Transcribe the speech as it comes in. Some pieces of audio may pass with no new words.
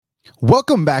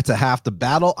Welcome back to Half the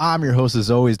Battle. I'm your host,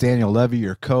 as always, Daniel Levy,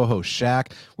 your co-host,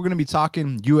 Shaq. We're going to be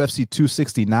talking UFC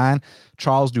 269,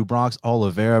 Charles do Bronx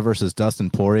Oliveira versus Dustin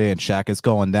Poirier. And Shaq, it's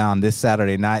going down this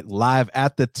Saturday night live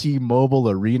at the T-Mobile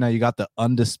Arena. You got the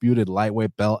undisputed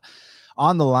lightweight belt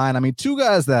on the line. I mean, two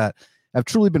guys that have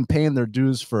truly been paying their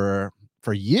dues for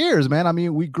years, man. I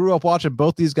mean, we grew up watching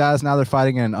both these guys. Now they're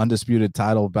fighting in an undisputed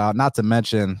title bout, not to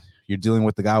mention you're dealing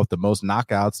with the guy with the most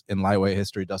knockouts in lightweight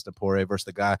history, Dustin Poirier, versus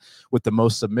the guy with the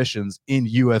most submissions in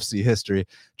UFC history,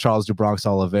 Charles do Bronx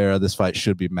Oliveira. This fight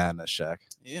should be madness, Shaq.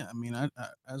 Yeah, I mean, I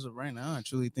as of right now, I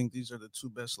truly think these are the two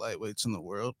best lightweights in the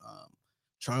world.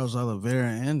 Charles Oliveira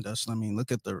and Dustin. I mean,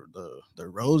 look at the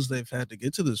roads they've had to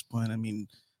get to this point. I mean,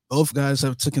 both guys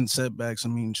have taken setbacks. I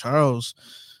mean, Charles.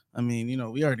 I mean,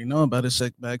 we already know about his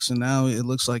setbacks, and now it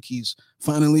looks like he's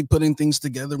finally putting things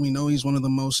together. We know he's one of the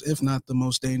most, if not the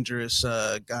most dangerous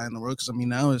guy in the world. Because I mean,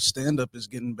 now his stand up is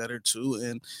getting better too,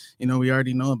 and we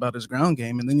already know about his ground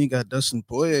game. And then you got Dustin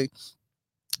Poirier,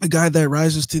 a guy that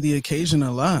rises to the occasion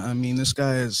a lot. I mean, this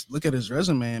guy is, look at his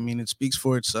resume. I mean, it speaks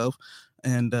for itself.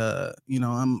 And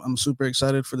I'm super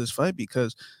excited for this fight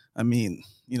because I mean,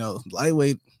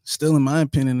 lightweight still in my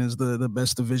opinion is the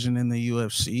best division in the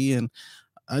UFC. And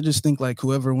I just think like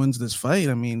whoever wins this fight,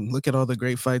 I mean, look at all the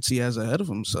great fights he has ahead of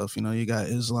himself. You got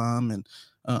Islam and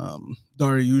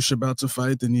Dariush about to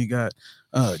fight. Then you got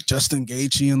Justin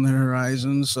Gaethje in the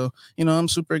horizon. So I'm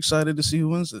super excited to see who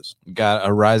wins this. Got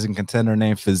a rising contender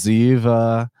named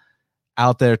Fiziev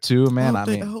out there too, man.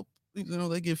 I hope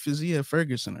they get Fiziev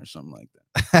Ferguson or something like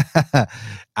that.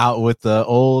 Out with the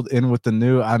old, in with the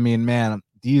new. I mean, man,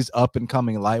 these up and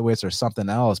coming lightweights are something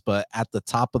else. But at the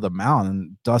top of the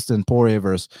mountain, Dustin Poirier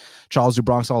versus Charles do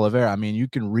Bronx Oliveira. I mean, you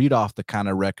can read off the kind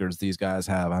of records these guys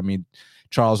have. I mean,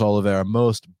 Charles Oliveira,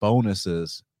 most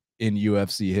bonuses in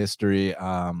UFC history.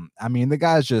 I mean, the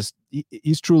guy's just,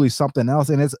 he's truly something else.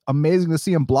 And it's amazing to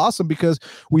see him blossom because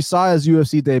we saw his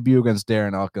UFC debut against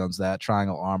Darren Elkins, that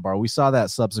triangle armbar. We saw that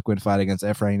subsequent fight against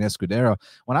Efrain Escudero.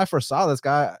 When I first saw this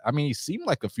guy, I mean, he seemed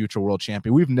like a future world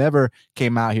champion. We've never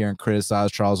came out here and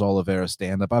criticized Charles Oliveira's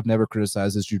stand-up. I've never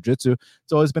criticized his jiu-jitsu.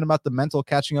 It's always been about the mental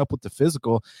catching up with the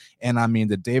physical. And I mean,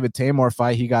 the David Tamor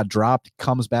fight, he got dropped,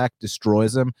 comes back,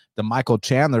 destroys him. The Michael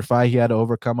Chandler fight, he had to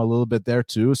overcome a little bit there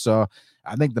too. So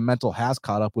I think the mental has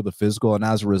caught up with the physical, and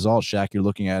as a result, Shaq, you're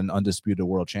looking at an undisputed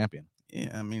world champion.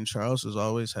 Yeah, I mean, Charles has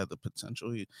always had the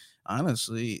potential.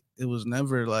 Honestly, it was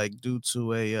never like due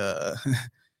to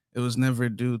it was never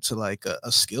due to like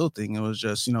a skill thing. It was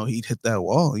just, he'd hit that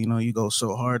wall. You go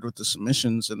so hard with the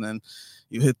submissions, and then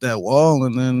you hit that wall,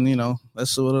 and then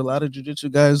that's what a lot of jiu-jitsu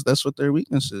guys. That's what their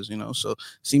weakness is. So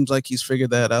seems like he's figured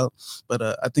that out. But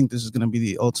I think this is going to be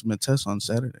the ultimate test on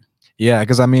Saturday. Yeah,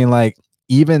 because I mean, like,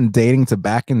 even dating to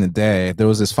back in the day, there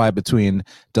was this fight between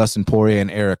Dustin Poirier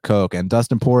and Eric Koch, and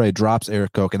Dustin Poirier drops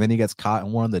Eric Koch, and then he gets caught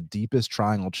in one of the deepest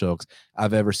triangle chokes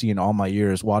I've ever seen in all my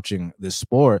years watching this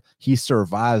sport. He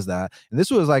survives that, and this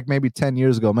was like maybe 10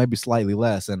 years ago, maybe slightly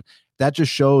less, and that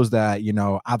just shows that,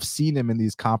 I've seen him in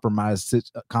these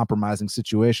compromising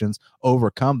situations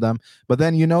overcome them. But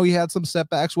then, he had some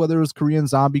setbacks, whether it was Korean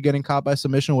Zombie getting caught by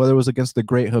submission, whether it was against the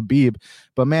great Khabib.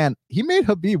 But man, he made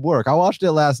Khabib work. I watched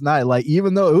it last night. Like,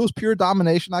 even though it was pure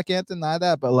domination, I can't deny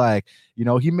that. But like,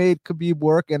 he made Khabib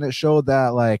work, and it showed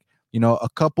that, like, a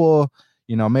couple,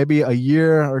 maybe a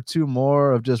year or two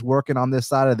more of just working on this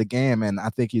side of the game. And I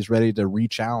think he's ready to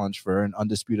re-challenge for an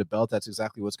undisputed belt. That's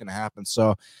exactly what's going to happen.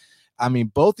 So, I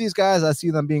mean, both these guys, I see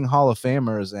them being Hall of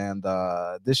Famers, and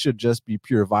this should just be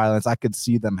pure violence. I could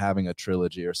see them having a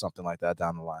trilogy or something like that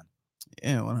down the line.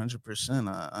 Yeah,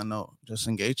 100%. I know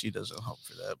Justin Gaethje doesn't hope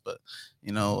for that, but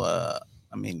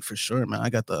I mean, for sure, man.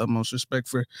 I got the utmost respect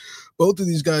for both of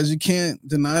these guys. You can't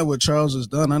deny what Charles has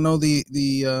done. I know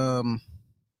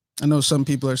I know some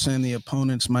people are saying the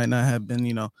opponents might not have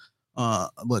been,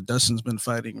 what Dustin's been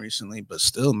fighting recently, but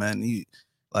still, man,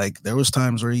 like there was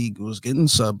times where he was getting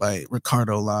subbed by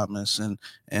Ricardo Lamas and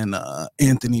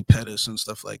Anthony Pettis and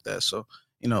stuff like that. So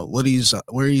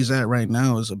where he's at right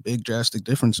now is a big drastic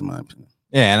difference in my opinion.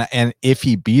 Yeah, and if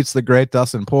he beats the great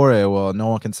Dustin Poirier, well, no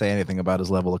one can say anything about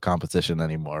his level of competition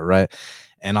anymore, right?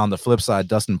 And on the flip side,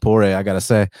 Dustin Poirier, I gotta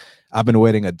say, I've been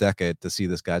waiting a decade to see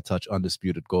this guy touch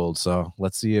undisputed gold. So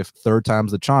let's see if third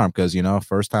time's the charm, because,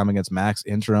 first time against Max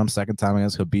interim, second time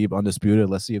against Khabib undisputed.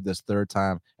 Let's see if this third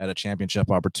time at a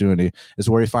championship opportunity is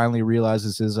where he finally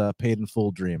realizes his paid in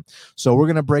full dream. So we're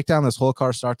going to break down this whole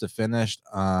card start to finish.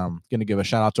 Going to give a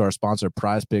shout out to our sponsor,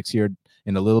 Prize Picks, here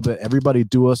in a little bit. Everybody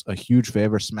do us a huge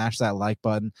favor. Smash that like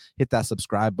button, hit that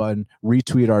subscribe button,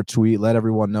 retweet our tweet, let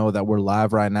everyone know that we're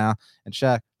live right now. And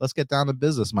Shaq, let's get down to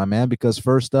business, my man, because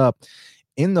first up,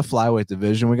 in the flyweight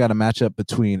division, we got a matchup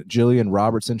between Jillian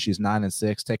Robertson, she's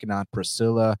 9-6, taking on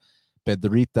Priscilla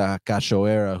Pedrita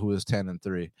Cachoeira, who is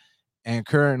 10-3. And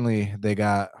currently they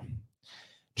got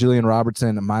Jillian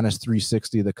Robertson minus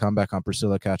 360. The comeback on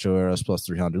Priscilla Cachoeira is plus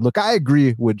 300. Look, I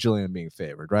agree with Jillian being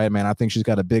favored, right, man? I think she's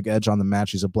got a big edge on the match.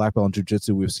 She's a black belt in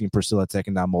jiu-jitsu. We've seen Priscilla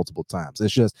taken down multiple times.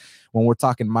 It's just when we're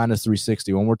talking minus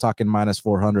 360, when we're talking minus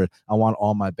 400, I want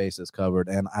all my bases covered.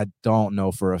 And I don't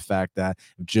know for a fact that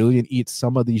if Jillian eats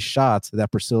some of these shots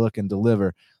that Priscilla can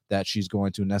deliver, that she's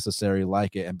going to necessarily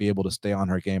like it and be able to stay on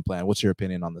her game plan. What's your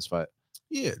opinion on this fight?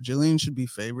 Yeah, Jillian should be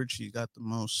favored. She got the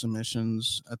most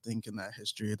submissions, I think, in that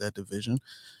history of that division.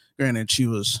 Granted, she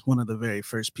was one of the very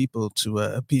first people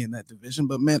to be in that division.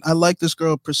 But, man, I like this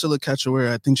girl, Priscilla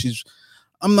Cachoeira. I think she's,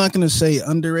 I'm not going to say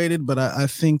underrated, but I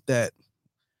think that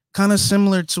kind of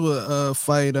similar to a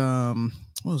fight,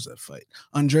 what was that fight?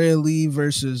 Andrea Lee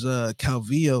versus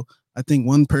Calvillo. I think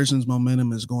one person's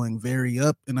momentum is going very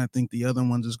up, and I think the other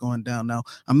one's is going down. Now,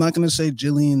 I'm not going to say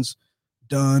Jillian's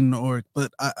done but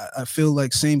I feel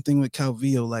like same thing with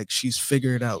Calvillo, like she's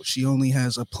figured out. She only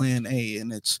has a plan A,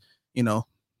 and it's,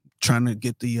 trying to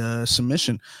get the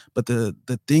submission. But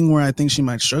the thing where I think she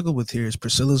might struggle with here is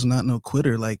Priscilla's not no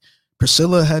quitter. Like,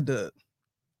 Priscilla had to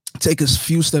take a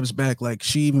few steps back. Like,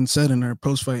 she even said in her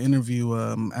post-fight interview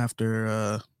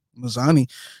after Mazani,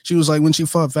 she was like, when she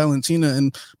fought Valentina,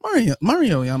 and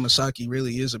Mario Yamasaki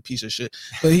really is a piece of shit,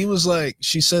 but he was like,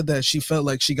 she said that she felt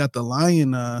like she got the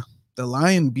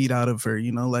lion beat out of her,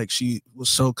 like she was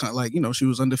so like, she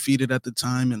was undefeated at the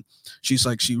time, and she's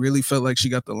like, she really felt like she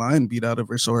got the lion beat out of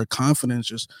her, so her confidence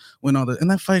just went all and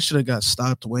that fight should have got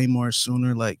stopped way more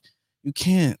sooner. Like, you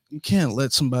can't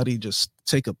let somebody just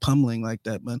take a pummeling like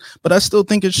that, man. But I still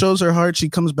think it shows her heart. She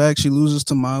comes back, she loses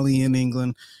to Molly in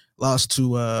England, lost to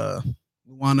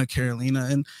Luana Carolina,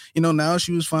 and now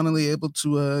she was finally able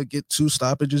to get 2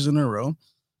 stoppages in a row.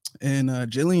 And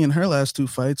Jillian, her last 2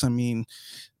 fights, I mean,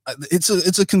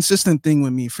 it's a consistent thing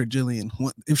with me for Jillian.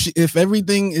 If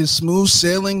everything is smooth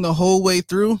sailing the whole way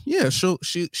through, yeah,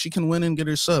 she can win and get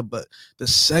her sub. But the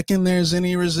second there's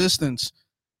any resistance,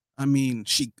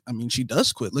 she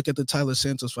does quit. Look at the Tyler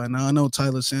Santos fight. Now, I know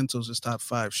Tyler Santos is top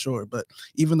 5, sure, but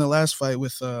even the last fight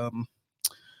with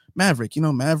Maverick,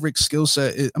 Maverick's skill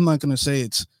set, I'm not gonna say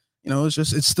it's,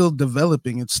 it's still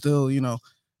developing. It's still,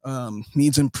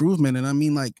 needs improvement. And I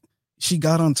mean, like, she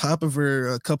got on top of her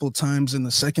a couple times, and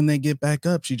the second they get back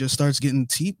up, she just starts getting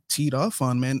teed off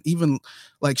on, man. Even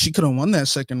like, she could have won that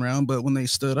second round, but when they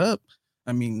stood up,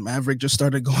 I mean, Maverick just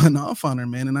started going off on her,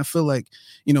 man. And I feel like,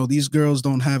 these girls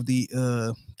don't have the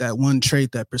that one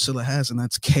trait that Priscilla has, and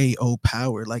that's KO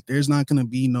power. Like, there's not going to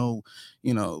be no,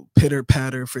 pitter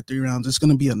patter for 3 rounds. It's going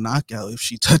to be a knockout if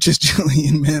she touches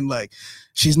Jillian, man. Like,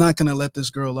 she's not going to let this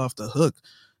girl off the hook.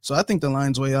 So I think the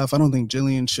line's way off. I don't think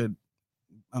Jillian should,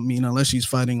 unless she's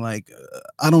fighting, like,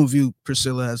 I don't view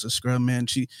Priscilla as a scrub, man.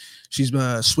 She's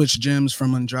switched gyms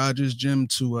from Andrade's gym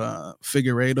to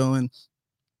Figueiredo, and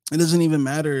it doesn't even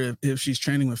matter if she's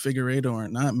training with Figueiredo or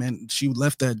not, man. She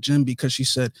left that gym because she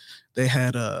said they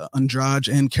had Andrade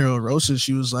and Carol Rosas.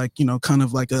 She was like, kind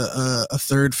of like a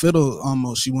third fiddle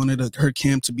almost. She wanted her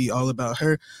camp to be all about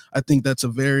her. I think that's a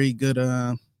very good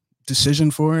decision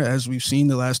for her. As we've seen,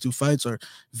 the last 2 fights are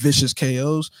vicious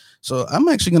KOs. So I'm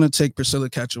actually going to take Priscilla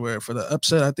Cachoeira for the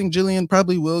upset. I think Jillian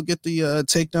probably will get the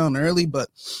takedown early, but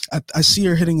I see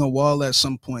her hitting a wall at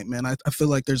some point, man. I feel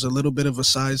like there's a little bit of a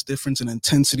size difference, an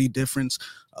intensity difference,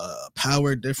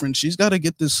 power difference. She's got to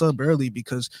get this sub early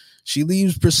because she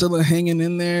leaves Priscilla hanging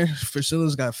in there.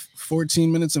 Priscilla's got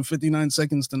 14 minutes and 59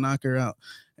 seconds to knock her out.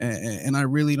 And I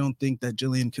really don't think that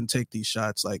Jillian can take these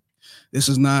shots. Like, this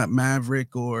is not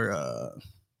Maverick or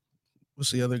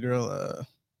what's the other girl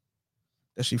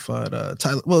that she fought?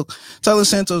 Tyler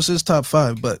Santos is top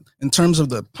 5, but in terms of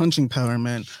the punching power,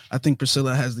 man, I think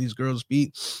Priscilla has these girls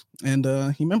beat. And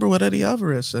you remember what Eddie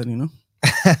Alvarez said,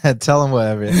 Tell him what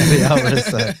Eddie Alvarez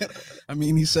said. I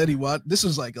mean, he said he watched, this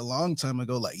was like a long time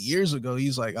ago, like years ago.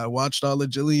 He's like, I watched all of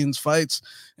Jillian's fights,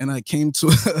 and I came to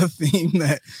a theme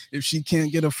that if she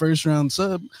can't get a first round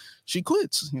sub, she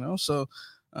quits, So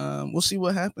we'll see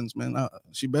what happens, man.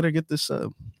 She better get this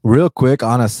sub. Real quick,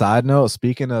 on a side note,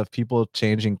 speaking of people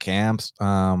changing camps,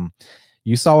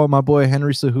 you saw what my boy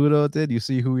Henry Cejudo did? You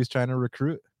see who he's trying to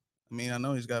recruit? I mean, I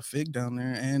know he's got Fig down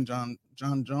there and John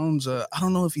Jones. I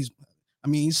don't know if he's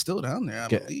still down there, I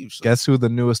believe. So. Guess who the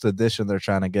newest addition they're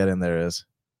trying to get in there is?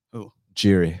 Who?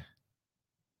 Jiri.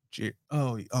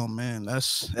 Oh man,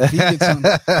 that's if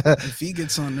he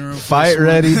gets on Neuroforce Fight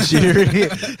ready,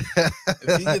 Jiri.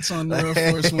 if he gets on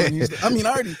Neuroforce one, I mean,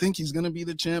 I already think he's gonna be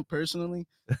the champ personally.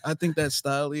 I think that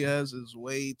style he has is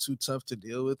way too tough to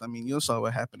deal with. I mean, you saw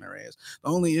what happened to Reyes. The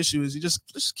only issue is you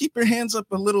just keep your hands up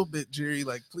a little bit, Jiri.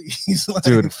 Like, please, like,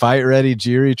 dude. Fight ready,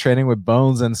 Jiri training with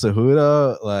Bones and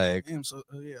Cejudo. Like, damn. So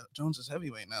yeah, Jones is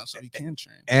heavyweight now, so he can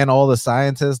train. And all the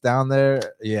scientists down there.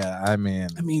 Yeah, I mean,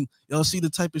 y'all see the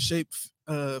type of shape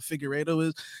Figueiredo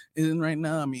is in right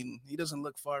now. I mean, he doesn't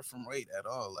look far from weight at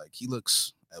all. Like, he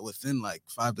looks within like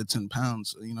 5 to 10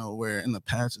 pounds, where in the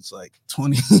past it's like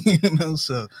 20,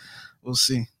 so we'll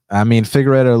see. I mean,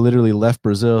 Figueiredo literally left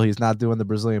Brazil. He's not doing the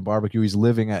Brazilian barbecue. He's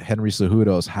living at Henry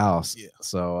Cejudo's house. Yeah.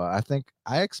 So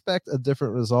I expect a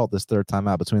different result this third time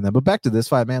out between them. But back to this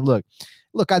fight, man.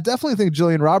 Look, I definitely think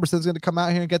Jillian Robertson's going to come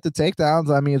out here and get the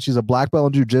takedowns. I mean, she's a black belt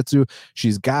in jiu-jitsu.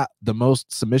 She's got the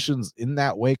most submissions in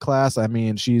that weight class. I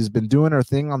mean, she's been doing her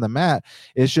thing on the mat.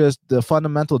 It's just the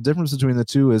fundamental difference between the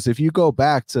two is if you go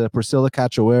back to Priscilla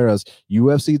Cachoeira's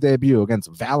UFC debut against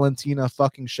Valentina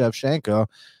fucking Shevchenko,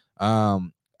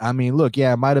 I mean, look,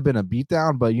 yeah, it might have been a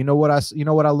beatdown, but you know what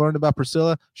I learned about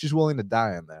Priscilla? She's willing to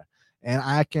die in there. And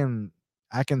I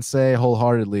can say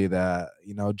wholeheartedly that,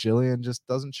 Jillian just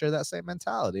doesn't share that same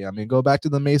mentality. I mean, go back to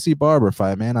the Macy Barber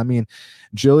fight, man. I mean,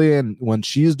 Jillian, when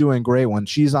she's doing great, when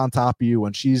she's on top of you,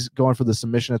 when she's going for the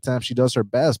submission attempt, she does her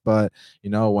best. But,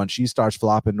 when she starts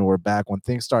flopping to her back, when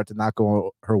things start to not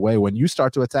go her way, when you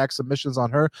start to attack submissions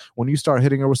on her, when you start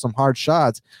hitting her with some hard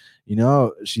shots,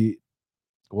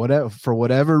 for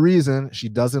whatever reason, she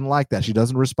doesn't like that. She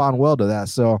doesn't respond well to that.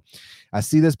 So I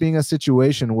see this being a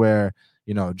situation where,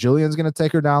 Jillian's going to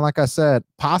take her down, like I said,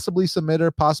 possibly submit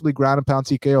her, possibly ground and pound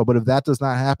TKO. But if that does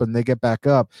not happen, they get back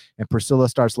up and Priscilla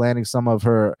starts landing some of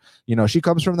her, she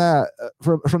comes from that,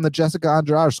 from the Jessica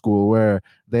Andrade school where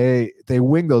they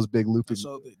wing those big looping. That's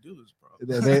all they do is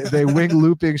bro. they wing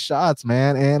looping shots,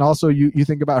 man. And also you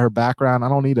think about her background. I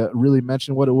don't need to really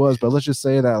mention what it was, but let's just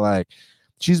say that, like,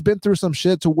 she's been through some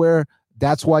shit to where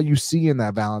that's why you see in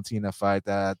that Valentina fight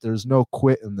that there's no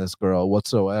quit in this girl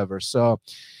whatsoever. So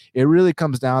it really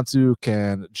comes down to,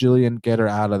 can Jillian get her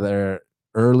out of there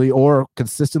early or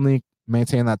consistently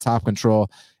maintain that top control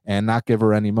and not give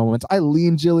her any moments? I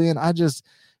lean Jillian.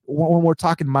 When we're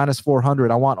talking minus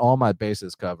 400, I want all my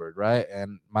bases covered, right?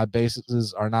 And my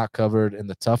bases are not covered in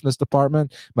the toughness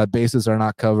department. My bases are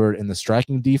not covered in the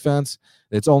striking defense.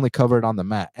 It's only covered on the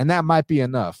mat. And that might be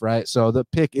enough, right? So the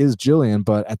pick is Jillian,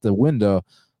 but at the window,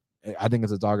 I think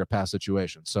it's a dog or pass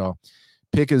situation. So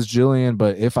pick is Jillian,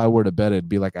 but if I were to bet, it'd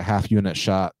be like a half unit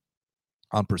shot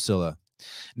on Priscilla.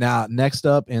 Now, next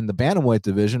up in the bantamweight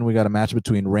division, we got a match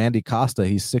between Randy Costa.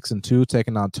 He's 6-2,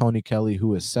 taking on Tony Kelly,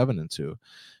 who is 7-2.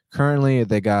 Currently,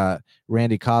 they got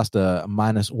Randy Costa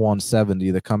minus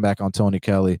 170. The comeback on Tony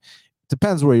Kelly.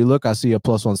 Depends where you look. I see a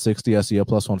plus 160. I see a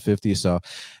plus 150. So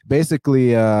basically,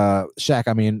 Shaq,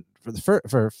 I mean,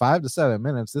 for 5 to 7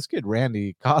 minutes, this kid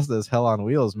Randy Costa is hell on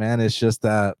wheels, man. It's just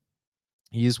that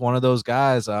he's one of those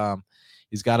guys.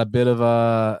 He's got a bit of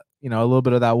a little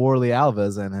bit of that Warley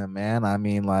Alves in him, man. I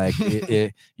mean, like,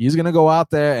 he's going to go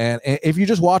out there, and if you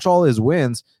just watch all his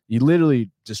wins, he literally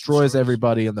destroys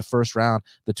everybody in the first round.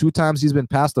 The 2 times he's been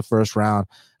past the first round,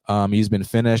 he's been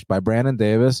finished by Brandon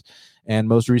Davis and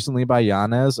most recently by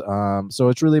Yanez. So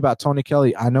it's really about Tony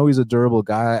Kelly. I know he's a durable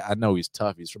guy. I know he's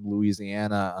tough. He's from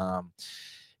Louisiana.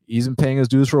 He's been paying his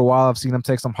dues for a while. I've seen him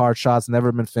take some hard shots,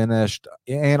 never been finished.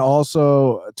 And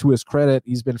also, to his credit,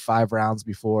 he's been 5 rounds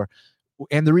before.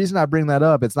 And the reason I bring that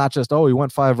up, it's not just, he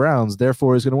went 5 rounds,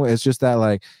 therefore he's going to win. It's just that,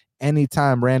 like,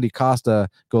 anytime Randy Costa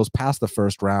goes past the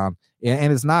first round,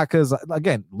 and it's not because,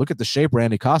 again, look at the shape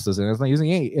Randy Costa's in.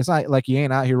 It's not like he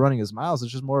ain't out here running his miles.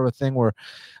 It's just more of a thing where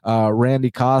Randy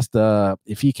Costa,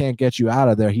 if he can't get you out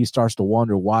of there, he starts to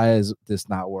wonder, why is this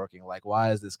not working? Like,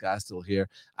 why is this guy still here?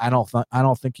 I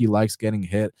don't think he likes getting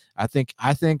hit. I think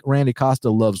Randy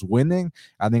Costa loves winning.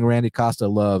 I think Randy Costa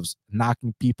loves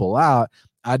knocking people out.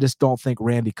 I just don't think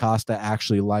Randy Costa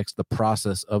actually likes the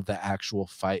process of the actual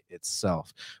fight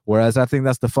itself. Whereas I think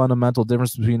that's the fundamental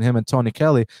difference between him and Tony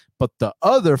Kelly. But the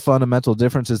other fundamental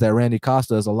difference is that Randy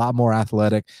Costa is a lot more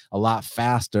athletic, a lot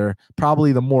faster,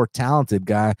 probably the more talented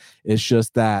guy. It's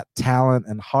just that talent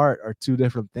and heart are 2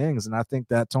 different things. And I think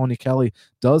that Tony Kelly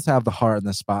does have the heart in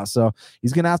the spot. So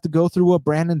he's going to have to go through what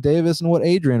Brandon Davis and what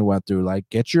Adrian went through. Like,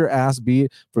 get your ass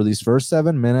beat for these first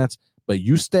 7 minutes, but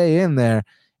you stay in there.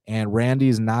 And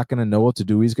Randy's not going to know what to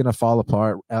do. He's going to fall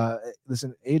apart.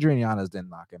 Listen, Adrian Yanez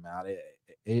didn't knock him out.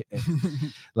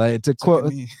 Like,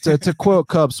 to quote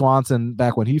Cub Swanson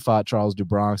back when he fought Charles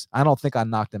DuBronx, I don't think I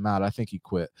knocked him out. I think he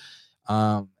quit.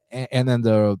 And then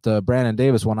the Brandon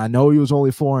Davis one, I know he was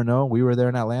only 4-0. We were there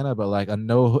in Atlanta, but like a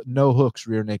no hooks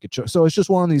rear naked choke. So it's just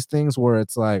one of these things where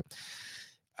it's like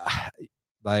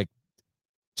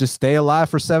just stay alive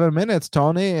for 7 minutes,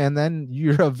 Tony, and then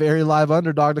you're a very live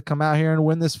underdog to come out here and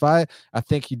win this fight. I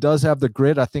think he does have the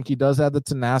grit. I think he does have the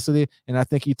tenacity, and I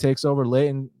think he takes over late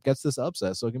and gets this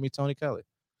upset. So give me Tony Kelly.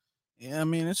 Yeah, I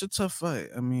mean, it's a tough fight.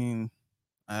 I mean,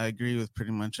 I agree with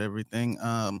pretty much everything.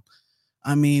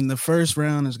 I mean, the first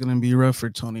round is going to be rough for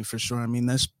Tony for sure. I mean,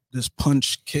 this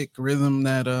punch kick rhythm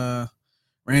that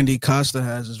Randy Costa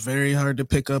has is very hard to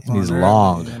pick up and on. He's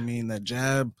long. I mean, that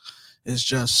jab is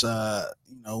just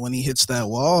when he hits that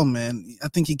wall, man. I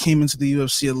think he came into the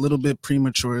UFC a little bit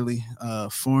prematurely,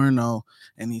 4-0,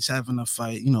 and he's having to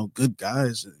fight, good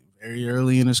guys very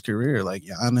early in his career, like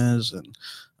Yanez and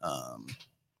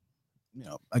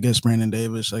I guess Brandon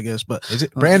Davis, but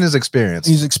Brandon's experienced.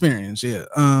 He's experienced, yeah.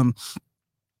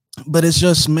 But it's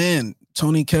just, man,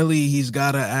 Tony Kelly, he's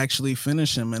got to actually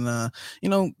finish him. And,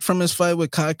 from his fight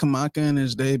with Kai Kamaka in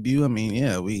his debut, I mean,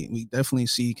 yeah, we definitely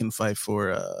see he can fight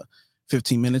for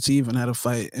 15 minutes. He even had a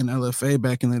fight in LFA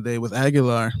back in the day with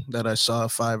Aguilar that I saw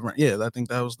 5 round. Yeah, I think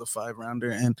that was the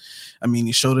 5-rounder. And I mean,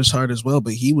 he showed his heart as well,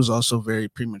 but he was also very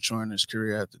premature in his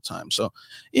career at the time. So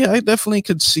yeah, I definitely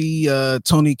could see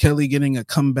Tony Kelly getting a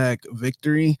comeback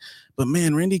victory. But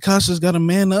man, Randy Costa's got to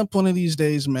man up one of these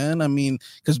days, man. I mean,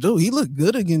 because dude, he looked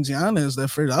good against Yanez that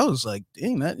first. I was like,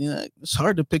 dang, it's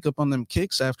hard to pick up on them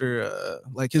kicks after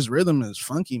like his rhythm is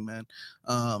funky, man.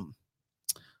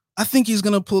 I think he's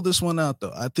going to pull this one out,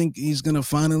 though. I think he's going to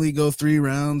finally go 3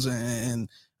 rounds. And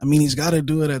I mean, he's got to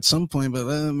do it at some point, but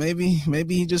maybe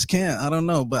he just can't. I don't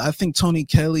know. But I think Tony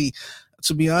Kelly,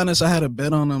 to be honest, I had a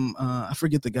bet on him. I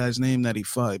forget the guy's name that he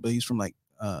fought, but he's from like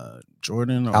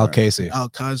Jordan or Al-Kazi,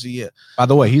 yeah. By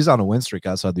the way, he's on a win streak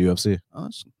outside the UFC. Oh,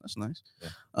 that's nice.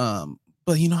 Yeah.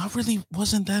 But I really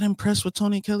wasn't that impressed with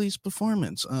Tony Kelly's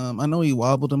performance. I know he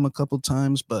wobbled him a couple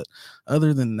times, but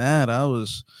other than that,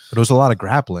 But it was a lot of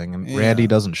grappling, and Randy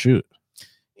doesn't shoot.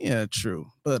 Yeah, true.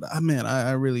 But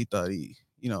I really thought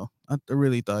I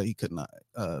really thought he could not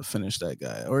finish that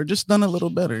guy, or just done a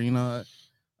little better,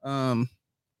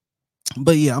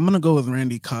 But yeah, I'm gonna go with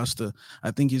Randy Costa. I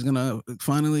think he's gonna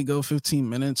finally go 15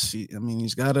 minutes.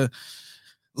 He's got to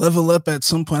level up at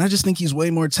some point. I just think he's way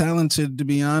more talented, to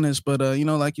be honest. But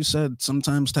like you said,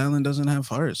 sometimes talent doesn't have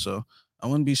heart. So I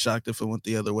wouldn't be shocked if it went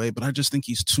the other way. But I just think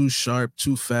he's too sharp,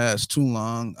 too fast, too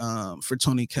long for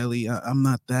Tony Kelly. I'm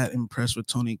not that impressed with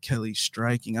Tony Kelly's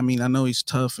striking. I mean, I know he's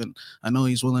tough and I know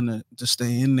he's willing to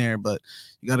stay in there, but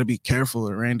you got to be careful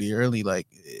with Randy early. Like,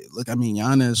 look, I mean,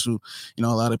 Yanez, who, a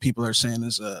lot of people are saying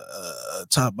is a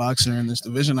top boxer in this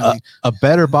division. I mean, a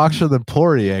better boxer than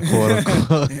Poirier, quote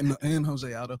unquote. and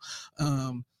Jose Aldo.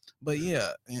 But yeah,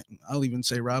 and I'll even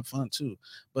say Rob Font too.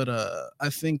 But I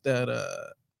think that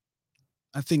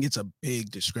I think it's a big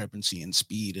discrepancy in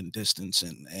speed and distance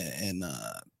and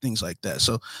things like that.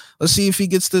 So let's see if he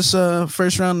gets this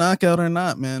first round knockout or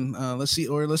not, man. Let's see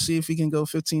if he can go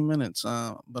 15 minutes.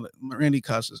 But Randy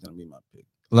Costa is going to be my pick.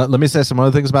 Let me say some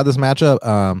other things about this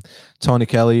matchup. Tony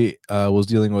Kelly was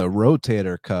dealing with a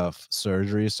rotator cuff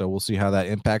surgery, so we'll see how that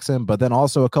impacts him. But then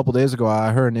also a couple days ago,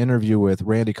 I heard an interview with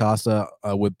Randy Costa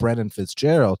with Brendan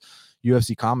Fitzgerald,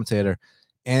 UFC commentator,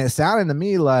 and it sounded to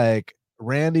me like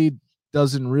Randy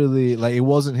doesn't really like, it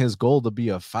wasn't his goal to be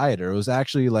a fighter. It was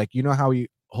actually like, how he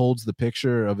holds the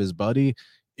picture of his buddy.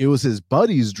 It was his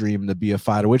buddy's dream to be a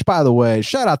fighter, which, by the way,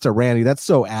 shout out to Randy. That's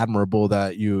so admirable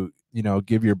that you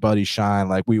give your buddy shine.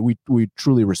 Like we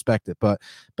truly respect it. But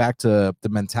back to the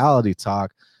mentality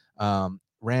talk,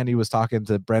 Randy was talking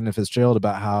to Brendan Fitzgerald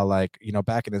about how, like,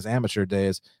 back in his amateur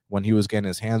days when he was getting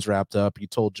his hands wrapped up, he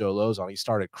told Joe Lozon, he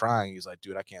started crying. He's like,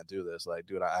 dude, I can't do this. Like,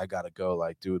 dude, I gotta go.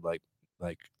 Like, dude, like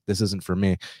this isn't for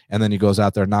me. And then he goes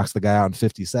out there and knocks the guy out in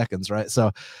 50 seconds. Right.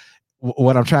 So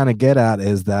what I'm trying to get at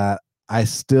is that I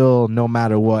still, no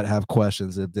matter what, have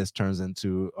questions if this turns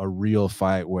into a real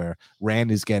fight where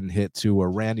Randy's getting hit too,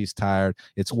 or Randy's tired.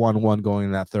 It's 1-1 going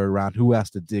in that third round. Who has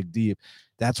to dig deep?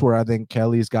 That's where I think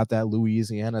Kelly's got that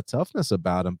Louisiana toughness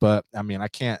about him. But I mean, I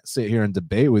can't sit here and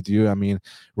debate with you. I mean,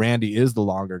 Randy is the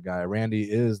longer guy. Randy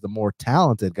is the more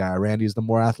talented guy. Randy's the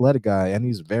more athletic guy, and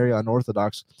he's very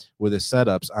unorthodox with his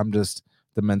setups.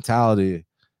 The mentality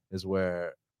is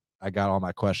where I got all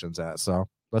my questions at. So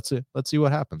let's see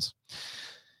what happens.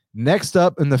 Next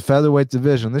up in the featherweight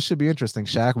division, this should be interesting,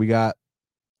 Shaq. We got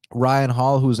Ryan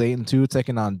Hall, who's 8-2,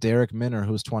 taking on Derek Minner,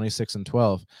 who's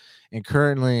 26-12. And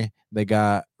currently they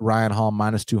got Ryan Hall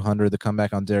 -200. The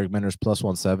comeback on Derek Minner's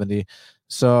 +170.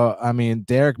 So, I mean,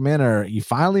 Derek Minner, he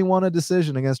finally won a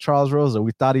decision against Charles Rosa.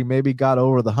 We thought he maybe got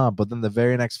over the hump, but then the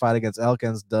very next fight against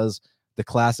Elkins does the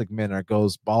classic Minner,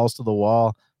 goes balls to the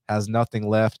wall, has nothing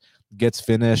left, gets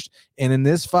finished. And in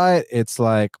this fight, it's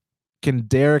like, can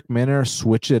Derek Minner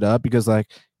switch it up? Because, like,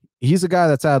 he's a guy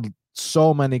that's had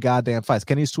so many goddamn fights.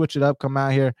 Can he switch it up, come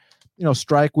out here,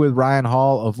 strike with Ryan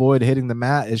Hall, avoid hitting the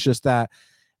mat? It's just that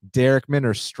Derek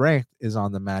Minner's strength is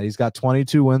on the mat. He's got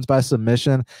 22 wins by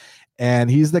submission.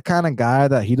 And he's the kind of guy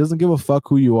that he doesn't give a fuck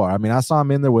who you are. I mean, I saw him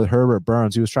in there with Herbert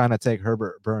Burns. He was trying to take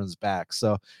Herbert Burns back.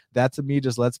 So that to me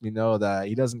just lets me know that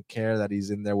he doesn't care that he's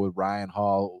in there with Ryan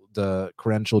Hall, the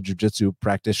credentialed jiu-jitsu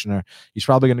practitioner. He's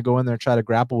probably going to go in there and try to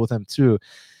grapple with him too.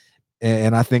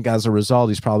 And I think as a result,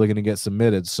 he's probably going to get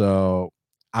submitted. So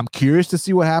I'm curious to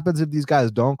see what happens if these guys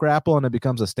don't grapple and it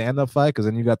becomes a stand-up fight, because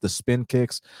then you got the spin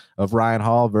kicks of Ryan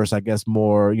Hall versus, I guess,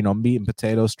 more, meat and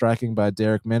potato striking by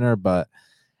Derek Minner. But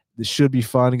this should be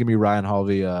fun. Give me Ryan Hall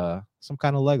via some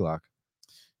kind of leg lock.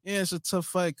 Yeah, it's a tough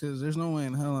fight because there's no way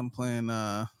in hell I'm playing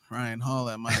Ryan Hall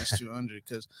at minus 200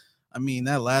 because, I mean,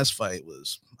 that last fight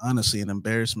was honestly an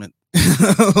embarrassment.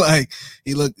 Like,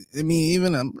 he looked, I mean,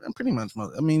 even pretty much,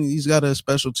 I mean, he's got a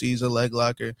specialty. He's a leg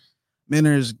locker.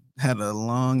 Minner's had a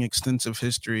long, extensive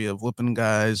history of whooping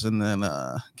guys and then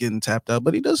getting tapped out,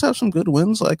 but he does have some good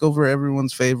wins, like over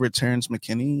everyone's favorite Terrence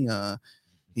McKinney.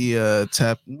 He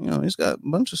tapped, he's got a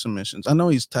bunch of submissions. I know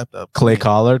he's tapped out Clay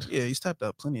Collard. Yeah, he's tapped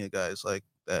out plenty of guys like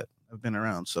that have been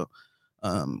around. So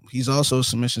he's also a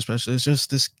submission specialist. It's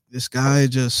just this guy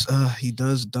just he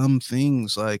does dumb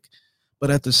things, like, but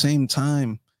at the same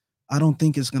time, I don't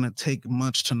think it's gonna take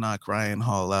much to knock Ryan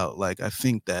Hall out. Like, I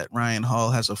think that Ryan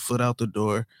Hall has a foot out the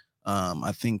door.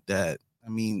 I think that, I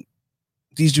mean,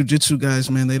 these jiu-jitsu guys,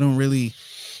 man, they don't really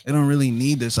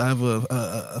need this. I have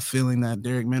a feeling that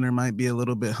Derek Minner might be a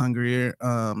little bit hungrier.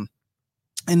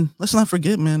 And let's not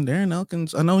forget, man, Darren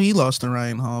Elkins. I know he lost to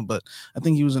Ryan Hall, but I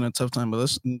think he was in a tough time. But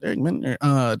listen,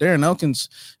 Darren Elkins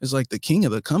is like the king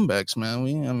of the comebacks,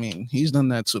 man. I mean, he's done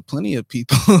that to plenty of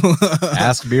people.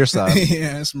 Ask Mirsad.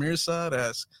 Yeah, ask Mirsad.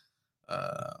 Ask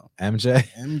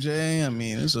MJ. I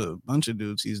mean, there's a bunch of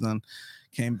dudes he's done.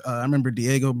 I remember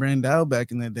Diego Brandao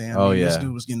back in the day. I mean, this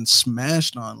dude was getting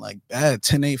smashed on like bad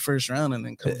 10-8 first round, and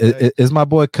then is my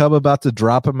boy Cub about to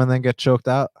drop him and then get choked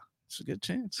out? It's a good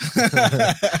chance.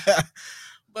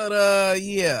 But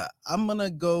yeah, I'm gonna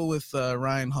go with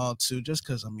Ryan Hall too, just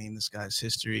because, I mean, this guy's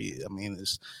history, I mean,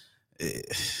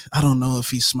 I don't know if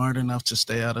he's smart enough to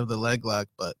stay out of the leg lock,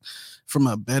 but from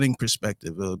a betting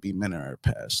perspective, it would be Minner or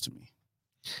pass to me.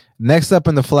 Next up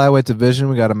in the flyweight division,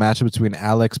 we got a matchup between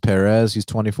Alex Perez. He's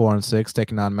 24-6,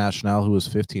 taking on Matt Schnell, who is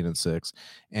 15-6.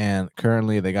 And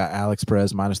currently, they got Alex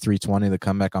Perez minus 320. The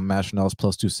comeback on Matt Schnell is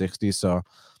plus 260. So,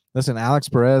 listen, Alex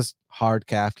Perez, hard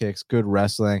calf kicks, good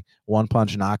wrestling,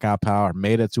 one-punch knockout power,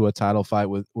 made it to a title fight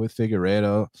with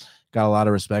Figueiredo. Got a lot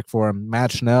of respect for him.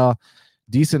 Matt Schnell,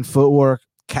 decent footwork,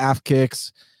 calf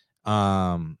kicks.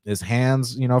 His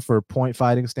hands, for point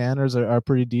fighting standards are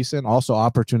pretty decent. Also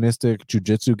opportunistic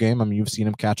jiu-jitsu game. I mean, you've seen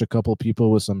him catch a couple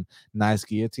people with some nice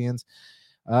guillotines.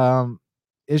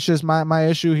 It's just my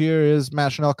issue here is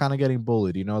Matt Schnell kind of getting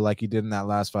bullied, like he did in that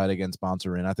last fight against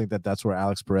Bontorin. I think that's where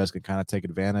Alex Perez can kind of take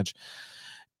advantage.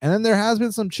 And then there has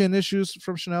been some chin issues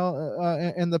from Schnell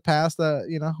in the past that,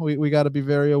 we got to be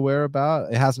very aware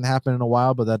about. It hasn't happened in a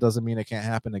while, but that doesn't mean it can't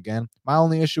happen again. My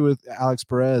only issue with Alex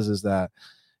Perez is that,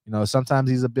 sometimes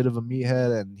he's a bit of a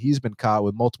meathead, and he's been caught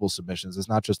with multiple submissions. It's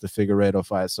not just the Figueiredo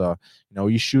fight. So,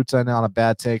 he shoots in on a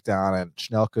bad takedown, and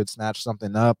Schnell could snatch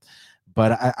something up.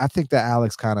 But I think that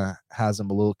Alex kind of has him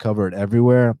a little covered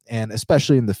everywhere, and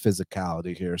especially in the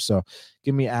physicality here. So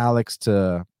give me Alex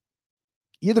to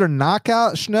either knock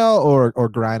out Schnell or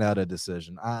grind out a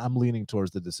decision. I'm leaning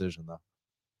towards the decision, though.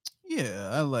 Yeah,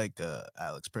 I like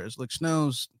Alex Perez. Look,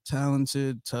 Schnell's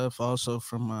talented, tough, also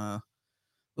from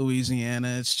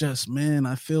Louisiana. It's just, man,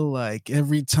 I feel like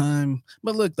every time,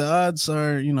 but look, the odds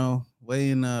are, way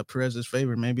in Perez's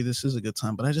favor. Maybe this is a good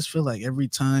time, but I just feel like every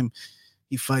time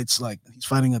he fights, like he's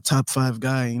fighting a top 5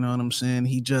 guy, you know what I'm saying?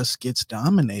 He just gets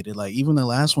dominated. Like, even the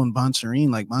last one,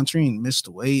 Bontorin missed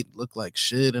weight, looked like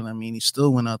shit, and I mean, he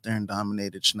still went out there and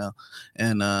dominated Schnell.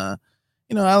 And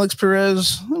Alex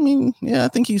Perez, I mean, yeah, I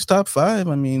think he's top 5.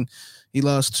 I mean, he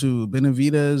lost to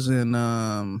Benavidez and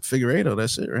Figueiredo.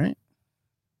 That's it, right?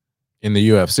 In the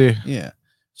UFC. Yeah.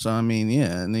 So, I mean,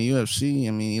 yeah, in the UFC,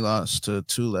 I mean, he lost to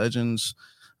 2 legends.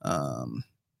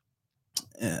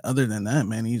 Other than that,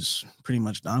 man, he's pretty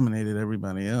much dominated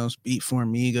everybody else. Beat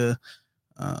Formiga.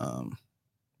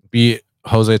 Beat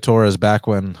Jose Torres back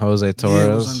when Jose Yeah, it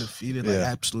was Torres. undefeated. Like Yeah.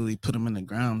 absolutely put him in the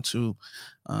ground too.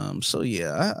 So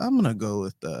yeah, I'm gonna go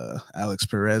with Alex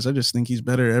Perez. I just think he's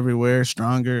better everywhere,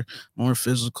 stronger, more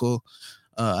physical.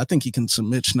 I think he can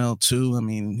submit Schnell too. I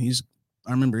mean, he's.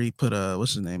 I remember he put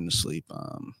what's his name to sleep.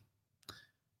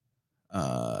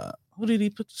 Who did he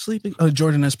put to sleep? Oh,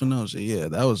 Jordan Espinoza. Yeah,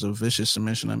 that was a vicious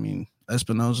submission. I mean,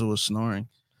 Espinoza was snoring.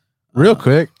 Real Um,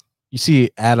 quick, you see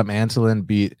Adam Antolin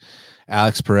beat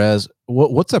Alex Perez.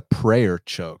 What's a prayer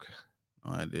choke?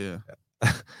 no idea.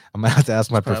 I'm gonna have to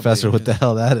ask my It's probably professor what the his.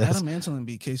 hell that is. Adam Antolin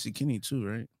beat Casey Kinney too,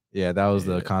 right? Yeah, that was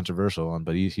the Yeah. controversial one,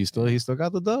 but he Yeah. still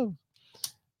got the dub.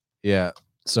 Yeah.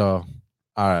 So,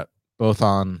 all right, both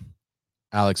on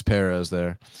Alex Perez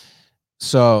there.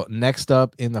 So next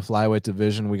up in the flyweight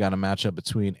division, we got a matchup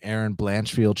between Erin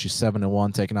Blanchfield, she's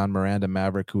 7-1, taking on Miranda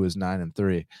Maverick, who is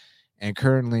 9-3. And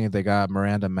currently they got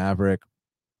Miranda Maverick,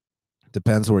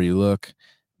 depends where you look,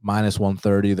 minus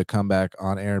 130. The comeback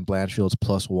on Erin Blanchfield's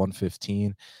plus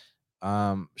 115.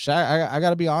 Shaq, I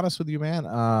gotta be honest with you, man.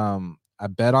 I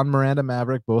bet on Miranda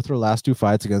Maverick both her last two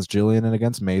fights against Jillian and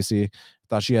against Macy.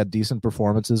 Thought she had decent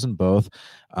performances in both.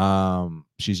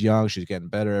 She's young, she's getting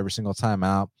better every single time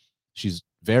out. She's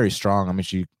very strong. I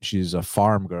mean, she's a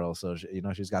farm girl, so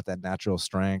she's got that natural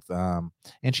strength. And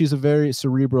she's a very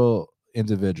cerebral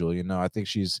individual. I think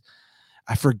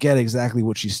I forget exactly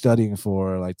what she's studying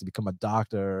for, like to become a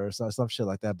doctor or some shit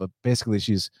like that. But basically,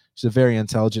 she's a very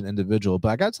intelligent individual. But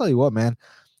I gotta tell you what, man,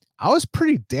 I was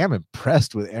pretty damn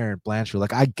impressed with Erin Blanchfield.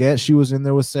 Like, I get she was in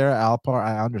there with Sarah Alpar.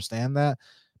 I understand that.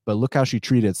 But look how she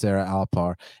treated Sarah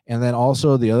Alpar. And then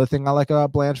also the other thing I like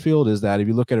about Blanchfield is that if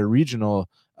you look at her regional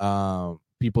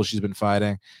people she's been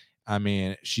fighting, I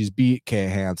mean, she's beat Kay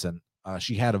Hansen.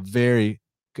 She had a very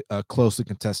closely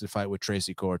contested fight with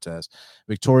Tracy Cortez.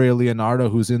 Victoria Leonardo,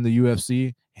 who's in the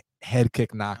UFC, head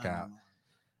kick knockout.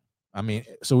 I mean,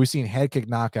 so we've seen head kick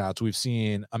knockouts. We've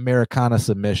seen Americana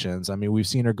submissions. I mean, we've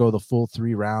seen her go the full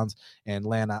 3 rounds and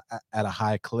land at a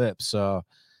high clip. So,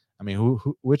 I mean,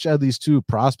 which of these two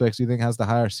prospects do you think has the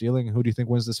higher ceiling? Who do you think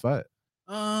wins this fight?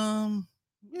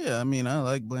 Yeah, I mean, I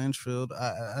like Blanchfield.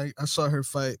 I saw her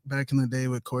fight back in the day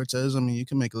with Cortez. I mean, you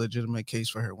can make a legitimate case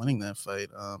for her winning that fight.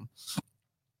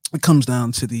 It comes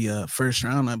down to the first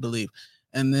round, I believe,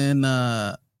 and then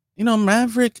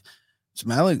Maverick.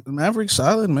 Maverick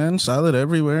solid, man, solid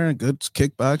everywhere. Good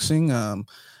kickboxing.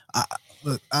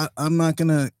 I'm not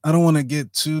gonna. I don't want to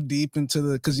get too deep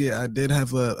into because I did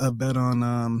have a bet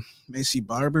on Macy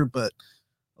Barber, but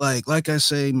like I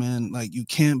say, man, like you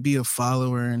can't be a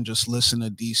follower and just listen to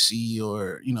DC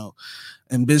or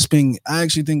and Bisping. I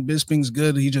actually think Bisping's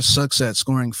good. He just sucks at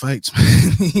scoring fights,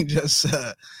 man. He just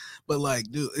but like,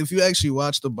 dude, if you actually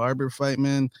watch the Barber fight,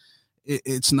 man,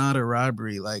 it's not a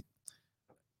robbery. Like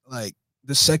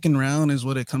the second round is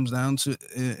what it comes down to,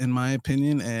 in my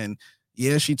opinion. And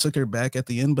yeah, she took her back at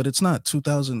the end, but it's not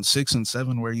 2006 and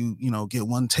 7 where you get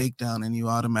one takedown and you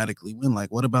automatically win.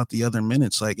 Like, what about the other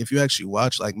minutes? Like, if you actually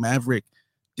watch, like Maverick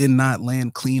did not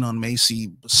land clean on Macy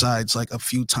besides like a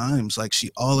few times. Like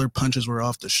all her punches were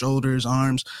off the shoulders,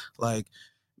 arms. Like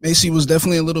Macy was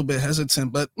definitely a little bit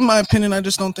hesitant, but in my opinion, I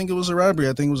just don't think it was a robbery.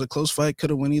 I think it was a close fight.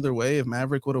 Could have went either way. If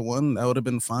Maverick would have won, that would have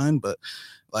been fine. But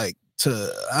like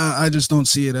I just don't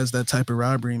see it as that type of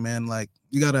robbery, man. Like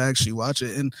you got to actually watch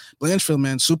it. And Blanchfield,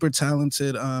 man, super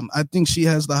talented. I think she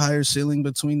has the higher ceiling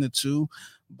between the two.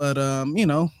 But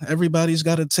everybody's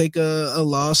got to take a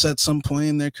loss at some point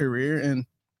in their career, and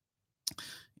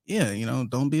yeah,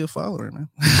 don't be a follower, man.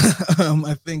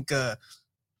 I think that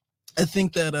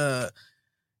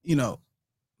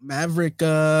Maverick.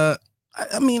 I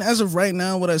mean, as of right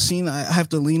now, what I've seen, I have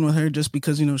to lean with her just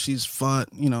because she's fought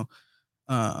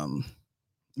um,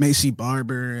 Macy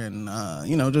Barber and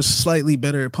just slightly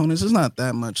better opponents. It's not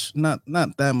that much, not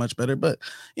that much better, but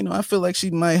I feel like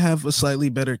she might have a slightly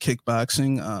better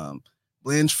kickboxing.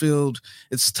 Blanchfield,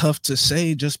 it's tough to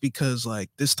say just because like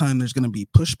this time there's going to be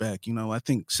pushback. I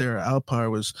think Sarah Alpar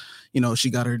was, she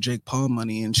got her Jake Paul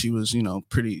money and she was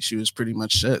pretty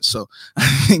much set. So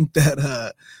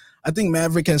I think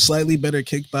Maverick has slightly better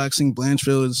kickboxing.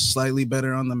 Blanchfield is slightly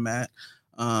better on the mat.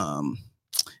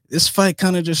 This fight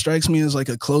kind of just strikes me as like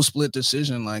a close split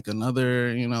decision, like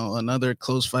another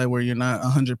close fight where you're not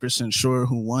 100% sure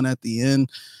who won at the end.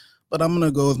 But I'm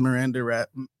gonna go with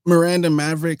Miranda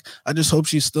Maverick. I just hope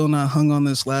she's still not hung on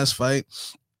this last fight,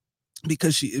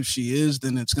 because if she is,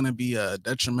 then it's gonna be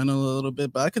detrimental a little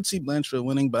bit. But I could see Blanchfield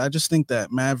winning, but I just think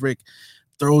that Maverick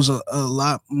throws a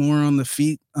lot more on the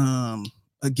feet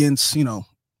against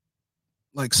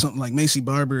like something like Macy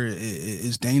Barber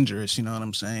is dangerous. You know what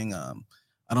I'm saying?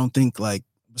 I don't think like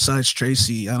besides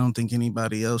Tracy, I don't think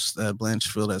anybody else that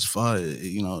Blanchfield has fought,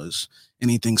 is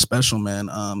anything special, man.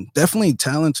 Definitely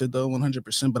talented though,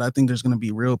 100%. But I think there's gonna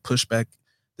be real pushback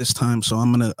this time. So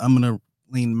I'm gonna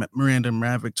lean Miranda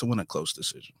Maverick to win a close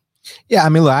decision. Yeah, I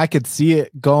mean, look, I could see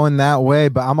it going that way,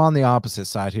 but I'm on the opposite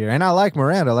side here. And I like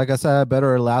Miranda. Like I said,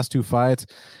 better her last two fights.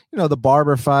 The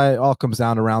Barber fight all comes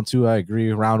down to round two. I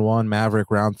agree. Round one, Maverick.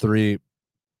 Round three,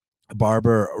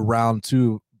 Barber. Round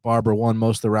two, Barber won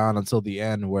most of the round until the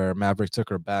end where Maverick took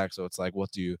her back. So it's like,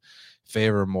 what do you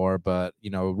favor more? But,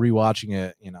 rewatching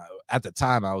it, at the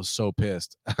time I was so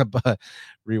pissed, but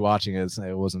rewatching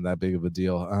it wasn't that big of a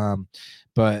deal.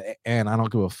 And I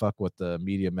don't give a fuck what the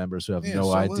media members who have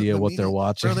no idea what they're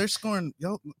watching. Bro, they're scoring.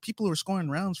 People are scoring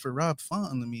rounds for Rob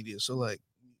Font in the media. So like,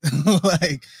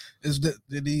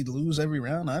 did he lose every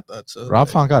round? I thought so. Rob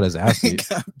Font got his ass beat.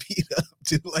 Got beat up,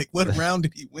 dude. Like, what round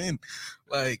did he win?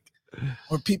 Like,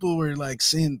 or people were like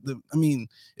saying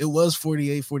it was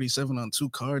 48-47 on two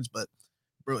cards, but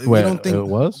bro, if you don't think it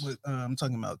was, I'm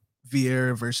talking about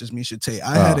Vieira versus Miesha Tate.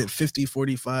 I had it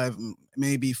 50-45,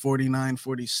 maybe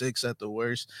 49-46 at the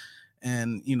worst.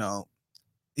 And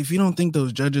if you don't think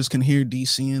those judges can hear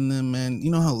DC in them, man,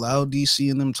 you know how loud DC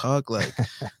in them talk. Like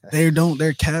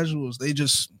they're casuals. They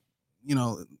just,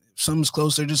 if something's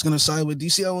close, they're just gonna side with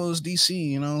DC. Oh, well, it's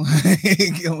DC,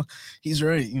 he's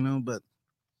right, but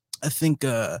I think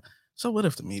so what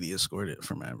if the media scored it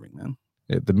for Maverick, man?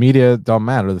 The media don't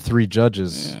matter. The three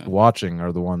judges watching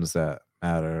are the ones that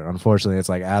matter. Unfortunately, it's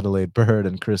like Adelaide Byrd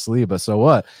and Chris Lee, but so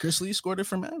what? Chris Lee scored it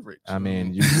for Maverick. So. I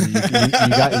mean, you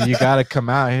got to come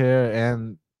out here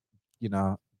and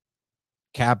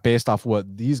cap based off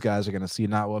what these guys are going to see,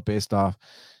 not what based off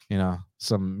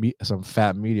some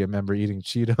fat media member eating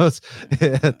Cheetos.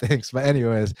 Thanks. But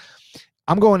anyways,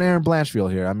 I'm going Aaron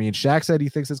Blanchfield here. I mean, Shaq said he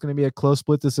thinks it's going to be a close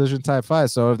split decision type fight.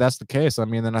 So if that's the case, I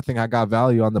mean, then I think I got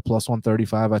value on the plus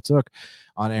 135 I took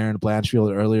on Aaron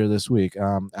Blanchfield earlier this week.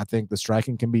 I think the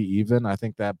striking can be even. I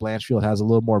think that Blanchfield has a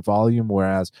little more volume,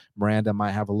 whereas Miranda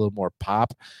might have a little more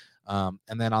pop. And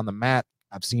then on the mat,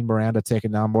 I've seen Miranda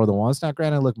taken down more than once. Now,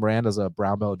 granted, look, Miranda's a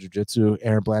brown belt jiu-jitsu.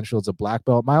 Aaron Blanchfield's a black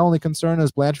belt. My only concern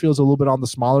is Blanchfield's a little bit on the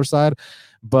smaller side,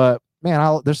 but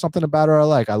man, there's something about her I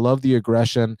like. I love the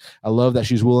aggression. I love that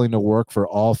she's willing to work for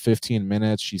all 15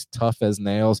 minutes. She's tough as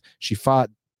nails. She fought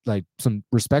like some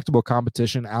respectable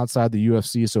competition outside the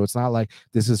UFC, so it's not like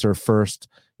this is her first,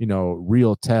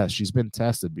 real test. She's been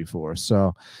tested before.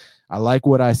 So I like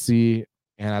what I see,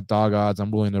 and at dog odds,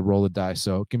 I'm willing to roll the dice.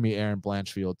 So give me Aaron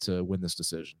Blanchfield to win this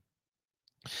decision.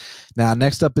 Now,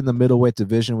 next up in the middleweight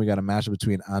division, we got a matchup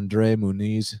between Andre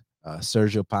Muniz,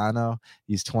 Sergio Pano.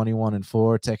 He's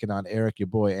 21-4, taking on Eric, your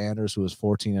boy Anders, who is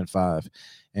 14-5.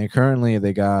 And currently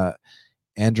they got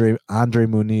Andre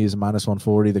Muniz minus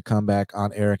 140. The comeback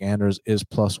on Eric Anders is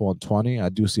plus 120. I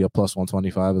do see a plus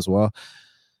 125 as well.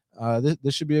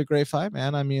 This should be a great fight,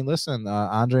 man. I mean, listen,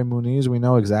 Andre Muniz, we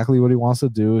know exactly what he wants to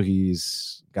do.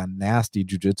 He's got nasty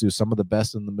jiu-jitsu, some of the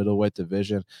best in the middleweight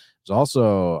division. There's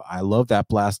also, I love that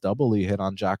blast double he hit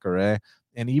on Jacare.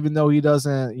 And even though he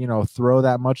doesn't, throw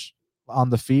that much on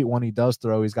the feet, when he does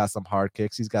throw, he's got some hard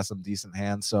kicks. He's got some decent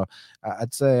hands. So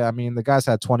I'd say, I mean, the guy's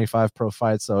had 25 pro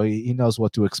fights, so he knows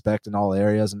what to expect in all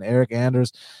areas. And Eric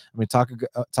Anders, I mean, talk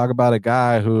about a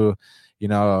guy who,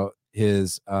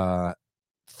 his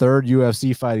third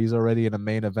UFC fight, he's already in a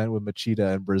main event with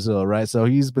Machida in Brazil, right? So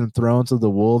he's been thrown to the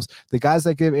wolves. The guys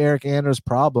that give Eric Anders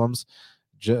problems,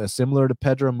 similar to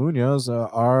Pedro Munoz,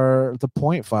 are the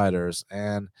point fighters.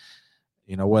 And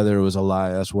whether it was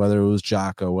Elias, whether it was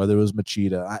Jocko, whether it was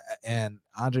Machida, and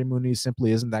Andre Muniz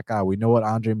simply isn't that guy. We know what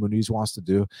Andre Muniz wants to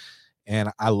do, and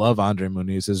I love Andre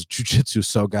Muniz. His jiu-jitsu is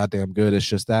so goddamn good. It's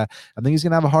just that I think he's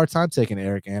going to have a hard time taking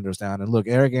Eric Anders down. And look,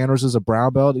 Eric Anders is a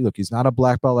brown belt. Look, he's not a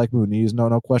black belt like Muniz.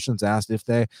 No questions asked. If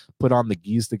they put on the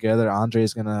gis together,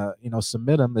 Andre's going to,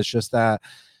 submit him. It's just that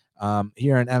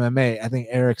here in MMA, I think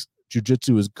Eric's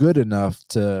jiu-jitsu is good enough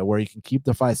to where he can keep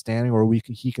the fight standing, or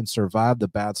he can survive the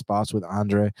bad spots with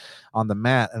Andre on the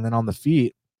mat. And then on the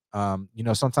feet,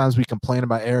 sometimes we complain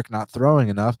about Eric not throwing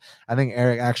enough. I think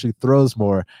Eric actually throws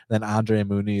more than Andre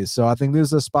Muniz. So I think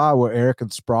there's a spot where Eric can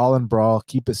sprawl and brawl,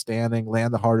 keep it standing,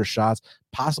 land the harder shots,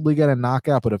 possibly get a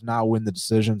knockout, but if not, win the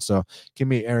decision. So give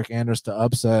me Eric Anders to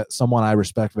upset someone I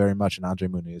respect very much in Andre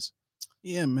Muniz.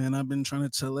 Yeah, man, I've been trying to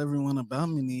tell everyone about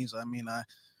Muniz. I mean, I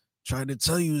tried to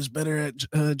tell you he's better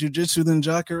at jiu-jitsu than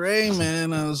Jacare,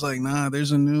 man. I was like, nah,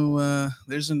 there's a new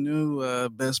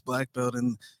best black belt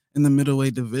in the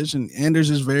middleweight division.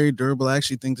 Anders is very durable. I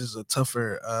actually think this is a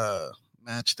tougher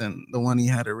match than the one he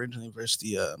had originally versus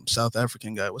the South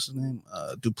African guy. What's his name?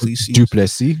 Duplessis.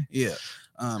 Duplessis. Yeah.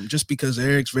 Just because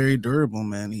Eric's very durable,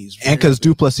 man. He's And very because good.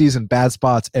 Duplessis in bad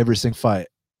spots every single fight,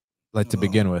 like to Well,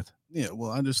 begin with. Yeah,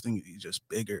 well, I just think he's just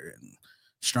bigger and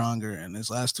stronger, and his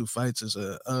last two fights is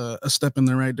a step in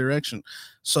the right direction.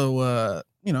 So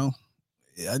you know,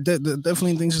 I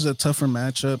definitely think this is a tougher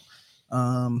matchup.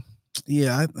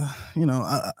 Yeah,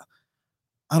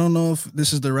 I don't know if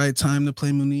this is the right time to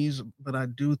play Muniz, but I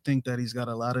do think that he's got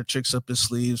a lot of tricks up his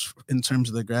sleeves in terms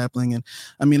of the grappling. And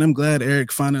I mean, I'm glad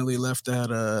Eric finally left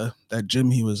that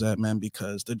gym he was at, man,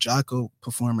 because the Jocko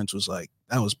performance was like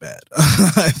that was bad.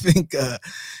 I think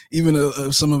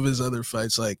even some of his other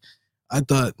fights, like I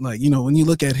thought, like, when you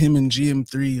look at him in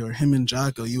GM3 or him in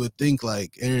Jocko, you would think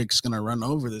like Eric's gonna run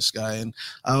over this guy. And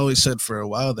I always said for a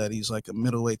while that he's like a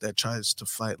middleweight that tries to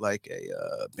fight like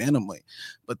a bantamweight.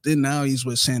 But then now he's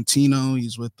with Santino,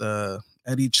 he's with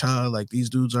Eddie Cha. Like these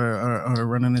dudes are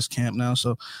running his camp now.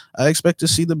 So I expect to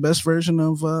see the best version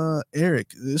of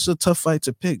Eric. This is a tough fight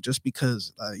to pick just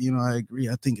because, I agree.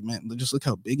 I think, man, just look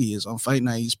how big he is. On fight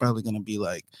night, he's probably going to be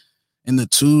like in the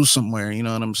twos somewhere. You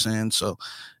know what I'm saying? So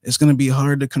it's going to be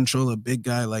hard to control a big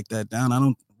guy like that down. I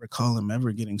don't recall him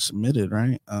ever getting submitted,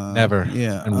 right? Never.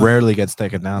 Yeah. And rarely gets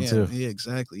taken down, too. Yeah,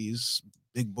 exactly. He's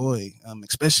big boy,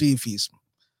 especially if he's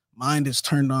mind is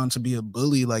turned on to be a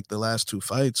bully like the last two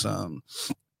fights.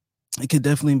 It could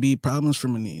definitely be problems for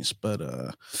Muniz, but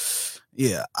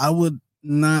yeah, I would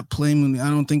not play Muniz. I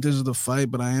don't think this is the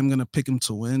fight, but I am gonna pick him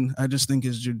to win. I just think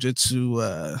his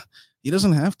jiu-jitsu, he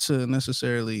doesn't have to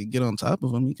necessarily get on top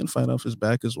of him. He can fight off his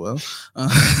back as well.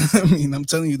 I mean, I'm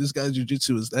telling you, this guy's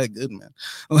jiu-jitsu is that good, man.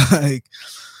 Like,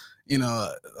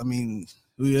 I mean,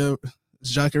 has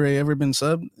Jacare ever been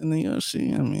subbed in the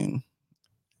UFC? I mean,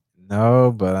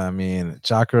 no, but I mean,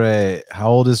 Jacare, how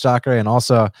old is Jacare? And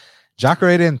also,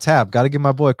 Jacare didn't tap. Got to give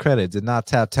my boy credit. Did not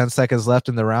tap. 10 seconds left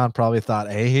in the round. Probably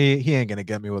thought, hey, he ain't going to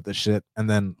get me with this shit. And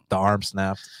then the arm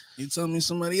snapped. You tell me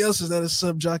somebody else is that a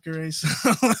sub Jacare. So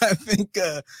I think,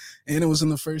 and it was in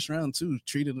the first round too.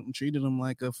 Treated him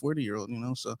like a 40-year-old,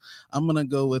 So I'm going to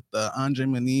go with Andre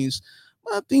Muniz.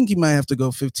 I think he might have to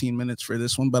go 15 minutes for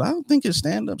this one, but I don't think his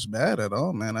stand-up's bad at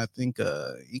all, man. I think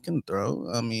he can throw.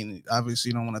 I mean, obviously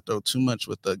you don't want to throw too much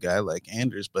with a guy like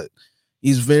Anders, but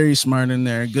he's very smart in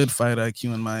there. Good fight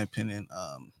IQ, in my opinion.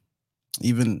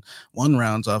 Even one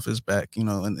rounds off his back, in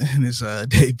his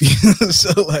debut.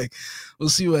 So, like, we'll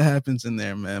see what happens in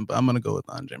there, man. But I'm going to go with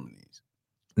Andre Muniz.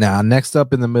 Now, next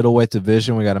up in the middleweight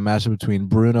division, we got a matchup between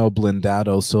Bruno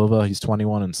Blindado Silva. He's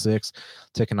 21-6,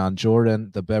 taking on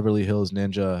Jordan, the Beverly Hills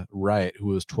Ninja Wright,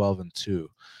 who is 12-2.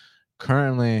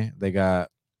 Currently, they got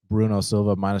Bruno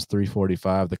Silva minus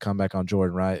 345. The comeback on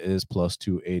Jordan Wright is plus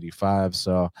 285.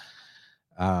 So,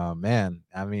 man,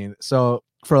 I mean, so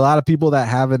for a lot of people that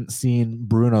haven't seen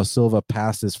Bruno Silva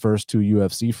past his first two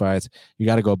UFC fights, you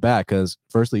got to go back because,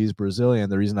 firstly, he's Brazilian.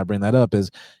 The reason I bring that up is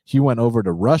he went over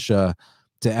to Russia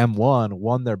to M1,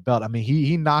 won their belt. I mean,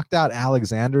 he knocked out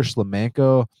Alexander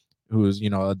Shlemenko, who's,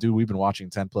 a dude we've been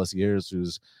watching 10 plus years,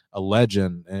 who's a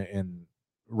legend in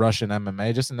Russian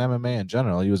MMA, just in MMA in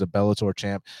general. He was a Bellator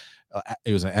champ.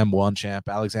 He was an M1 champ.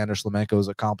 Alexander Shlemenko has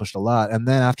accomplished a lot. And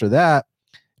then after that,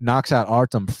 knocks out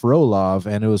Artem Frolov.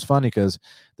 And it was funny because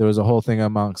there was a whole thing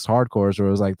amongst hardcores where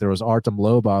it was like there was Artem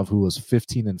Lobov, who was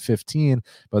 15-15,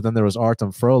 but then there was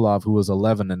Artem Frolov, who was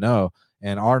 11-0.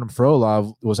 And Artem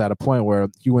Frolov was at a point where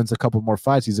he wins a couple more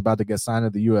fights. He's about to get signed to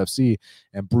the UFC.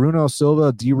 And Bruno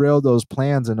Silva derailed those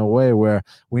plans in a way where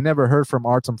we never heard from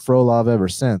Artem Frolov ever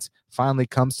since. Finally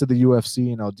comes to the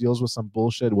UFC, deals with some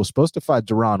bullshit. Was supposed to fight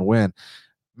Deron Winn.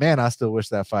 Man, I still wish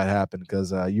that fight happened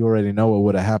because you already know what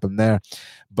would have happened there.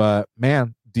 But,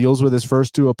 man, deals with his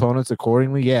first two opponents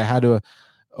accordingly. Yeah, had to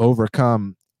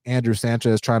overcome Andrew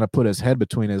Sanchez trying to put his head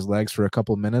between his legs for a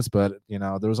couple of minutes, but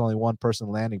there was only one person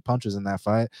landing punches in that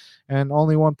fight, and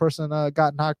only one person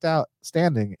got knocked out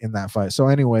standing in that fight. So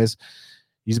anyways,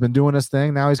 he's been doing his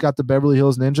thing. Now he's got the Beverly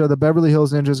Hills Ninja. The Beverly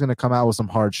Hills Ninja is going to come out with some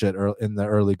hard shit in the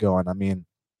early going. I mean,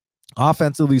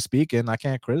 offensively speaking, I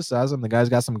can't criticize him. The guy's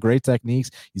got some great techniques.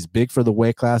 He's big for the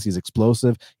weight class. He's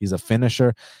explosive. He's a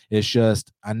finisher. It's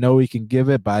just, I know he can give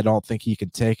it, but I don't think he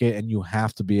can take it. And you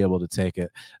have to be able to take it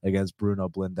against Bruno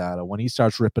Blindado. When he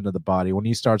starts ripping to the body, when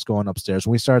he starts going upstairs,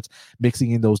 when he starts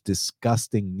mixing in those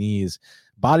disgusting knees,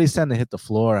 bodies tend to hit the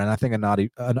floor. And I think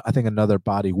another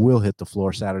body will hit the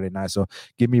floor Saturday night. So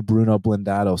give me Bruno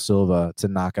Blindado Silva to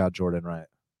knock out Jordan Wright.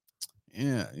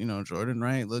 Yeah, Jordan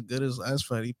Wright looked good his last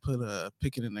fight. He put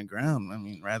Pickett in the ground, I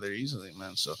mean, rather easily,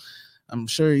 man. So I'm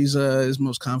sure he's his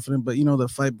most confident. But the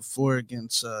fight before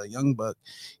against Young Buck,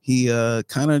 he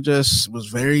kind of just was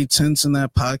very tense in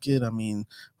that pocket. I mean,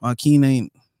 Joaquin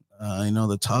ain't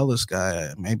the tallest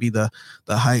guy. Maybe the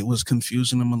height was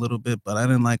confusing him a little bit, but I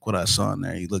didn't like what I saw in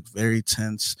there. He looked very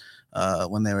tense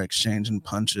when they were exchanging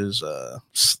punches,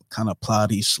 kind of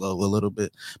plotty, slow a little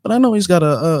bit. But I know he's got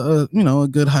a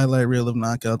good highlight reel of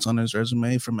knockouts on his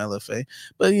resume from LFA.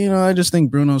 But I just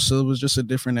think Bruno Silva is just a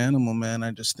different animal, man.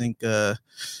 I just think.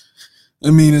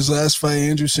 His last fight,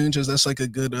 Andrew Sanchez, that's like a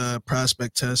good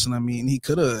prospect test. And he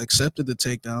could have accepted the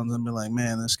takedowns and been like,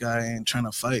 man, this guy ain't trying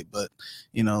to fight. But,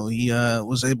 he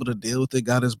was able to deal with it,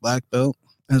 got his black belt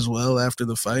as well after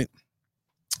the fight,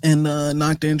 and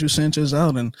knocked Andrew Sanchez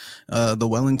out. And the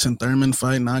Wellington Thurman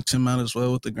fight knocked him out as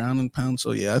well with the ground and pound.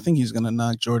 So, yeah, I think he's going to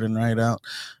knock Jordan Wright out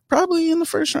probably in the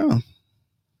first round.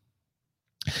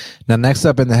 Now, next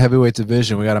up in the heavyweight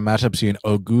division, we got a matchup between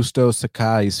Augusto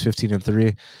Sakai, he's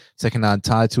 15-3, taking on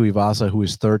Tai Tuivasa, who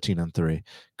is 13-3.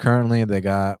 Currently, they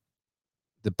got,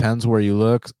 depends where you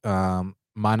look,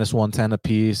 minus 110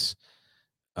 apiece.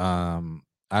 I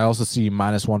also see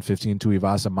minus 115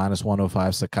 Tuivasa, minus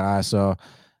 105 Sakai. So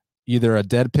either a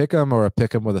dead pick'em or a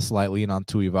pick'em with a slight lean on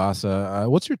Tuivasa.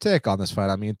 What's your take on this fight?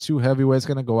 I mean, two heavyweights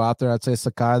going to go out there. I'd say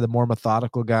Sakai, the more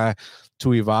methodical guy.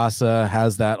 Tuivasa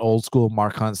has that old school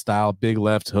Mark Hunt style, big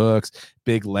left hooks,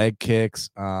 big leg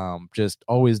kicks, just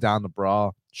always down the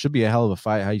brawl. Should be a hell of a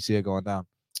fight. How you see it going down?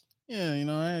 Yeah,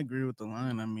 I agree with the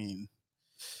line.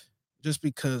 Just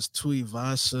because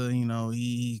Tuivasa,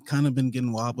 he kind of been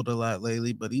getting wobbled a lot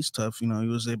lately, but he's tough. He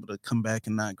was able to come back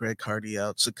and knock Greg Hardy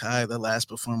out. Sakai, the last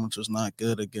performance was not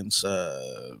good against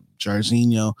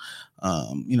Jairzinho,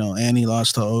 and he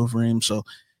lost to Overeem. So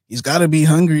he's got to be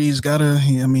hungry. He's got to,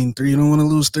 you don't want to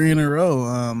lose 3 in a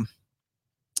row.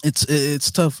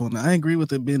 It's tough one. I agree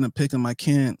with it being a pick 'em. I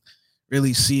can't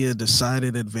really see a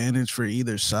decided advantage for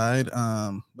either side.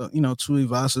 But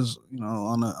Tuivasa's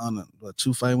on a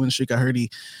 2-fight win streak. I heard he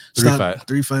stopped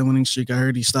 3-fight winning streak. I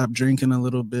heard he stopped drinking a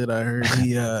little bit. I heard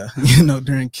he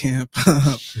during camp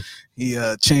he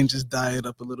changed his diet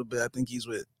up a little bit. I think he's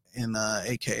with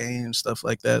AKA and stuff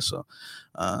like that. So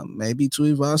maybe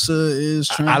Tuivasa is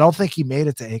trying. I don't think he made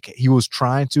it to AKA. He was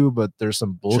trying to, but there's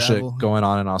some bullshit going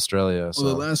on in Australia. Well,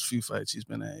 the last few fights he's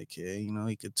been at AKA,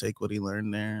 he could take what he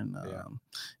learned there, and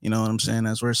you know what I'm saying.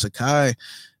 As where Sakai,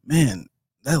 man,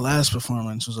 that last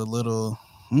performance was a little,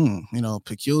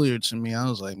 peculiar to me. I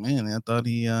was like, man, I thought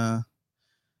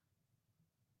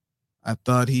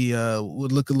he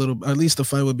would look a little, at least the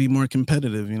fight would be more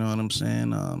competitive. You know what I'm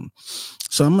saying?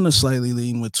 So I'm going to slightly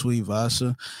lean with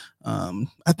Tuivasa.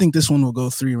 I think this one will go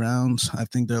 3 rounds. I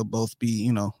think they'll both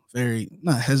be, very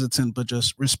not hesitant, but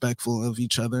just respectful of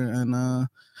each other. And I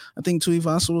think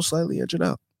Tuivasa will slightly edge it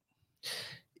out.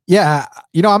 Yeah,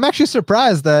 I'm actually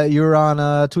surprised that you're on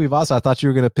Tuivasa. I thought you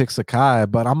were going to pick Sakai,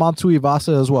 but I'm on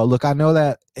Tuivasa as well. Look, I know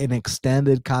that an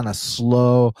extended kind of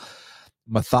slow,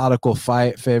 methodical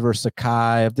fight favors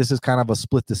Sakai. If this is kind of a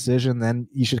split decision, then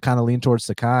you should kind of lean towards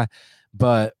Sakai.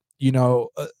 But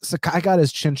Sakai got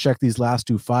his chin checked these last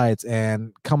 2 fights,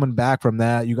 and coming back from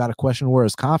that, you got to question where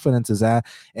his confidence is at.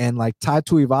 And like Tai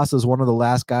Tuivasa is one of the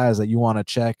last guys that you want to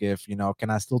check if, can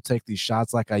I still take these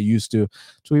shots like I used to?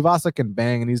 Tuivasa can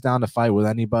bang, and he's down to fight with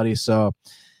anybody. So,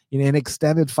 an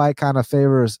extended fight kind of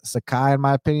favors Sakai, in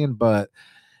my opinion, but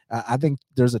I think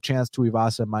there's a chance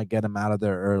Tuivasa might get him out of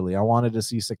there early. I wanted to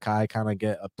see Sakai kind of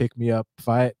get a pick-me-up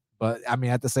fight, but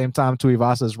at the same time,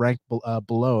 Tuivasa is ranked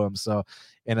below him. So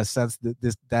in a sense,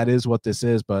 that is what this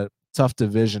is, but tough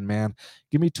division, man.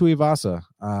 Give me Tuivasa.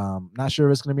 Not sure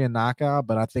if it's going to be a knockout,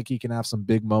 but I think he can have some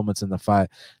big moments in the fight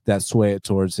that sway it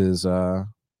towards his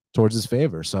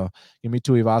favor. So give me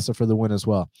Tuivasa for the win as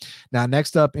well. Now,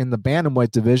 next up in the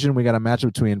bantamweight division, we got a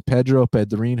matchup between Pedro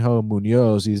Pedrinho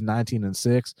Munoz. He's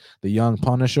 19-6, the young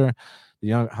Punisher.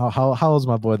 How old is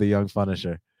my boy, the young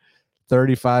Punisher?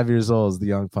 35 years old is the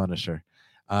young Punisher.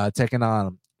 Taking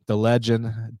on the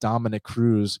legend Dominick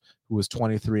Cruz, who was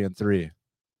 23-3.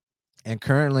 And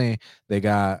currently they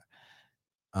got,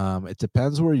 it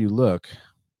depends where you look,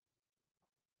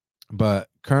 but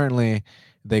currently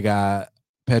they got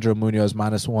Pedro Munoz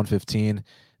minus 115.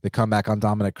 The comeback on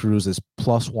Dominick Cruz is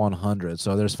plus 100.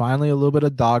 So there's finally a little bit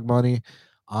of dog money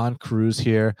on Cruz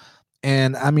here.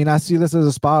 And I see this as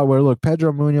a spot where, look,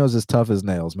 Pedro Munoz is tough as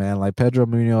nails, man. Like, Pedro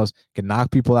Munoz can knock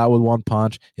people out with one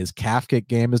punch. His calf kick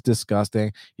game is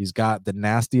disgusting. He's got the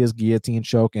nastiest guillotine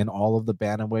choke in all of the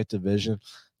bantamweight division.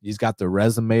 He's got the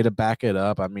resume to back it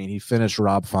up. He finished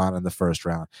Rob Font in the first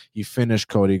round. He finished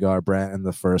Cody Garbrandt in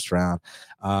the first round.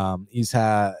 He's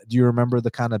had, do you remember the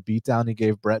kind of beatdown he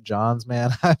gave Brett Johns, man?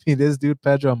 This dude,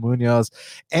 Pedro Munoz,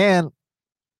 and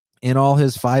in all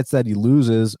his fights that he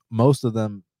loses, most of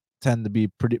them tend to be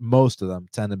pretty. Most of them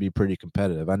tend to be pretty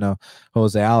competitive. I know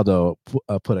Jose Aldo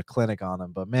put a clinic on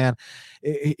him, but man,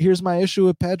 here's my issue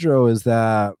with Pedro is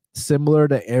that similar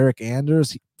to Eric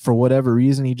Anders, for whatever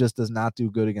reason, he just does not do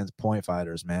good against point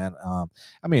fighters, man.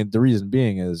 I mean, the reason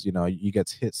being is, you know, he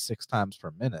gets hit 6 times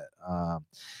per minute.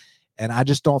 And I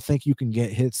just don't think you can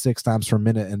get hit 6 times per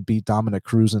minute and beat Dominick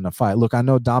Cruz in a fight. Look, I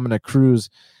know Dominick Cruz,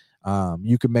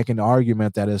 you could make an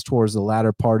argument that is towards the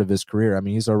latter part of his career. I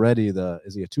mean, he's already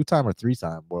is he a 2-time or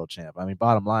 3-time world champ? I mean,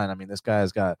 bottom line, I mean, this guy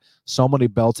has got so many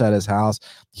belts at his house.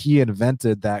 He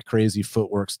invented that crazy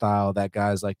footwork style that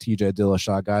guys like TJ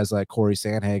Dillashaw, guys like Corey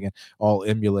Sandhagen all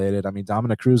emulated. I mean,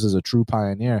 Dominick Cruz is a true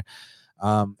pioneer.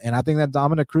 And I think that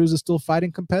Dominick Cruz is still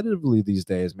fighting competitively these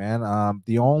days, man.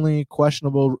 The only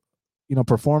questionable, you know,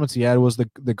 performance he had was the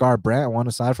Garbrandt one.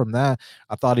 Aside from that,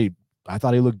 I thought he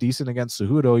looked decent against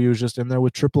Cejudo. He was just in there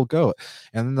with triple goat.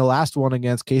 And then the last one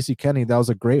against Casey Kenny, that was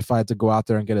a great fight to go out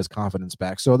there and get his confidence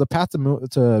back. So the path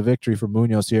to victory for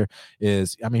Munoz here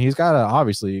is, I mean, he's got to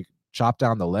obviously chop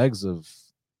down the legs of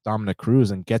Dominick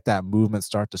Cruz and get that movement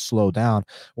start to slow down.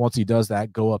 Once he does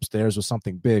that, go upstairs with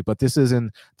something big. But this is in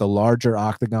the larger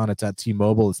octagon. It's at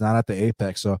T-Mobile. It's not at the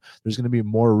Apex. So there's going to be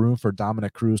more room for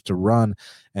Dominick Cruz to run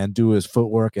and do his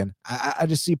footwork. And I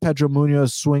just see Pedro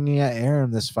Munoz swinging at air in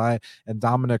this fight and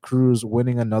Dominick Cruz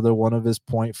winning another one of his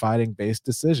point fighting based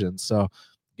decisions. So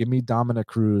give me Dominick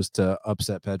Cruz to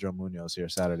upset Pedro Munoz here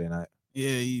Saturday night.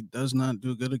 Yeah, he does not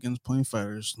do good against point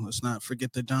fighters. Let's not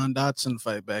forget the John Dotson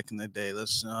fight back in the day.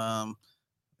 Let's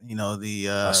you know, the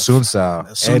Assunção,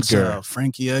 Edgar,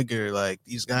 Frankie Edgar, like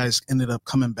these guys ended up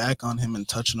coming back on him and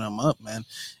touching him up, man.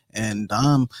 And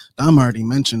Dom already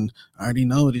mentioned, I already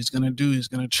know what he's gonna do. He's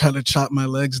gonna try to chop my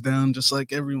legs down just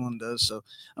like everyone does. So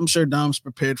I'm sure Dom's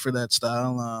prepared for that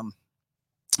style.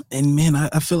 And man,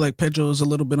 I feel like Pedro is a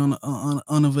little bit on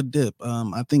of a dip.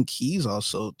 I think he's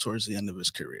also towards the end of his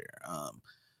career.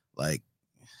 Like,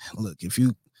 look, if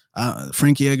you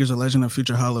Frankie Edgar's a legend, a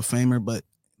future Hall of Famer, but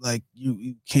like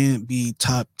you can't be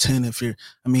top 10 if you're.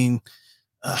 I mean,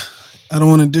 I don't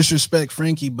want to disrespect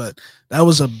Frankie, but that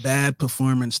was a bad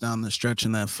performance down the stretch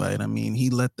in that fight. I mean, he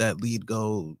let that lead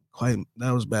go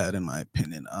that was bad in my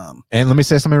opinion. And let me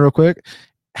say something real quick.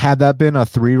 Had that been a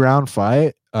 3-round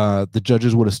fight, the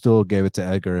judges would have still gave it to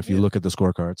Edgar if you look at the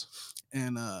scorecards.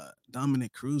 And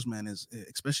Dominick Cruz, man, is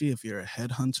especially if you're a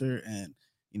headhunter and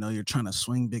you know you're trying to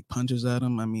swing big punches at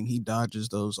him. I mean, he dodges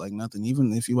those like nothing.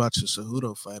 Even if you watch the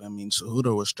Cejudo fight, I mean,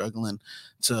 Cejudo was struggling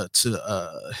to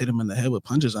hit him in the head with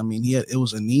punches. I mean, it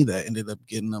was a knee that ended up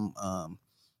getting him.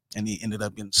 And he ended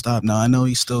up getting stopped. Now I know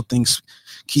he still thinks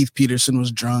Keith Peterson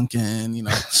was drunk and you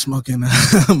know smoking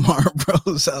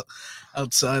Marlboros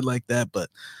outside like that, but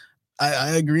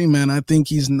I agree, man. I think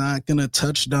he's not gonna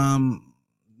touch Dom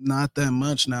not that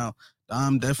much now.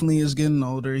 Dom definitely is getting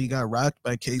older. He got rocked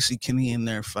by Casey Kenny in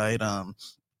their fight,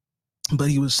 but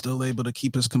he was still able to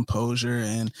keep his composure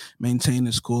and maintain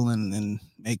his cool and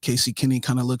make Casey Kenny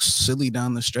kind of look silly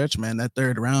down the stretch, man. That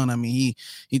third round, I mean,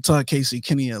 he taught Casey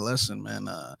Kenny a lesson, man.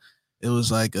 It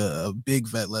was like a big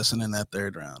vet lesson in that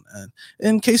third round.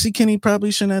 And Casey Kenny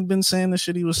probably shouldn't have been saying the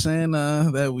shit he was saying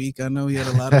that week. I know he had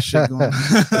a lot of shit going on.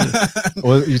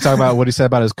 Well, you talking about what he said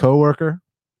about his coworker?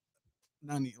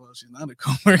 She's not a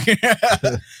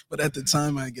coworker, but at the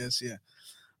time, I guess, yeah.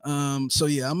 So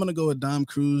yeah, I'm gonna go with Dom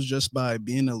Cruz just by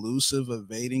being elusive,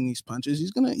 evading these punches.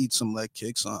 He's gonna eat some leg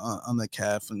kicks on the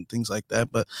calf and things like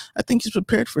that, but I think he's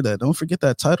prepared for that. Don't forget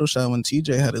that title shot when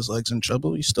TJ had his legs in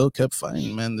trouble. He still kept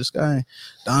fighting, man. This guy,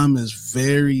 Dom, is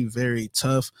very, very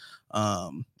tough.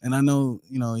 And I know,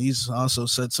 you know, he's also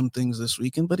said some things this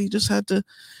weekend, but he just had to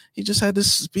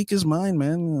speak his mind,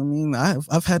 man. I mean,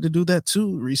 I've had to do that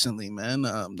too recently, man.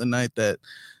 The night that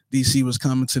DC was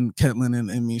commenting Ketlin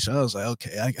and Misha, I was like,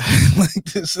 okay, I like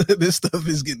this stuff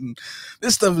is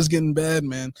getting bad,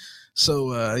 man.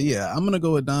 So yeah, I'm gonna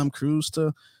go with Dom Cruz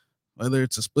to whether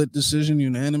it's a split decision,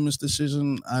 unanimous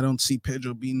decision. I don't see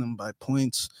Pedro beating him by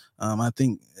points. I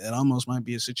think it almost might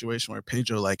be a situation where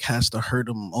Pedro like has to hurt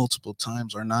him multiple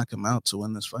times or knock him out to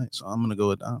win this fight. So I'm gonna go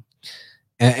with Dom.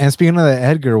 And speaking of the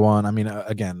Edgar one, I mean,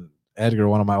 again, Edgar,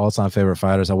 one of my all-time favorite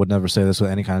fighters. I would never say this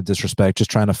with any kind of disrespect, just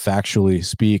trying to factually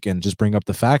speak and just bring up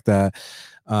the fact that,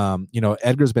 you know,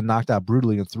 Edgar's been knocked out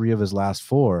brutally in 3 of his last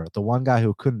 4. The one guy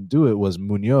who couldn't do it was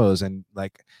Munoz, and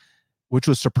like, which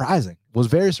was surprising, was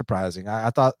very surprising. I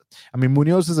thought, I mean,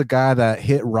 Munoz is a guy that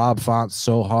hit Rob Font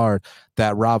so hard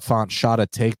that Rob Font shot a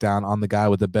takedown on the guy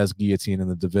with the best guillotine in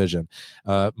the division.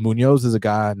 Munoz is a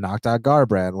guy knocked out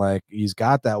Garbrandt. Like, he's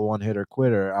got that one-hitter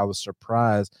quitter. I was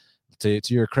surprised. To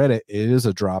your credit, it is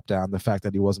a drop down. The fact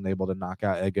that he wasn't able to knock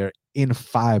out Edgar in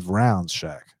 5 rounds,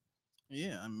 Shaq.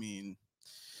 Yeah, I mean,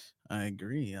 I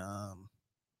agree.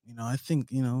 I think,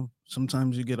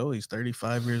 sometimes you get old. He's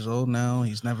 35 years old now.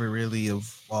 He's never really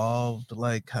evolved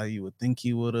like how you would think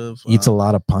he would have. Eats a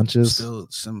lot of punches. Still,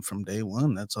 some from day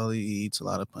one. That's all he eats, a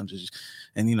lot of punches.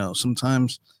 And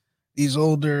sometimes these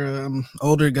older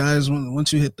guys,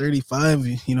 once you hit 35,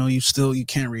 you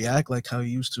can't react like how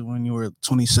you used to when you were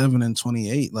 27 and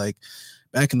 28. Like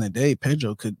back in the day,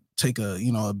 Pedro could take a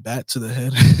bat to the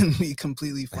head and be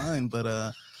completely fine.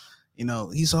 But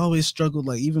he's always struggled.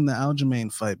 Like even the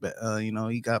Aljamain fight, but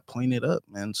he got pointed up,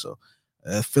 man. So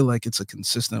I feel like it's a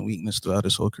consistent weakness throughout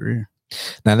his whole career.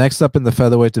 Now, next up in the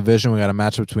featherweight division, we got a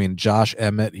match between Josh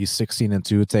Emmett, he's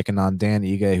 16-2, taking on Dan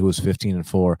Ige, who is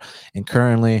 15-4. And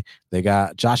currently, they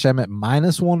got Josh Emmett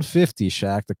minus 150.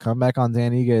 Shaq, the comeback on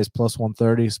Dan Ige is plus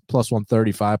 130, plus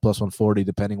 135, plus 140,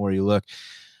 depending where you look.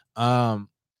 I'm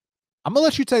gonna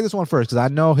let you take this one first because I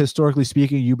know historically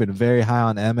speaking, you've been very high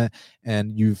on Emmett,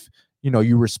 and you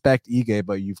respect Ige,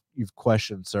 but you've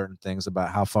questioned certain things about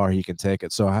how far he can take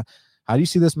it. So how do you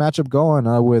see this matchup going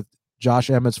with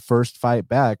Josh Emmett's first fight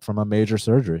back from a major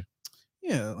surgery?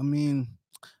 Yeah, I mean,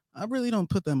 I really don't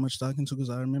put that much stock into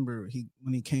because I remember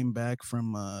when he came back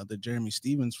from the Jeremy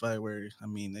Stevens fight, where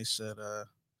they said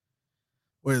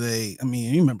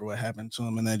you remember what happened to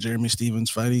him in that Jeremy Stevens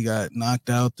fight. He got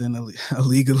knocked out, then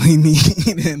illegally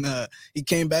kneed, and he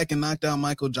came back and knocked out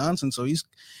Michael Johnson. So he's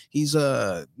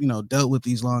dealt with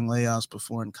these long layouts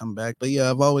before and come back. But yeah,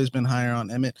 I've always been higher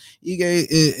on Emmett. Ige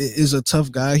is a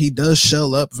tough guy. He does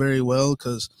shell up very well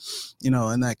because, in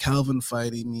that Calvin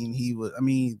fight,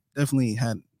 he definitely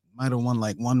might have won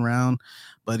like one round,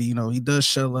 but he does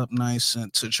shell up nice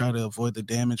and to try to avoid the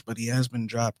damage. But he has been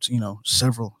dropped,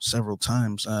 several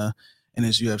times in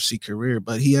his UFC career.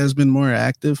 But he has been more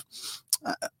active.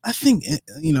 I think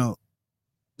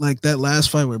like that last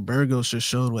fight where Burgos just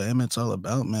showed what Emmett's all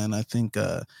about, man. I think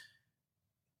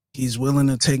he's willing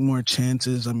to take more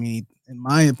chances. I mean, in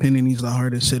my opinion, he's the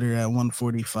hardest hitter at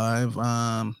 145.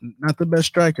 Not the best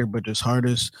striker, but just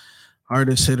hardest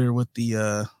hitter with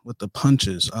the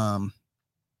punches.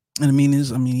 And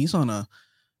he's on a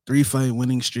 3-fight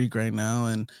winning streak right now,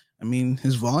 and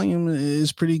his volume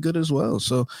is pretty good as well.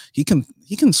 So he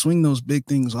can swing those big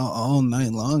things all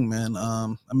night long, man.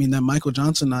 That Michael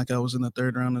Johnson knockout was in the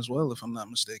third round as well, if I'm not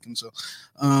mistaken. So,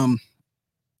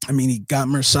 he got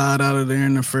Mersad out of there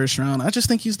in the first round. I just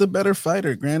think he's the better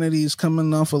fighter. Granted, he's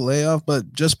coming off a layoff,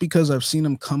 but just because I've seen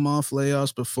him come off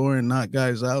layoffs before and knock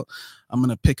guys out, I'm going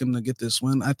to pick him to get this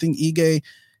win. I think Ige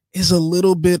is a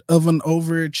little bit of an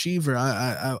overachiever.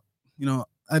 I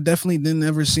definitely didn't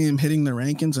ever see him hitting the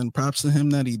rankings, and props to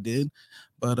him that he did.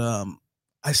 But I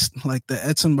like the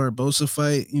Edson Barbosa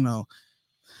fight, he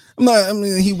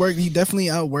definitely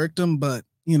outworked him, but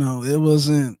it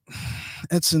wasn't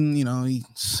Edson,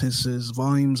 his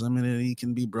volume's limited. He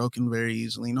can be broken very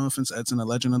easily. No offense, Edson, a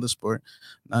legend of the sport.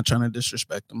 Not trying to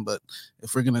disrespect him, but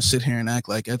if we're gonna sit here and act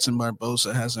like Edson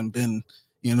Barbosa hasn't been,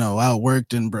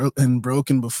 outworked and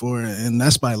broken before, and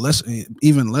that's by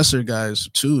even lesser guys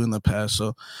too in the past.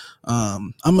 So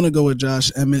I'm gonna go with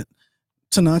Josh Emmett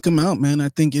to knock him out, man. I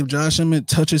think if Josh Emmett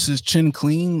touches his chin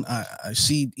clean, I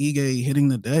see Ige hitting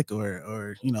the deck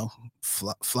or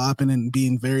flopping and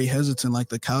being very hesitant like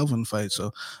the Calvin fight.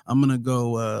 So I'm gonna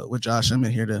go with Josh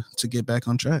Emmett here to get back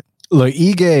on track. Look,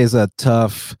 Ige is a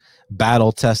tough,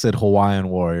 battle-tested Hawaiian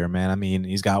warrior, man.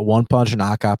 He's got one punch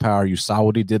knockout power. You saw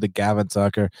what he did to Gavin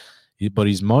Tucker. But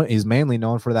he's mainly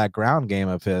known for that ground game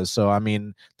of his. So,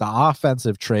 the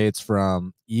offensive traits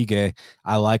from Ige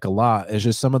I like a lot. It's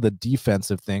just some of the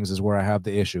defensive things is where I have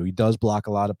the issue. He does block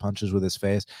a lot of punches with his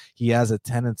face. He has a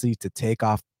tendency to take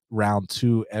off round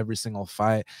 2 every single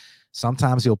fight.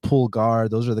 Sometimes he'll pull guard.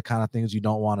 Those are the kind of things you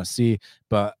don't want to see.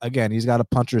 But, again, he's got a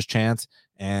puncher's chance,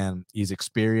 and he's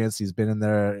experienced. He's been in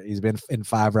there. He's been in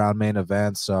 5-round main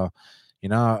events. So,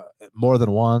 more than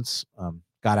once.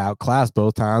 Got outclassed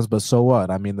both times, but so what?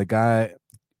 The guy,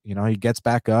 he gets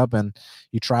back up and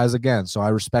he tries again. So I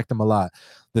respect him a lot.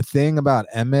 The thing about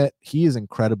Emmett, he is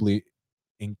incredibly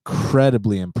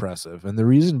impressive. And the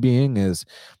reason being is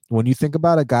when you think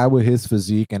about a guy with his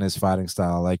physique and his fighting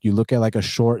style, like you look at like a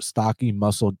short, stocky,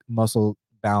 muscle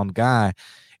bound guy,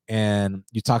 and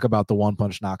you talk about the one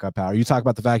punch knockout power. You talk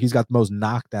about the fact he's got the most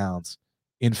knockdowns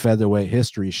in featherweight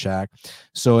history, Shaq.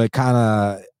 So it kind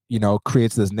of,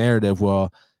 creates this narrative.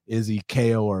 Well, is he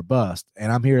KO or bust?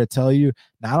 And I'm here to tell you,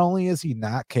 not only is he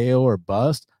not KO or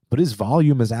bust, but his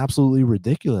volume is absolutely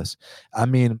ridiculous.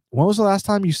 When was the last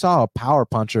time you saw a power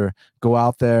puncher go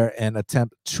out there and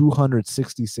attempt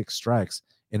 266 strikes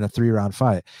in a 3-round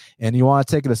fight? And you want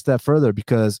to take it a step further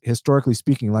because historically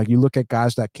speaking, like you look at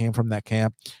guys that came from that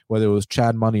camp, whether it was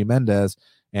Chad Money Mendez,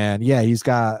 And yeah, he's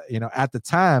got, at the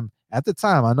time,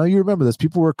 I know you remember this.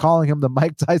 People were calling him the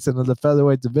Mike Tyson of the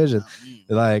featherweight division.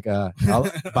 But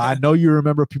I know you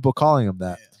remember people calling him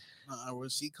that. Yeah.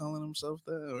 Was he calling himself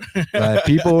that?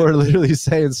 People were literally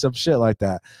saying some shit like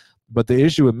that. But the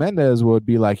issue with Mendes would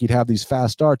be like he'd have these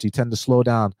fast starts. He'd tend to slow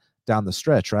down the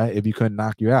stretch, right? If he couldn't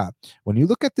knock you out. When you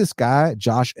look at this guy,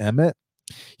 Josh Emmett,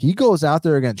 he goes out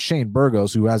there against Shane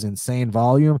Burgos, who has insane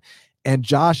volume, and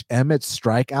Josh Emmett's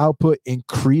strike output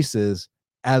increases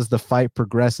as the fight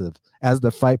progresses.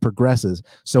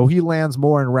 So he lands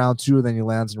more in round 2 than he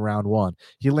lands in round 1.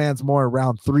 He lands more in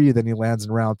round 3 than he lands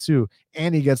in round 2,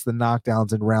 and he gets the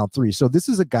knockdowns in round 3. So this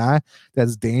is a guy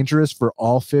that's dangerous for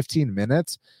all 15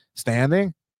 minutes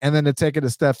standing. And then to take it a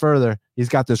step further, he's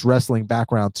got this wrestling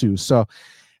background too. So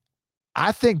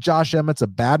I think Josh Emmett's a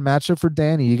bad matchup for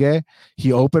Dan Ige.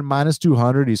 He opened minus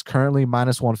 200. He's currently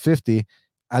minus 150.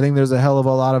 I think there's a hell of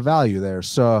a lot of value there.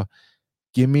 So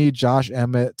give me Josh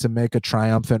Emmett to make a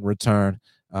triumphant return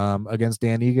against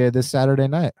Dan Ige this Saturday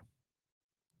night.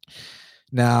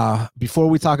 Now, before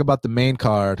we talk about the main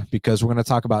card, because we're going to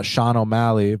talk about Sean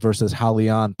O'Malley versus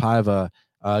Raulian Paiva,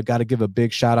 got to give a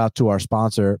big shout out to our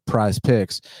sponsor, Prize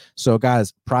Picks. So,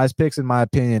 guys, Prize Picks, in my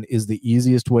opinion, is the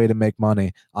easiest way to make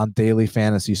money on daily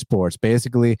fantasy sports.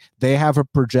 Basically, they have a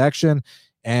projection,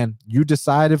 and you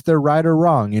decide if they're right or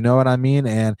wrong. You know what I mean?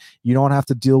 And you don't have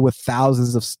to deal with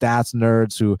thousands of stats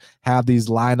nerds who have these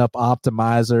lineup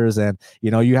optimizers. And,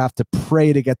 you have to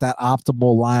pray to get that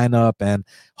optimal lineup and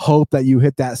hope that you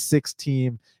hit that 6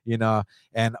 team,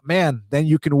 and man, then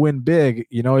you can win big,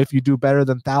 if you do better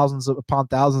than thousands upon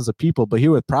thousands of people. But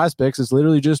here with Prize Picks, it's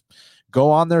literally just go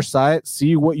on their site,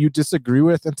 see what you disagree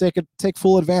with, and take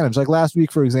full advantage. Like last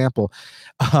week, for example,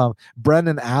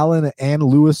 Brendan Allen and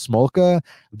Louis Smolka,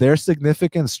 their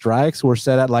significant strikes were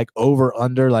set at like over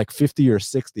under like 50 or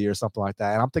 60 or something like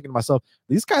that. And I'm thinking to myself,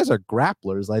 these guys are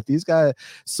grapplers, like these guys.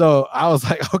 So I was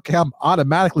like, okay, I'm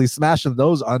automatically smashing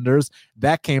those unders.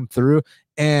 That came through,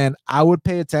 and I would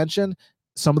pay attention.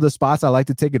 Some of the spots I like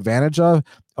to take advantage of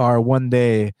are when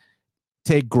they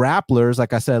take grapplers,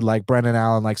 like I said, like Brendan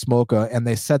Allen, like Smolka, and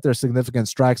they set their significant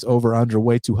strikes over under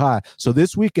way too high. So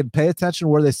this weekend, pay attention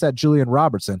where they set Jillian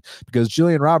Robertson, because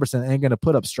Jillian Robertson ain't going to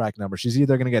put up strike numbers. She's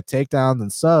either going to get takedowns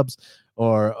and subs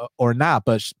or not,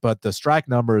 but the strike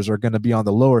numbers are going to be on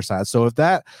the lower side. So if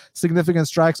that significant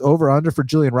strikes over under for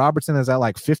Jillian Robertson is at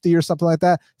like 50 or something like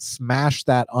that, smash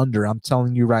that under. I'm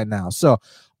telling you right now. So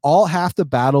all Half the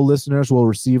Battle listeners will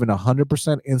receive an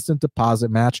 100% instant deposit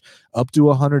match up to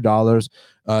 $100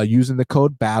 using the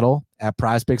code BATTLE at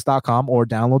prizepicks.com or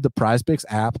download the PrizePicks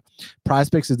app.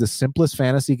 PrizePicks is the simplest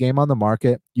fantasy game on the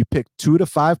market. You pick 2 to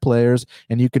 5 players,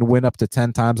 and you can win up to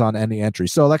 10 times on any entry.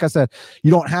 So like I said, you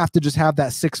don't have to just have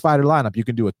that 6-fighter lineup. You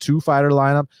can do a 2-fighter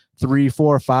lineup, 3,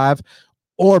 4, 5,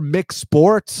 or mixed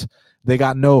sports. They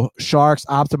got no sharks,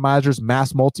 optimizers,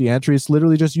 mass multi-entry. It's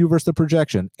literally just you versus the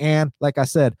projection. And like I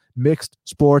said, mixed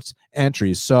sports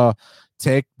entries. So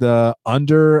take the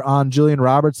under on Jillian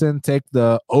Robertson, take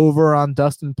the over on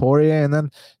Dustin Poirier, and then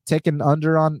take an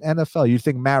under on NFL. You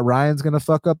think Matt Ryan's going to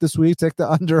fuck up this week? Take the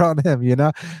under on him,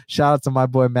 Shout out to my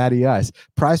boy Matty Ice.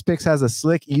 Prize Picks has a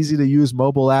slick, easy-to-use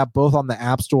mobile app, both on the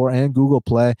App Store and Google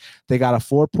Play. They got a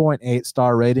 4.8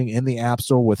 star rating in the App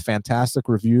Store with fantastic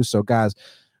reviews. So, guys,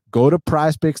 go to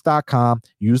prizepicks.com,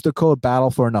 use the code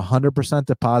BATTLE for an 100%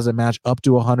 deposit match up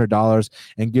to $100,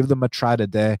 and give them a try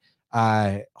today.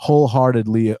 I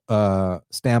wholeheartedly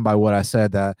stand by what I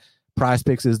said, that Prize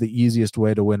Picks is the easiest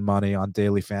way to win money on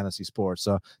daily fantasy sports.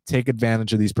 So take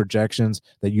advantage of these projections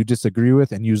that you disagree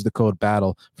with and use the code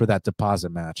BATTLE for that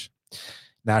deposit match.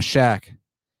 Now, Shaq,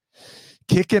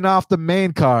 kicking off the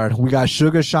main card, we got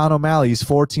Sugar Sean O'Malley. He's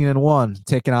 14-1,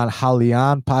 taking on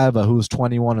Raulian Paiva, who's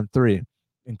 21-3.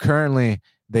 And currently,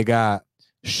 they got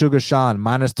Sugar Sean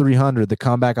minus 300. The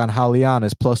comeback on Raulian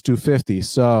is plus 250.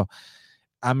 So,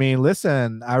 I mean,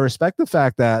 listen, I respect the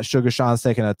fact that Sugar Sean's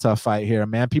taking a tough fight here,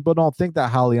 man. People don't think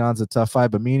that Raulian's a tough fight,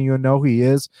 but me and you know he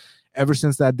is. Ever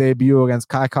since that debut against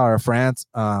Kai Kara France,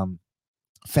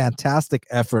 fantastic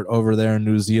effort over there in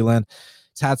New Zealand.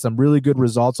 He's had some really good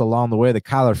results along the way. The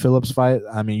Kyler Phillips fight,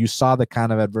 I mean, you saw the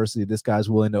kind of adversity this guy's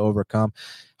willing to overcome.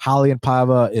 Raulian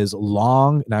Paiva is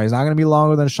long. Now, he's not going to be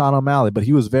longer than Sean O'Malley, but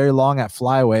he was very long at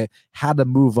flyweight, had to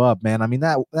move up, man. I mean,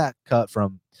 that cut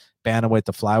from bantamweight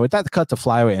to flyweight, that cut to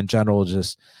flyweight in general,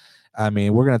 just, I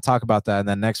mean, we're going to talk about that in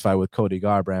that next fight with Cody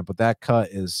Garbrandt, but that cut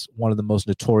is one of the most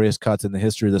notorious cuts in the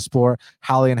history of the sport.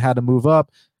 Raulian had to move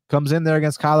up, comes in there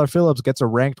against Kyler Phillips, gets a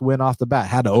ranked win off the bat,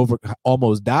 had to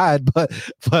almost died, but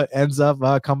ends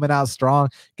up coming out strong,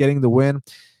 getting the win.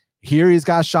 Here he's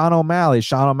got Sean O'Malley.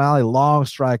 Sean O'Malley, long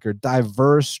striker,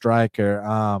 diverse striker.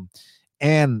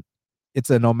 And it's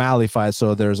an O'Malley fight,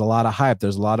 so there's a lot of hype.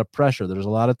 There's a lot of pressure. There's a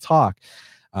lot of talk.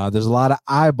 There's a lot of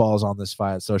eyeballs on this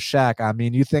fight. So, Shaq, I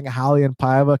mean, you think Raulian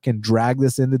Paiva can drag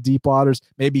this into deep waters,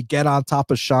 maybe get on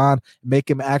top of Sean, make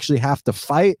him actually have to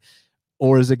fight?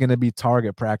 Or is it going to be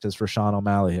target practice for Sean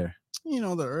O'Malley here?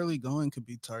 The early going could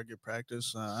be target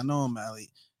practice. I know O'Malley.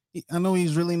 I know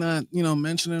he's really not,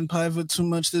 mentioning Paiva too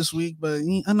much this week, but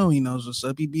I know he knows what's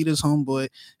up. He beat his homeboy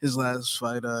his last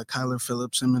fight, Kyler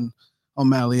Phillips. Him and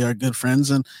O'Malley are good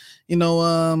friends, and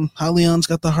Raulian's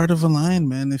got the heart of a lion,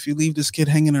 man. If you leave this kid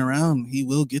hanging around, he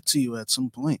will get to you at some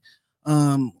point.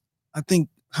 I think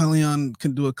Raulian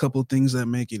can do a couple things that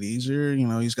make it easier.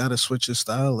 He's got to switch his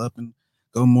style up and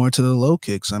go more to the low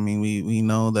kicks. I mean, we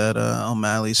know that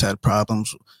O'Malley's had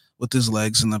problems with his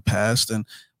legs in the past, and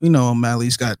we know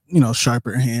O'Malley's got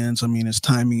sharper hands. I mean, his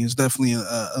timing is definitely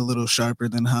a little sharper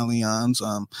than Raulian's.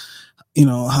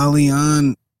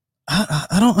 Raulian,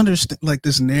 I don't understand like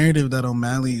this narrative that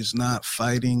O'Malley is not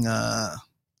fighting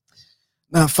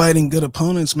good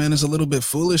opponents, man, is a little bit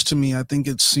foolish to me. I think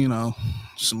it's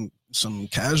some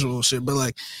casual shit, but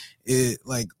look,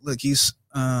 he's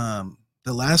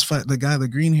the last fight, the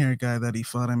green hair guy that he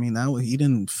fought, I mean, he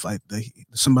didn't fight.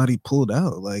 Somebody pulled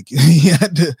out. Like, he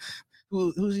had to.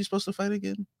 Who was he supposed to fight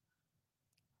again?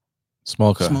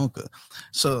 Smoker.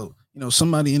 So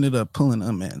somebody ended up pulling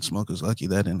up. Man, Smoker's lucky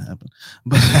that didn't happen.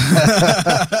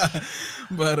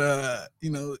 But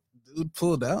dude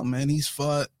pulled out. Man, he's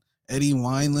fought Eddie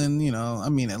Wineland. I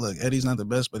mean, look, Eddie's not the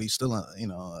best, but he's still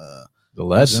the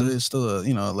legend. Is still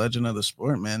a legend of the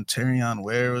sport, man. Terrion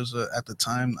Ware was at the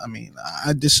time. I mean,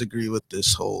 I disagree with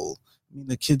this whole. I mean,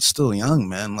 the kid's still young,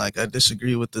 man. Like, I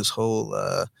disagree with this whole.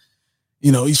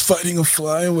 He's fighting a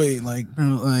flyweight.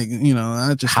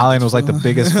 I just. Raulian was like the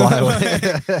biggest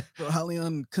flyweight. But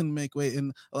Raulian couldn't make weight,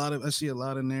 and I see a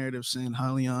lot of narratives saying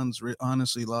Raulian's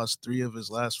honestly lost 3 of his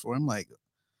last 4. I'm like,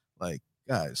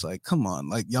 guys, like, come on,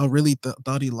 like, y'all really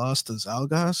thought he lost to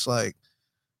Zalgas? Like,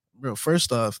 bro,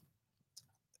 first off.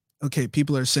 Okay,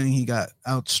 people are saying he got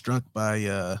outstruck by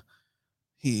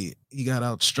he got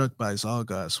outstruck by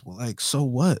Zalgas. Well, like, so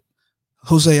what?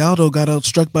 Jose Aldo got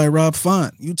outstruck by Rob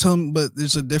Font. You tell me, but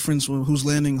there's a difference with who's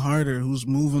landing harder, who's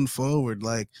moving forward.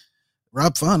 Like,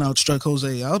 Rob Font outstruck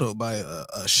Jose Aldo by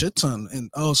a shit ton,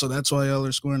 and so that's why y'all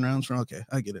are scoring rounds for. Okay,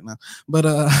 I get it now. But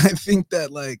I think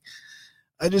that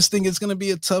I just think it's gonna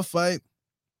be a tough fight.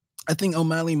 I think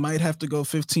O'Malley might have to go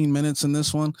 15 minutes in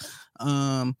this one.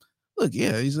 Look,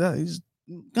 yeah, he's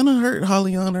gonna hurt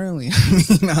Raulian early. I mean,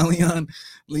 Raulian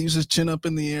leaves his chin up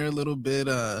in the air a little bit.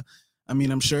 I mean,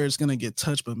 I'm sure it's gonna get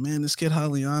touched, but man, this kid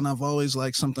Raulian, I've always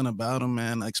liked something about him,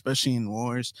 man, especially in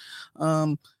wars.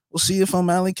 We'll see if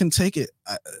O'Malley can take it.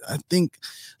 I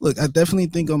definitely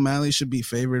think O'Malley should be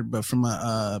favored, but from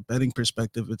a betting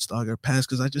perspective, it's dog or pass,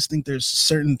 because I just think there's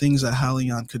certain things that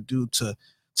Raulian could do to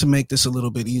make this a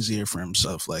little bit easier for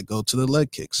himself, like go to the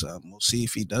leg kicks. We'll see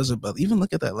if he does it. But even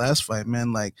look at that last fight,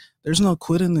 man. Like, there's no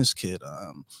quit in this kid.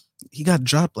 He got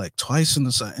dropped like twice in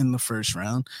the first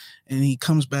round, and he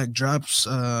comes back, drops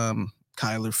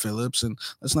Kyler Phillips, and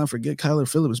let's not forget Kyler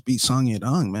Phillips beat Song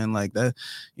Yadong, man. Like, that,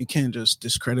 you can't just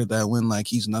discredit that win like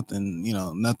he's nothing.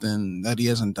 Nothing, that he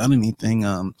hasn't done anything.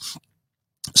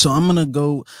 So I'm gonna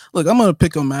go. Look, I'm gonna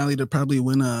pick O'Malley to probably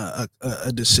win a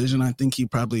decision. I think he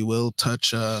probably will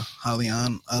touch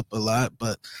Raulian up a lot,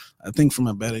 but I think from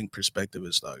a betting perspective,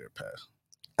 it's dog or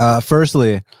pass.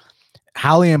 Firstly,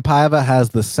 Raulian Paiva has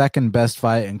the second best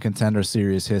fight in Contender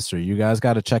Series history. You guys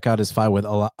got to check out his fight with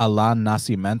Alan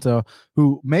Nascimento,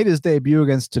 who made his debut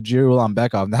against Tajir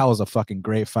Ulanbekov. And that was a fucking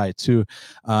great fight too.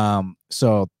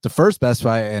 So the first best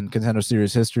fight in Contender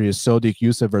Series history is Sodiq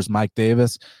Yusuff versus Mike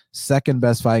Davis. Second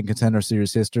best fight in Contender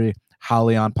Series history,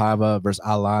 Raulian Paiva versus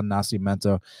Alan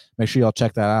Nascimento. Make sure y'all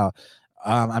check that out.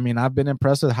 I mean, I've been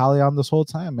impressed with Raulian this whole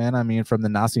time, man. I mean, from the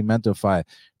Nascimento fight,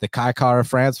 the Kai Kara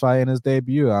France fight in his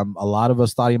debut, a lot of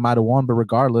us thought he might have won, but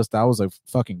regardless, that was a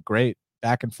fucking great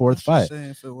back and forth fight.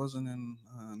 If it wasn't in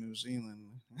New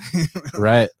Zealand,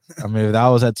 right? I mean, that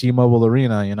was at T-Mobile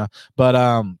Arena, But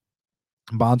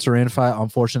Bontorin fight,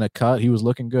 unfortunate cut. He was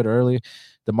looking good early.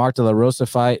 The Mark De La Rosa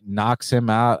fight knocks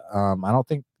him out. I don't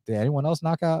think did anyone else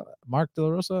knock out Mark De La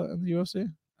Rosa in the UFC.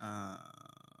 I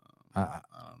don't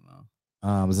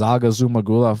know. Zaga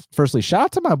Zumagula. Firstly, shout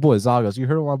out to my boy Zagas. You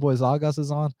heard what my boy Zagas is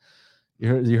on?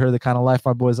 You heard the kind of life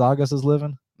my boy Zagas is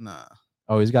living? Nah.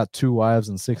 Oh, he's got 2 wives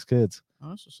and 6 kids. Oh,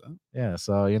 that's what's up. Yeah,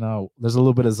 so there's a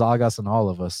little bit of Zagas in all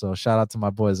of us. So shout out to my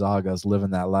boy Zagas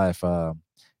living that life.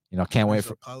 Can't wait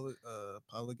for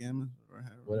polygamous or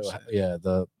however you say it. Yeah,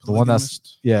 the one that's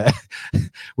Polygamist. yeah.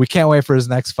 We can't wait for his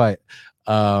next fight.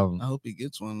 I hope he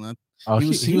gets one.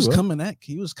 He was will. coming at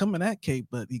Kate,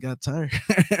 but he got tired.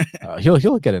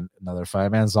 He'll get another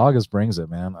fight, man. Zagas brings it,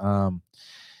 man.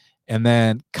 And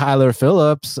then Kyler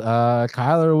Phillips.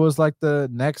 Kyler was like the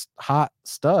next hot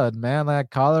stud, man.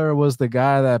 Like Kyler was the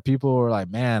guy that people were like,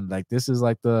 man, like this is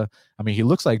like he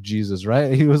looks like Jesus,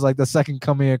 right? He was like the second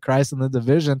coming of Christ in the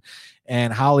division.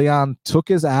 And Halion took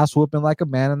his ass whooping like a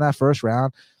man in that first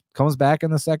round, comes back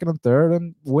in the second and third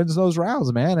and wins those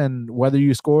rounds, man. And whether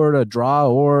you scored a draw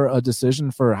or a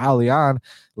decision for Halion,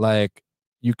 like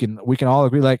we can all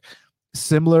agree, like,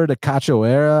 similar to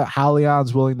Cachoeira,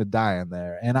 Halion's willing to die in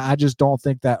there. And I just don't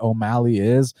think that O'Malley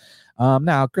is.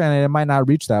 Now, granted, it might not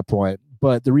reach that point,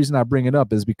 but the reason I bring it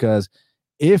up is because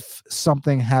if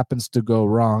something happens to go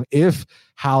wrong, if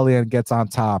Halion gets on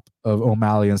top of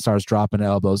O'Malley and starts dropping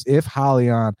elbows, if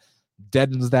Halion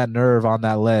deadens that nerve on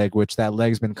that leg, which that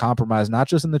leg's been compromised, not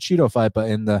just in the Cheeto fight, but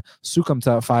in the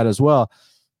Sukhumtut fight as well.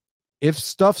 If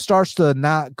stuff starts to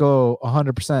not go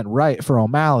 100% right for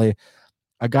O'Malley,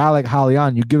 a guy like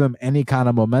Halion, you give him any kind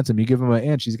of momentum, you give him an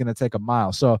inch, he's going to take a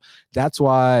mile. So that's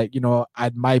why,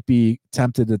 I might be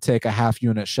tempted to take a half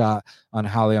unit shot on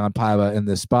Halion Paiva in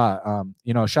this spot.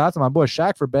 Shout out to my boy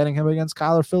Shaq for betting him against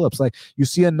Kyler Phillips. Like, you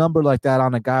see a number like that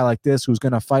on a guy like this who's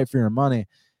going to fight for your money,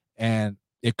 and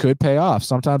it could pay off.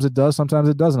 Sometimes it does, sometimes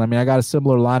it doesn't. I mean, I got a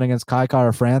similar line against Kai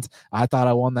Kara-France. I thought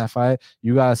I won that fight.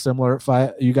 You got a similar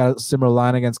fight. You got a similar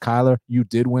line against Kyler. You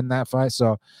did win that fight.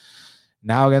 So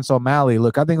now against O'Malley,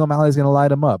 look, I think O'Malley's going to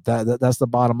light him up. That's the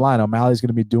bottom line. O'Malley's going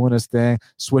to be doing his thing,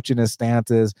 switching his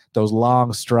stances, those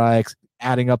long strikes,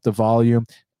 adding up the volume.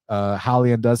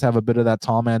 Halion does have a bit of that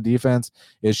tall man defense.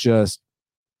 It's just,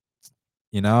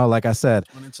 like I said,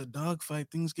 when it's a dog fight,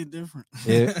 things get different.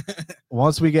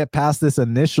 Once we get past this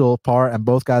initial part and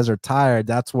both guys are tired,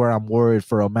 that's where I'm worried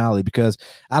for O'Malley, because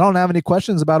I don't have any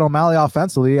questions about O'Malley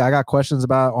offensively. I got questions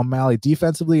about O'Malley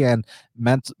defensively and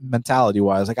mentality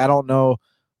wise. Like, I don't know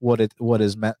what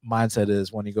his mindset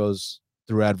is when he goes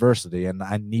through adversity, and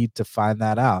I need to find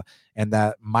that out, and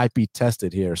that might be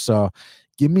tested here. So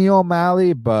give me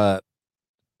O'Malley, but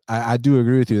I do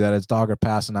agree with you that it's dog or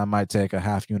pass, and I might take a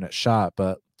half unit shot,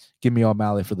 but give me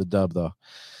O'Malley for the dub, though.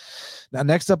 Now,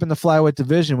 next up in the flyweight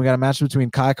division, we got a match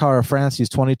between Kai Kara-France, he's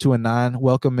 22-9,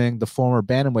 welcoming the former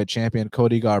bantamweight champion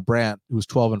Cody Garbrandt, who's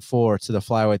 12-4, to the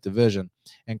flyweight division.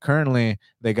 And currently,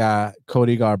 they got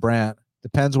Cody Garbrandt.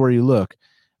 Depends where you look.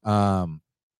 Minus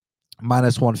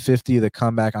 150. The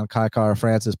comeback on Kai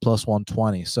Kara-France is plus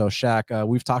 120. So, Shaq,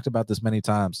 we've talked about this many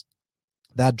times.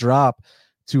 That drop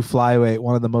to flyweight,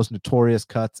 one of the most notorious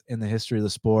cuts in the history of the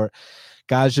sport.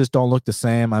 Guys just don't look the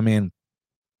same. I mean,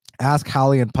 ask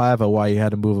Halion Paiva why he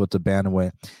had to move up to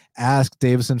bantamweight. Ask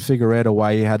Davison Figueiredo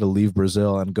why he had to leave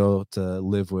Brazil and go to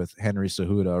live with Henry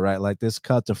Cejudo, right? Like, this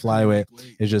cut to flyweight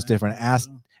is just different. Ask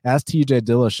TJ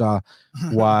Dillashaw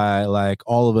why, like,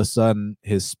 all of a sudden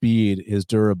his speed, his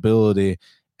durability,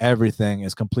 everything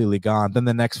is completely gone. Then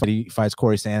the next fight, he fights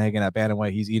Corey Sandhagen at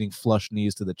bantamweight. He's eating flush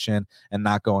knees to the chin and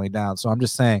not going down. So I'm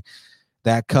just saying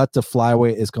that cut to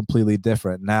flyweight is completely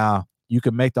different. Now, you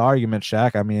can make the argument,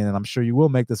 Shaq. I mean, and I'm sure you will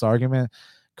make this argument.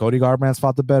 Cody Garbrandt's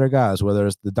fought the better guys, whether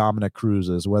it's the Dominic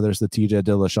Cruzes, whether it's the TJ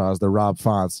Dillashaws, the Rob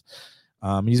Fonts.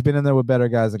 He's been in there with better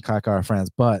guys than Kai Kara-France.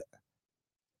 But,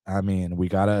 I mean, we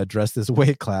got to address this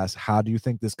weight class. How do you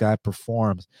think this guy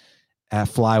performs at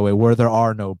flyweight, where there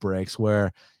are no breaks,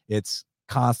 where it's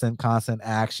constant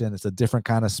action, it's a different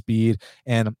kind of speed,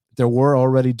 and there were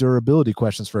already durability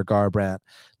questions for Garbrandt.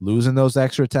 Losing those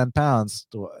extra 10 pounds,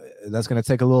 that's going to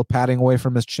take a little padding away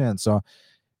from his chin. So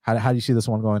how do you see this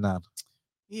one going down?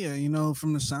 Yeah,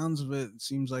 from the sounds of it, it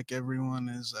seems like everyone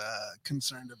is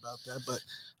concerned about that,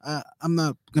 but I'm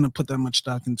not going to put that much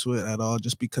stock into it at all,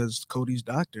 just because Cody's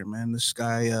doctor, man. This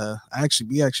guy,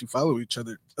 we actually follow each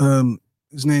other.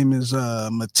 His name is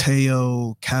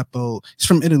Matteo Capo. He's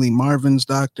from Italy. Marvin's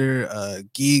doctor,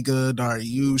 Giga,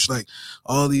 Dariush, like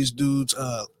all these dudes.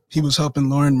 He was helping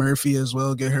Lauren Murphy as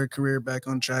well get her career back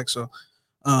on track. So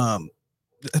I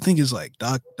think it's like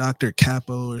Dr.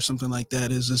 Capo or something like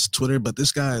that is his Twitter. But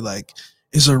this guy, like,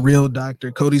 is a real doctor.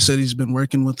 Cody said he's been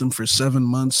working with him for 7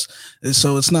 months.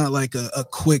 So it's not like a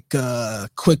quick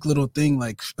little thing,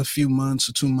 like a few months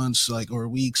or 2 months, like, or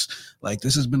weeks. Like,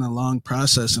 this has been a long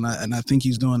process, and I think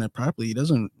he's doing it properly. He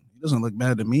doesn't look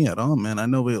bad to me at all, man. I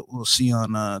know we'll see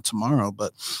on tomorrow,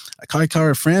 but Kai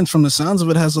Kara-France, from the sounds of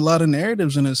it, has a lot of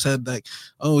narratives in his head, like,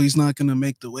 oh, he's not going to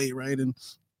make the weight, right? And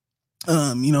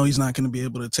he's not going to be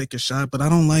able to take a shot. But I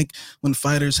don't like when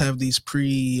fighters have these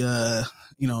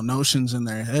notions in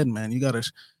their head, man. You gotta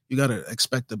you got to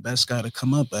expect the best guy to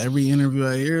come up. But every interview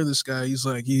I hear, this guy, he's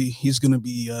like, he's going to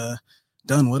be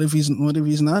done. What if he's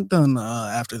not done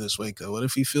after this weight cut? What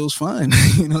if he feels fine?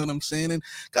 You know what I'm saying? And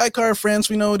Kai Kara France,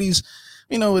 we know what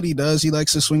he does. He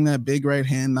likes to swing that big right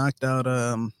hand, knocked out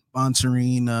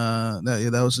Bontarine.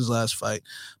 That was his last fight.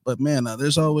 But man,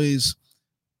 there's always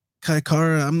Kai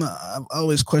Kara. I've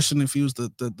always questioned if he was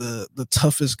the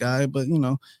toughest guy, but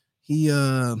he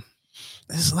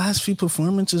his last few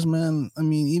performances, man. I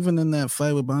mean, even in that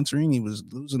fight with Bontarine, he was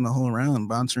losing the whole round.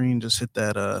 Bontarine just hit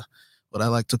that what I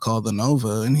like to call the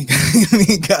Nova, and he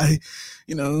got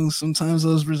sometimes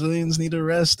those Brazilians need a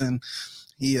rest, and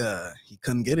he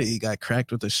couldn't get it. He got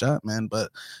cracked with a shot, man.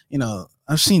 But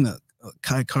I've seen a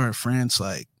Kai Kara France,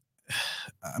 like,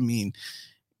 I mean,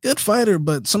 good fighter,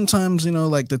 but sometimes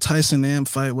like the Tyson Am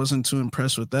fight, wasn't too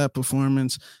impressed with that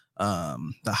performance.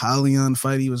 The Halion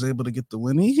fight, he was able to get the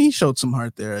win. He showed some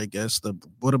heart there, I guess.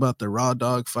 What about the Raw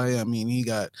Dog fight? I mean, he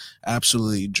got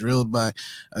absolutely drilled by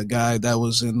a guy that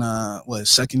was in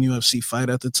second UFC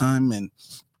fight at the time, and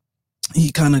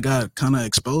he got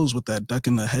exposed with that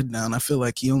ducking the head down. I feel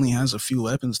like he only has a few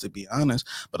weapons, to be honest.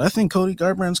 But I think Cody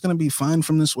Garbrandt's going to be fine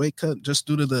from this weight cut, just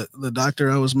due to the doctor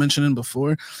I was mentioning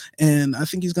before. And I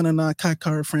think he's going to knock Kai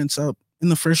Kara France out in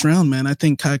the first round, man. I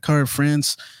think Kai Kara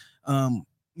France,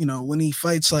 when he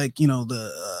fights like, a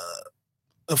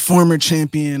former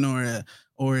champion or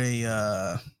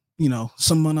a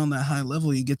someone on that high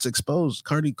level, he gets exposed.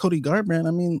 Cody Garbrandt,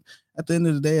 I mean, at the end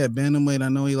of the day, at bantamweight, I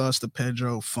know he lost to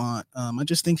Pedro Font. I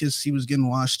just think he was getting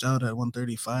washed out at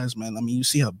 135s, man. I mean, you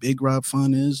see how big Rob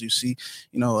Font is. You see,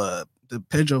 the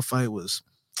Pedro fight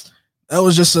that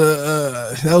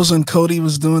was when Cody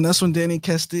was doing. That's when Danny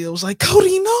Castillo was like,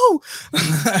 Cody, no,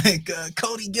 like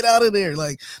Cody, get out of there.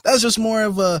 Like, that's just more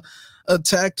of a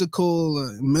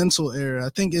tactical mental error. I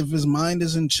think if his mind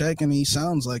is in check and he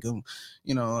sounds like a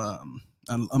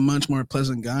much more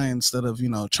pleasant guy, instead of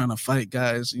trying to fight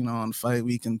guys on fight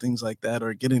week and things like that,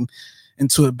 or getting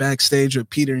into it backstage with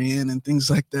Peter Yan and things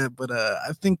like that. But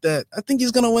I think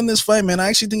he's gonna win this fight, man. I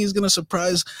actually think he's gonna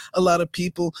surprise a lot of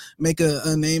people, make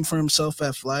a name for himself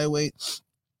at flyweight,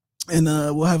 and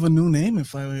we'll have a new name in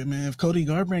flyweight, man. If Cody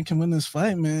Garbrandt can win this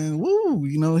fight, man, woo,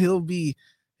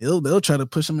 they'll try to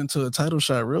push him into a title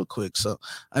shot real quick. So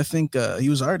I think he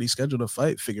was already scheduled to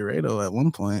fight Figueiredo at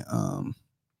one point.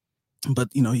 But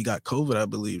he got COVID, I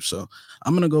believe. So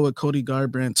I'm gonna go with Cody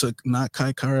Garbrandt to knock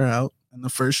Kai Kara out in the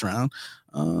first round.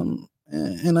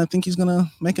 And I think he's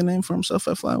gonna make a name for himself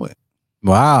at flyweight.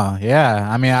 Wow, yeah.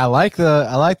 I mean, I like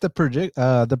the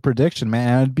prediction,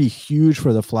 man. It'd be huge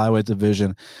for the flyweight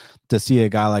division to see a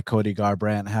guy like Cody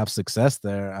Garbrandt have success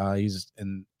there. He's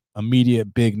an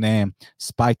immediate big name,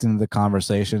 spiked into the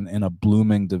conversation in a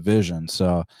blooming division.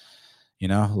 So,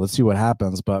 let's see what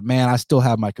happens. But man, I still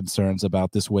have my concerns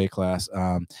about this weight class.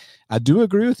 I do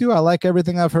agree with you. I like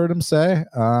everything I've heard him say.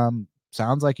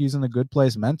 Sounds like he's in a good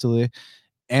place mentally.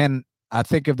 And I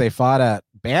think if they fought at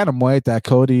bantamweight, that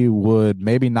Cody would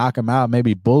maybe knock him out,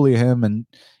 maybe bully him and,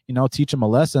 teach him a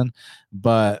lesson.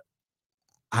 But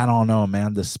I don't know,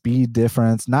 man. The speed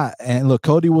difference. And look,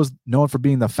 Cody was known for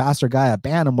being the faster guy at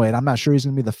bantamweight. I'm not sure he's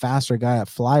going to be the faster guy at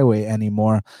flyweight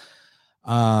anymore.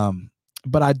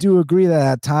 But I do agree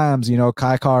that at times,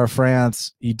 Kai Kara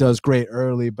France, he does great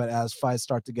early, but as fights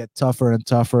start to get tougher and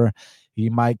tougher, he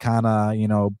might kind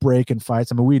of, break in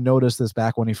fights. I mean, we noticed this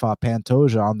back when he fought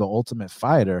Pantoja on The Ultimate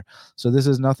Fighter. So this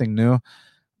is nothing new.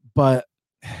 But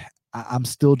I'm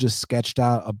still just sketched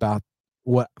out about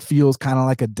what feels kind of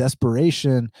like a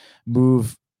desperation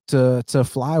move to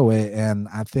flyweight. And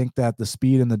I think that the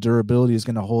speed and the durability is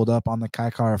going to hold up on the Kai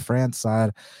Kara France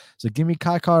side. So give me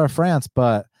Kai Kara France,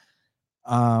 but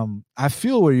I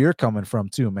feel where you're coming from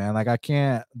too, man. Like, I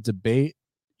can't debate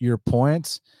your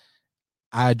points.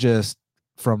 I just,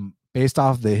 based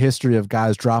off the history of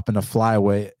guys dropping a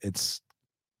flyweight, it's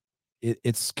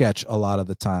sketch a lot of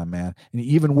the time, man. And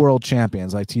even world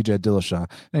champions like TJ Dillashaw,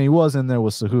 and he was in there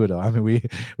with Cejudo. I mean,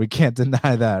 we can't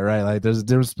deny that, right? Like, there's a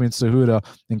difference between Cejudo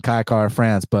and Kai Kara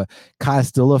France, but Kai's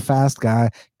still a fast guy.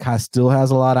 Kai still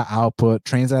has a lot of output,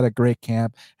 trains at a great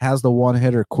camp, has the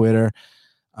one-hitter quitter.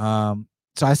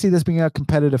 So I see this being a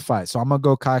competitive fight. So I'm going to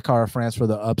go Kai Kara France for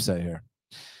the upset here.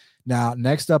 Now,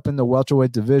 next up in the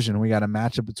welterweight division, we got a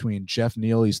matchup between Jeff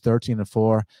Neal, he's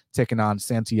 13-4, taking on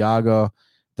Santiago,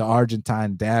 the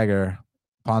Argentine dagger,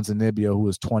 Ponzinibbio, who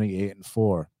is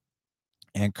 28-4.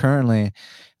 And currently,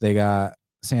 they got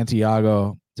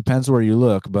Santiago, depends where you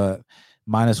look, but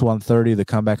minus 130. The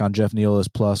comeback on Jeff Neal is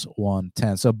plus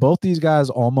 110. So both these guys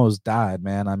almost died,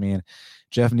 man. I mean,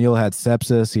 Jeff Neal had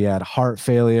sepsis. He had heart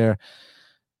failure.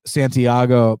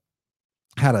 Santiago,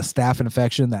 had a staph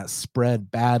infection that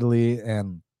spread badly,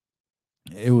 and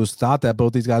it was thought that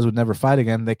both these guys would never fight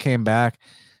again. They came back.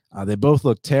 They both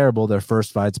looked terrible their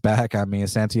first fights back. I mean,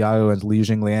 Santiago and Li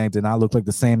Jingliang did not look like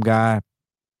the same guy.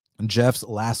 Jeff's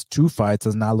last two fights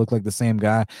does not look like the same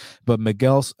guy, but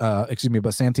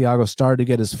but Santiago started to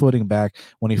get his footing back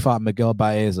when he fought Miguel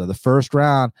Baeza. The first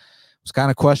round was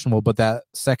kind of questionable, but that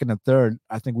second and third,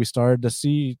 I think we started to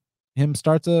see him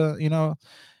start to,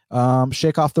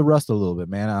 shake off the rust a little bit,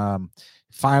 man.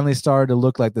 Finally started to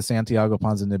look like the Santiago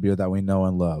Ponzinibbio that we know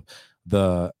and love.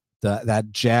 That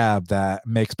jab that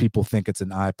makes people think it's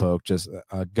an eye poke, just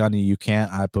Gunny, you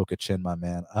can't eye poke a chin, my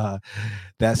man.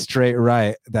 That straight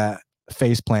right, that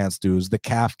face plants dudes, the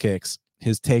calf kicks,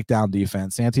 his takedown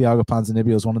defense. Santiago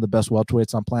Ponzinibbio is one of the best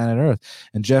welterweights on planet Earth.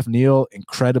 And Jeff Neal,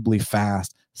 incredibly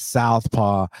fast,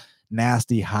 southpaw,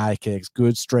 nasty high kicks,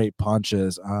 good straight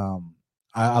punches.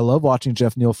 I love watching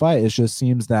Jeff Neal fight. It just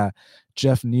seems that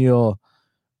Jeff Neal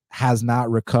has not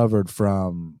recovered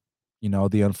from,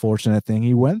 the unfortunate thing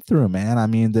he went through, man. I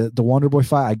mean, the Wonder Boy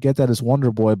fight, I get that it's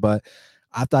Wonder Boy, but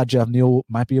I thought Jeff Neal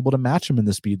might be able to match him in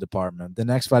the speed department. The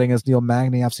next fight against Neil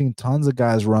Magny, I've seen tons of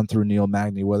guys run through Neil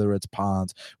Magny, whether it's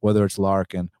Pons, whether it's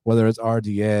Larkin, whether it's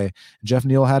RDA. Jeff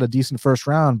Neal had a decent first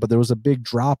round, but there was a big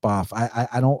drop off.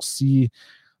 I don't see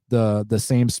the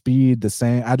same speed,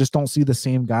 I just don't see the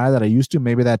same guy that I used to.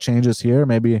 Maybe that changes here.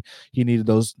 Maybe he needed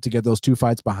those to get those two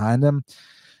fights behind him.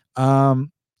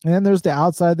 And then there's the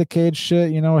outside the cage shit,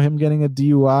 him getting a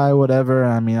DUI, whatever.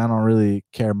 I mean, I don't really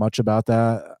care much about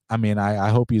that. I mean, I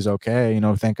hope he's okay.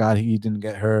 Thank God he didn't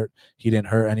get hurt. He didn't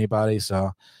hurt anybody.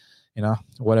 So,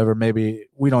 whatever. Maybe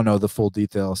we don't know the full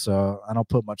details. So I don't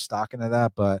put much stock into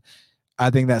that. But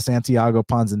I think that Santiago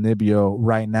Ponzinibbio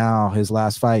right now, his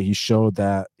last fight, he showed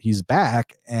that he's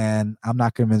back, and I'm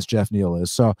not convinced Jeff Neal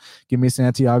is. So give me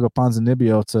Santiago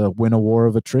Ponzinibbio to win a war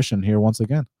of attrition here once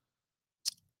again.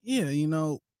 Yeah,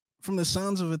 from the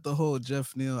sounds of it, the whole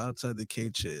Jeff Neal outside the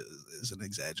cage is an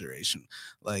exaggeration.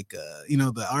 Like,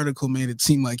 the article made it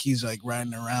seem like he's like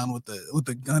riding around with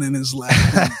the gun in his lap,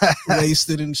 and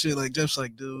wasted and shit. Like Jeff's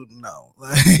like, dude, no,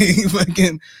 like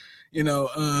fucking, it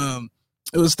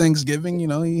was Thanksgiving.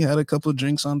 He had a couple of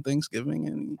drinks on Thanksgiving,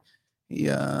 and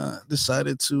he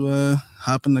decided to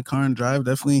hop in the car and drive.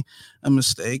 Definitely a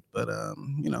mistake, but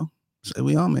so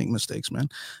we all make mistakes, man.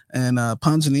 And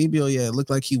Ponzinibbio, yeah, it looked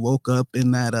like he woke up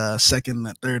in that second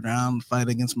and third round fight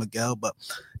against Miguel. But,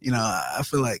 I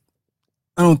feel like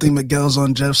I don't think Miguel's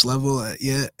on Jeff's level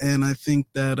yet. And I think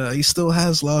that he still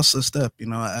has lost a step.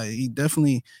 He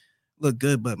definitely looked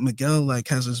good, but Miguel, like,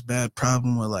 has this bad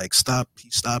problem where, like, he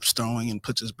stops throwing and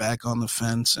puts his back on the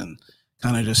fence and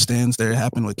kind of just stands there. It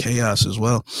happened with Chaos as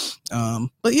well.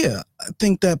 But yeah, I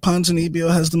think that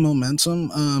Ponzinibbio has the momentum.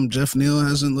 Jeff Neal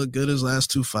hasn't looked good his last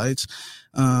two fights.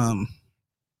 You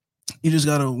just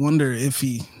gotta wonder if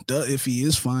he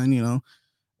is fine.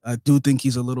 I do think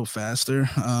he's a little faster.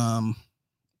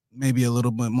 Maybe a little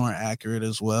bit more accurate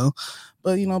as well.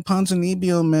 But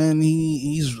Ponzinibbio, man,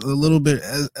 he's a little bit.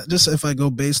 Just if I go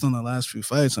based on the last few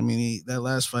fights, I mean, that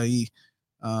last fight he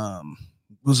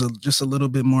was just a little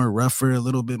bit more rougher, a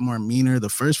little bit more meaner. The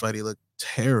first fight he looked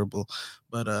terrible,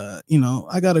 but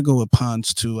I gotta go with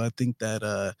Pons too. I think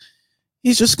that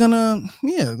he's just gonna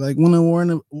like win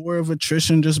a war of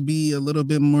attrition, just be a little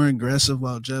bit more aggressive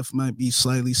while Jeff might be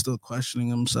slightly still questioning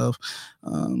himself.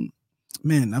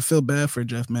 Man, I feel bad for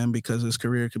Jeff, man, because his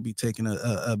career could be taking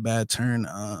a bad turn.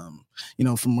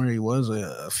 From where he was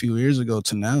a few years ago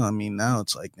to now. I mean, now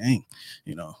it's like, dang,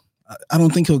 I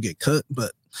don't think he'll get cut,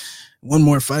 but one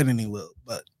more fight and he will.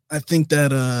 But I think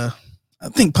that I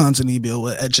think Ponzinibbio will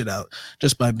edge it out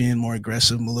just by being more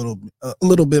aggressive, a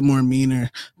little bit more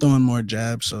meaner, throwing more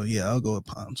jabs. So yeah, I'll go with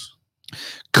Pons.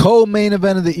 Co-main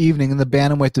event of the evening in the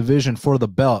bantamweight division for the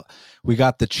belt. We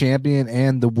got the champion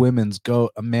and the women's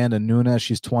GOAT, Amanda Nunes.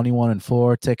 She's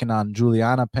 21-4, taking on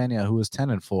Juliana Pena, who is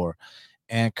 10-4.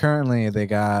 And currently they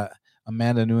got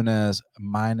Amanda Nunes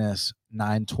minus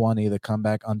 920. The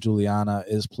comeback on Juliana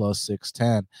is plus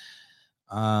 610.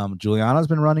 Juliana's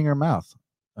been running her mouth,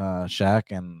 Shaq,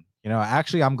 and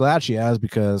actually I'm glad she has,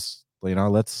 because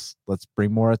let's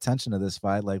bring more attention to this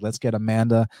fight. Like, let's get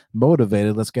Amanda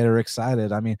motivated, let's get her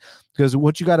excited. I mean, because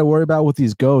what you got to worry about with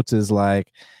these goats is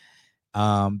like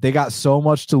they got so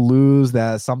much to lose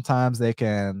that sometimes they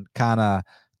can kind of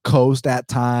coast at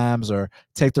times or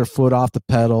take their foot off the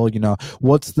pedal.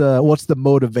 What's the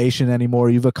motivation anymore?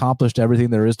 You've accomplished everything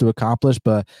there is to accomplish,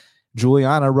 but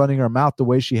Juliana running her mouth the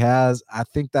way she has, I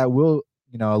think that will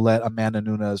let Amanda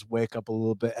Nunes wake up a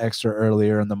little bit extra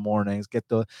earlier in the mornings, get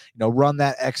run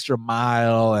that extra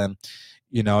mile, and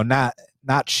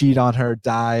not cheat on her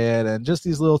diet and just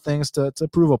these little things to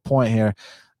prove a point here.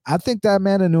 I think that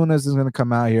Amanda Nunes is going to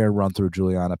come out here and run through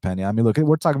Juliana Pena. I mean, look,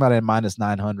 we're talking about it at minus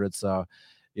 900, so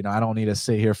I don't need to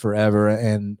sit here forever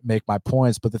and make my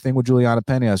points. But the thing with Juliana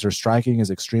Pena is her striking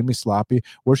is extremely sloppy.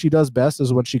 Where she does best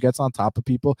is when she gets on top of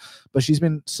people. But she's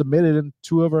been submitted in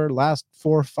 2 of her last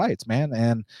 4 fights, man.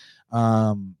 And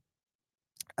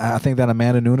I think that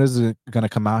Amanda Nunes is going to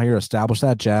come out here, establish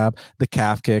that jab, the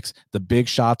calf kicks, the big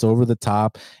shots over the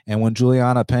top. And when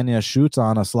Juliana Pena shoots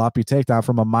on a sloppy takedown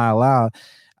from a mile out,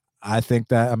 I think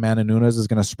that Amanda Nunes is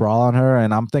going to sprawl on her,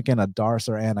 and I'm thinking a Darce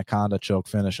or Anaconda choke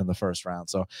finish in the first round.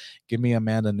 So give me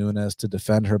Amanda Nunes to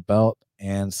defend her belt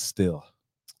and still.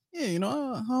 Yeah,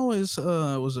 I always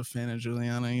was a fan of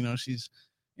Juliana. She's,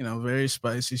 very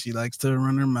spicy. She likes to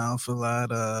run her mouth a lot.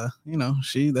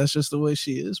 That's just the way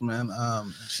she is, man.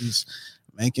 She's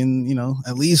making,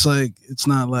 at least like it's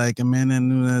not like Amanda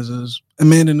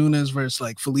Nunes versus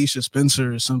like Felicia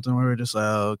Spencer or something where we're just like,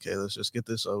 oh, okay, let's just get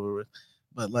this over with.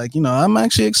 But like, I'm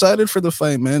actually excited for the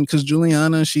fight, man, because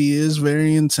Juliana, she is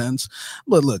very intense.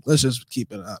 But look, let's just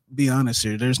be honest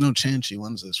here. There's no chance she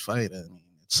wins this fight. I mean,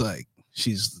 it's like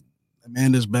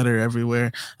Amanda's better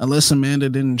everywhere. Unless Amanda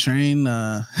didn't train,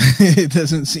 it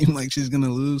doesn't seem like she's gonna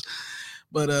lose.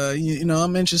 But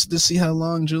I'm interested to see how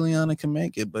long Juliana can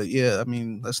make it. But yeah, I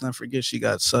mean, let's not forget she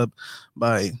got subbed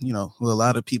by, who a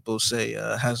lot of people say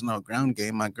has no ground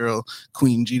game. My girl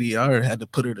Queen GDR had to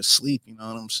put her to sleep. You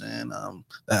know what I'm saying?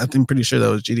 I'm pretty sure that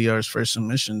was GDR's first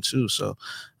submission too. So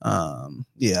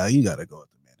yeah, you gotta go with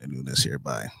Amanda Nunes here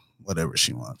by whatever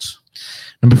she wants.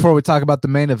 And before we talk about the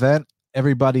main event,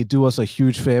 everybody do us a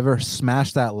huge favor.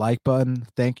 Smash that like button.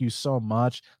 Thank you so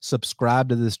much. Subscribe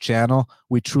to this channel.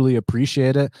 We truly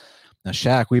appreciate it. Now,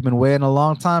 Shaq, we've been waiting a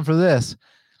long time for this.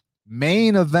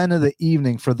 Main event of the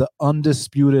evening for the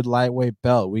undisputed lightweight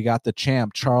belt. We got the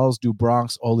champ, Charles do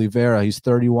Bronx Oliveira. He's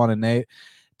 31-8,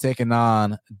 taking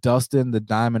on Dustin the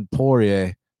Diamond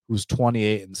Poirier, who's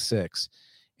 28-6.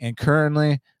 And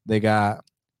currently, they got,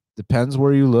 depends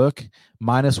where you look,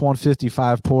 minus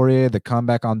 155 Poirier. The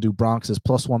comeback on do Bronx is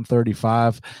plus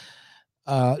 135.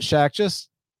 Shaq,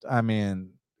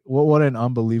 what an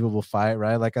unbelievable fight,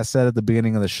 right? Like I said at the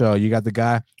beginning of the show, you got the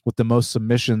guy with the most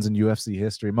submissions in UFC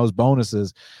history, most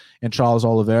bonuses, and Charles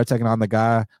Oliveira taking on the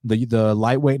guy, the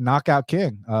lightweight knockout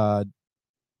king.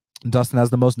 Dustin has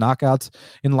the most knockouts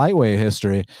in lightweight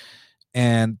history.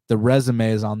 And the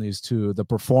resumes on these two, the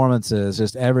performances,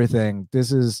 just everything.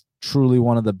 This is truly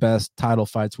one of the best title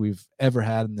fights we've ever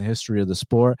had in the history of the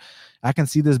sport. I can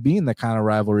see this being the kind of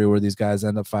rivalry where these guys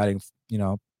end up fighting,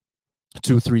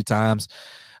 2-3 times.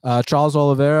 Charles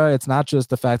Oliveira, it's not just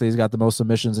the fact that he's got the most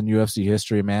submissions in UFC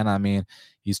history, man. I mean,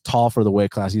 he's tall for the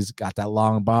weight class. He's got that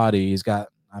long body.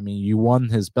 You won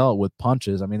his belt with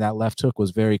punches. I mean, that left hook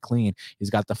was very clean. He's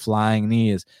got the flying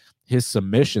knees. His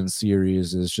submission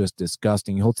series is just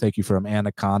disgusting. He'll take you from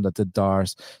Anaconda to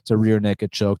Darce to rear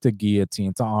naked choke to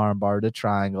guillotine to armbar to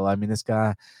triangle. I mean, this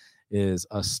guy is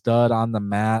a stud on the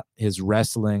mat. His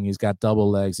wrestling, he's got double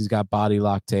legs. He's got body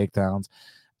lock takedowns.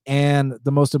 And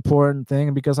the most important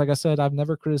thing, because like I said, I've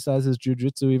never criticized his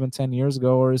jiu-jitsu even 10 years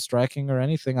ago or his striking or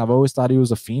anything. I've always thought he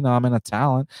was a phenom and a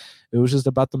talent. It was just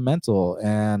about the mental.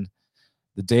 And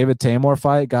the David Tamor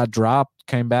fight got dropped,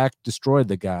 came back, destroyed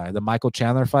the guy. The Michael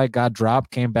Chandler fight got dropped,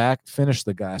 came back, finished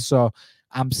the guy. So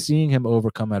I'm seeing him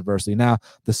overcome adversity. Now,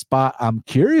 the spot I'm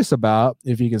curious about,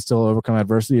 if he can still overcome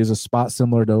adversity, is a spot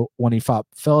similar to when he fought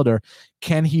Felder.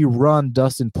 Can he run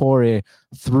Dustin Poirier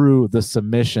through the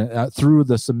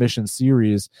submission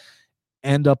series,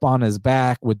 end up on his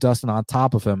back with Dustin on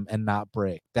top of him and not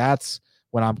break? That's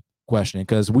what I'm questioning,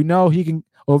 because we know he can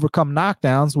overcome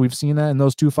knockdowns. We've seen that in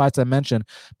those 2 fights I mentioned,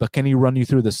 but can he run you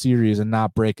through the series and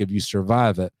not break if you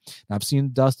survive it? And I've seen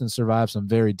Dustin survive some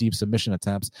very deep submission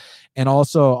attempts. And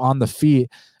also on the feet,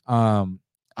 I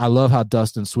love how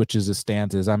Dustin switches his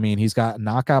stances. I mean, he's got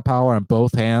knockout power in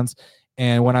both hands.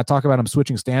 And when I talk about him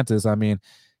switching stances, I mean,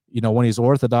 when he's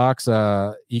orthodox,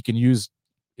 he can use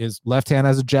his left hand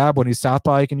as a jab. When he's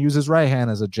southpaw, he can use his right hand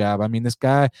as a jab. I mean, this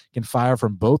guy can fire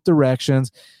from both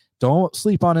directions. Don't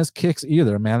sleep on his kicks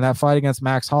either, man. That fight against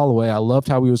Max Holloway, I loved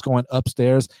how he was going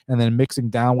upstairs and then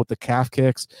mixing down with the calf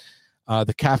kicks.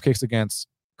 The calf kicks against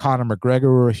Conor McGregor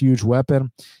were a huge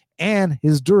weapon. And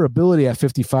his durability at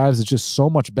 55s is just so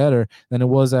much better than it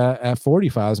was at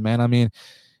 45s, man. I mean,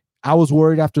 I was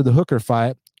worried after the Hooker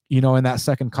fight, in that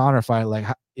second Conor fight, like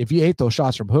if he ate those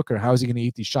shots from Hooker, how is he going to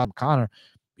eat these shots from Conor?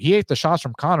 He ate the shots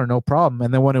from Conor, no problem.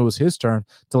 And then when it was his turn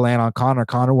to land on Conor,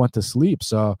 Conor went to sleep.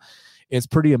 So it's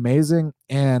pretty amazing.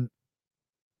 And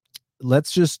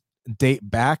let's just date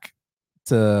back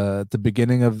to the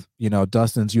beginning of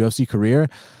Dustin's UFC career.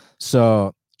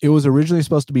 So it was originally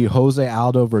supposed to be Jose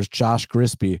Aldo versus Josh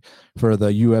Grisby for the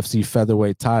UFC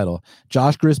featherweight title.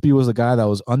 Josh Grisby was a guy that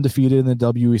was undefeated in the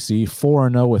WEC,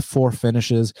 4-0 with 4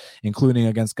 finishes, including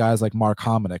against guys like Mark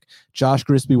Hominick. Josh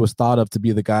Grisby was thought of to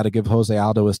be the guy to give Jose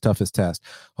Aldo his toughest test.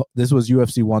 This was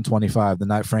UFC 125, the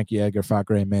night Frankie Edgar fought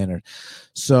Gray Maynard.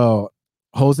 So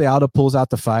Jose Aldo pulls out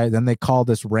the fight. Then they call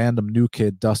this random new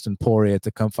kid, Dustin Poirier,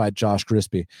 to come fight Josh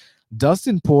Grisby.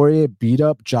 Dustin Poirier beat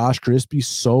up Josh Grisby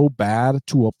so bad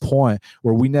to a point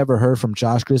where we never heard from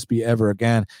Josh Grisby ever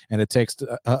again. And it takes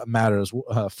matters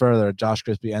further. Josh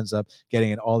Grisby ends up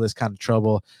getting in all this kind of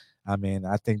trouble. I mean,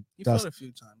 I think he fought a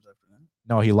few times after that.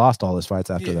 No, he lost all his fights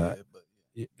after that.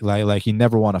 Like he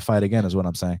never won a fight again is what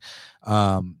I'm saying.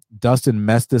 Dustin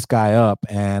messed this guy up,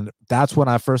 and that's when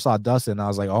I first saw Dustin. I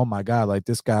was like, oh my God, like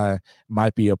this guy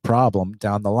might be a problem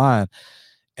down the line.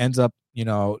 Ends up,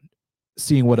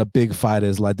 seeing what a big fight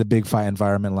is like, the big fight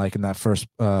environment like in that first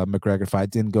McGregor fight.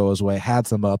 Didn't go his way, had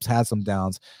some ups, had some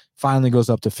downs, finally goes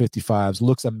up to 55s,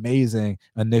 looks amazing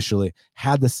initially,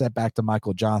 had the setback to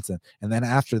Michael Johnson. And then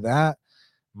after that,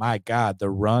 my God, the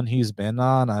run he's been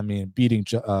on. I mean, beating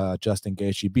Justin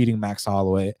Gaethje, beating Max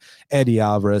Holloway, Eddie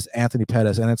Alvarez, Anthony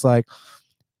Pettis. And it's like,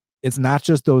 it's not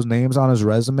just those names on his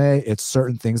resume. It's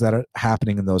certain things that are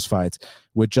happening in those fights.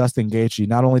 With Justin Gaethje,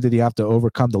 not only did he have to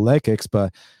overcome the leg kicks,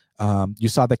 but you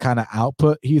saw the kind of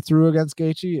output he threw against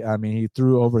Gaethje. I mean, he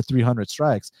threw over 300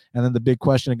 strikes. And then the big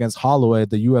question against Holloway,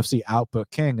 the UFC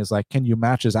output king, is like, can you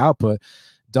match his output?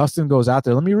 Dustin goes out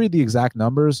there. Let me read the exact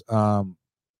numbers.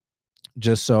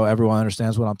 Just so everyone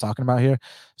understands what I'm talking about here.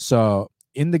 So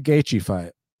in the Gaethje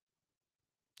fight,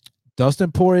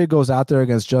 Dustin Poirier goes out there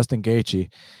against Justin Gaethje,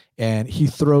 and he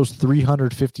throws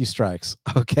 350 strikes.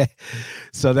 Okay.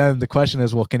 So then the question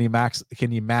is, well, can he match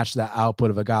that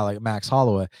output of a guy like Max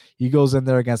Holloway? He goes in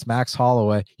there against Max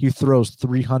Holloway. He throws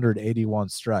 381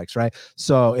 strikes, right?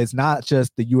 So it's not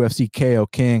just the UFC KO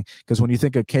king, because when you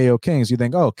think of KO kings, you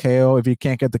think, oh, KO, if you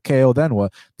can't get the KO, then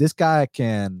what? This guy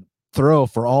can throw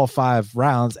for all 5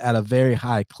 rounds at a very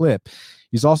high clip.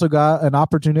 He's also got an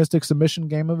opportunistic submission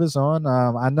game of his own.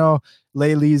 I know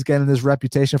Laylee's getting this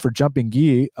reputation for jumping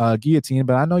guillotine,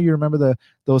 but I know you remember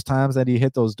those times that he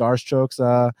hit those Darce chokes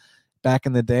back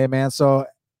in the day, man. So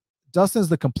Dustin's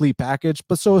the complete package,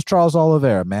 but so is Charles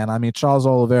Oliveira, man. I mean, Charles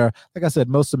Oliveira, like I said,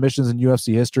 most submissions in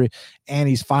UFC history, and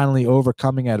he's finally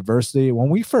overcoming adversity. When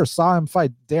we first saw him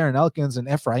fight Darren Elkins and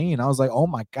Efrain, I was like, oh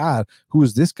my God, who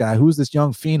is this guy? Who's this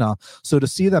young phenom? So to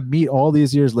see them meet all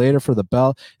these years later for the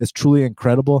belt is truly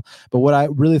incredible. But what I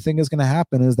really think is going to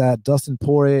happen is that Dustin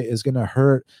Poirier is going to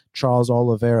hurt Charles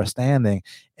Oliveira standing,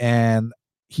 and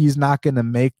he's not going to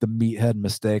make the meathead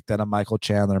mistake that a Michael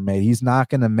Chandler made. He's not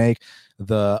going to make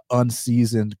the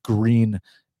unseasoned green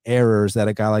errors that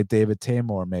a guy like David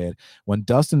Tamor made. When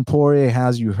Dustin Poirier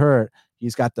has you hurt,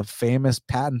 he's got the famous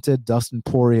patented Dustin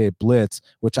Poirier blitz,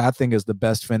 which I think is the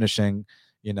best finishing,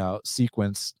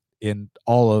 sequence in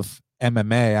all of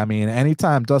MMA. I mean,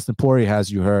 anytime Dustin Poirier has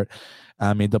you hurt,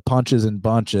 I mean, the punches and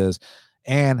bunches,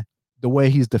 and the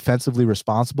way he's defensively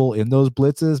responsible in those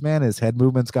blitzes, man, his head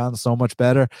movement's gotten so much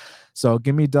better. So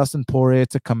give me Dustin Poirier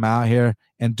to come out here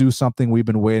and do something we've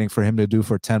been waiting for him to do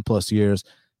for 10 plus years,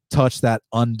 touch that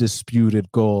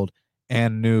undisputed gold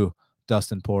and new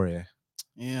Dustin Poirier.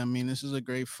 Yeah, I mean, this is a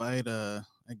great fight. I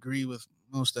agree with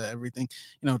most of everything.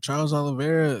 Charles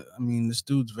Oliveira, I mean, this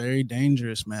dude's very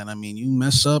dangerous, man. I mean, you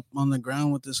mess up on the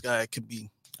ground with this guy, it could be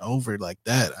over like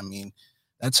that. I mean,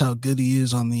 that's how good he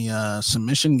is on the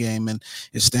submission game, and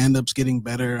his stand-up's getting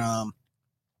better. And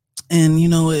I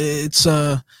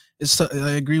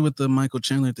agree with the Michael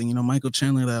Chandler thing. Michael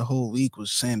Chandler that whole week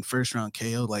was saying first round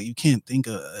KO. Like, you can't think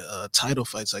of title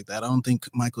fights like that. I don't think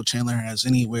Michael Chandler has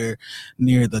anywhere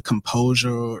near the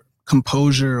composure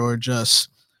or just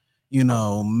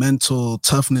mental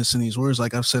toughness in these words.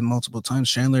 Like I've said multiple times,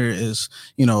 Chandler is,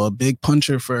 a big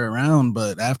puncher for a round,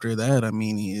 but after that, I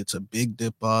mean, it's a big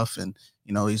dip off, and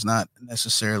he's not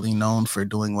necessarily known for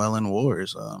doing well in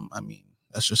wars. I mean,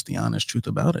 that's just the honest truth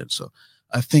about it. So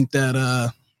I think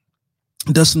that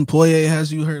Dustin Poirier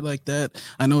has you hurt like that.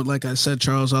 I know, like I said,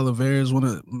 Charles Oliveira is one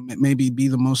of maybe be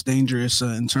the most dangerous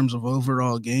in terms of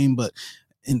overall game, but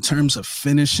in terms of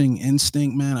finishing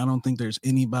instinct, man, I don't think there's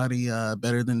anybody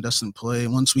better than Dustin Poirier.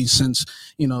 Once we sense,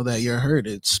 that you're hurt,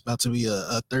 it's about to be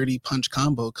a 30 punch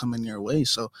combo coming your way.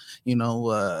 So,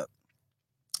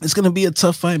 it's going to be a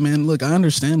tough fight, man. Look, I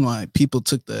understand why people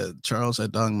took the Charles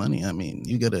at dog money. I mean,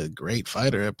 you get a great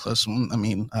fighter at +1. I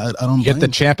mean, I don't get the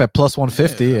champ at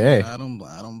 +150. Yeah, hey, I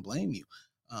don't blame you.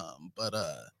 But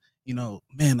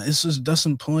Man, it's just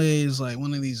Dustin Poirier is like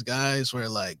one of these guys where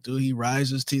like, dude, he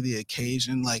rises to the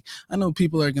occasion. Like, I know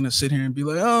people are gonna sit here and be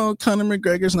like, oh, Conor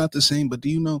McGregor's not the same, but do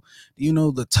you know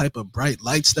the type of bright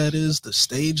lights that is, the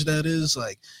stage that is?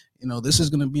 Like, this is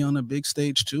gonna be on a big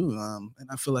stage too. And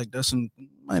I feel like Dustin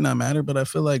might not matter, but I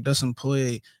feel like Dustin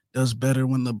Poirier does better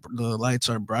when the lights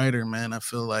are brighter, man. I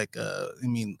feel like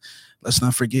let's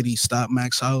not forget he stopped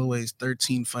Max Holloway's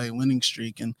 13 fight winning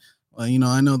streak. And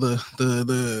I know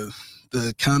the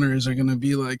counters are gonna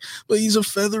be like, but he's a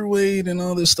featherweight and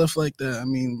all this stuff like that. I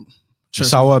mean, You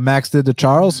saw what Max did to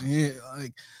Charles? Yeah,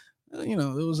 like it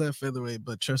was that featherweight,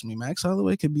 but trust me, Max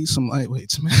Holloway could beat some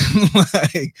lightweights, man.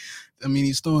 Like, I mean,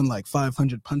 he's throwing like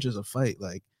 500 punches a fight.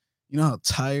 Like, you know how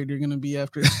tired you're gonna be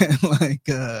after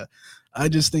that. I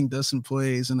just think Dustin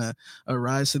Poirier is a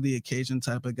rise to the occasion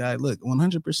type of guy. Look,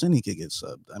 100% he could get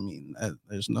subbed. I mean,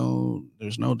 there's no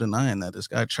denying that this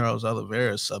guy Charles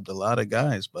Oliveira subbed a lot of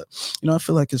guys, but I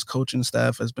feel like his coaching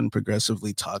staff has been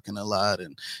progressively talking a lot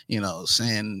and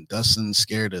saying Dustin's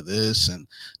scared of this and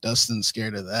Dustin's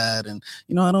scared of that, and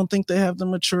I don't think they have the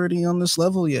maturity on this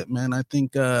level yet, man. I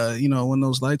think when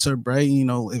those lights are bright,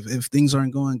 if things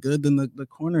aren't going good, then the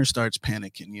corner starts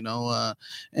panicking,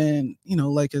 and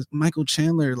like Michael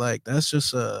Chandler, like that's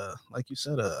just like you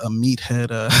said, a meathead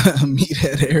a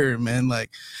meathead error, man. Like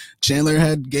Chandler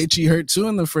had Gaethje hurt too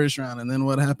in the first round, and then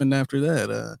what happened after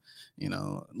that?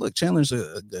 Look, Chandler's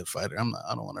a good fighter.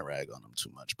 I don't want to rag on him too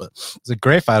much, but he's a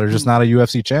great fighter, just not a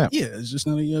UFC champ. Yeah, it's just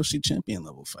not a UFC champion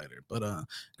level fighter, but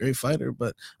great fighter.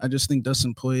 But I just think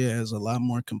Dustin Poirier has a lot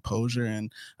more composure,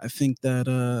 and I think that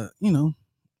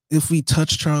if we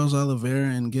touch Charles Oliveira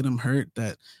and get him hurt,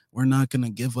 that we're not going to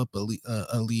give up a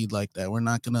lead like that. We're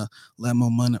not going to let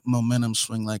momentum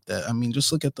swing like that. I mean,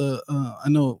 just look at I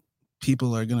know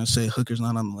people are going to say Hooker's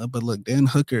not on the left, but look, Dan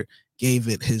Hooker gave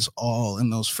it his all in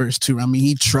those first two. I mean,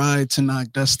 he tried to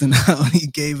knock Dustin out. He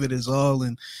gave it his all,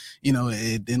 and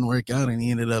it didn't work out, and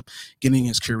he ended up getting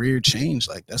his career changed.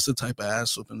 Like, that's the type of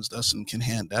ass whoopings Dustin can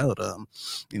hand out.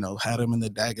 Had him in the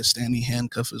Dagestani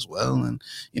handcuff as well, and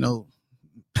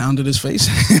pounded his face.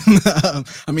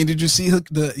 I mean, did you see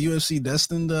the UFC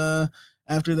destined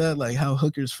after that? Like how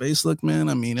Hooker's face looked, man.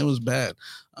 I mean, it was bad.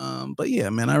 But yeah,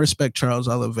 man, I respect Charles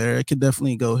Oliveira. It could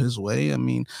definitely go his way. I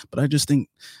mean, but I just think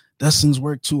Dustin's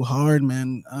worked too hard,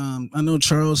 man. I know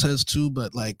Charles has too,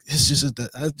 but like it's just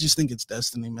I just think it's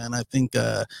destiny, man. I think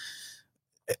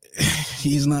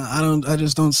he's not. I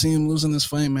just don't see him losing this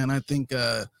fight, man. I think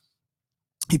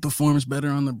he performs better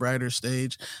on the brighter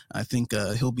stage. I think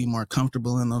he'll be more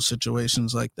comfortable in those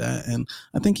situations like that. And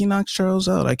I think he knocks Charles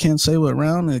out. I can't say what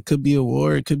round. It could be a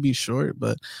war. It could be short.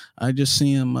 But I just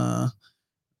see him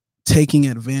taking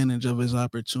advantage of his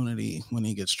opportunity when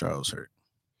he gets Charles hurt.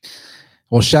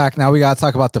 Well, Shaq, now we got to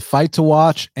talk about the fight to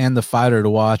watch and the fighter to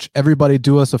watch. Everybody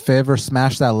do us a favor.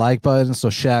 Smash that like button. So,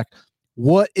 Shaq,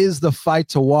 what is the fight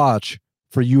to watch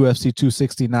for UFC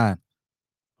 269?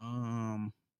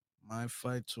 My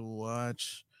fight to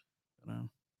watch.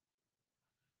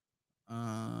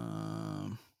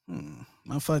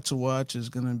 My fight to watch is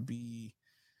gonna be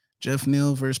Jeff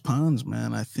Neal versus Pons,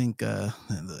 man. I think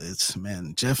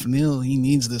Jeff Neal, he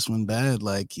needs this one bad.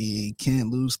 Like he can't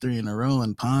lose 3 in a row,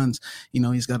 and Pons,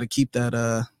 he's got to keep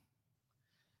that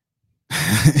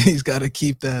he's got to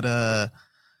keep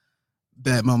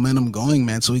that momentum going,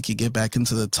 man, so he could get back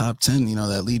into the top 10.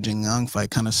 That Li Jingliang fight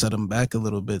kind of set him back a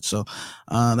little bit. So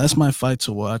that's my fight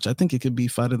to watch. I think it could be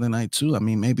fight of the night too. I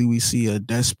mean, maybe we see a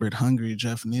desperate, hungry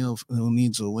Jeff Neal who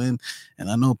needs a win.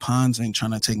 And I know Pons ain't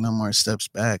trying to take no more steps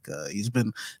back.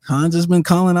 Pons has been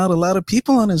calling out a lot of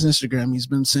people on his Instagram. He's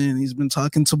been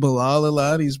talking to Bilal a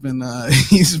lot. He's been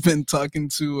talking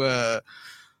to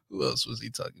who else was he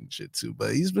talking shit to?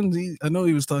 But I know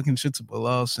he was talking shit to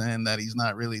Bilal, saying that he's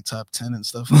not really top 10 and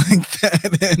stuff like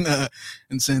that,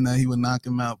 and saying that he would knock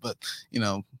him out. But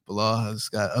Bilal has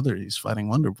got he's fighting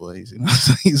Wonder Boys,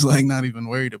 so he's like not even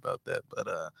worried about that. But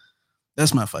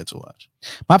that's my fight to watch.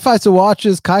 My fight to watch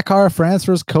is Kai Kara-France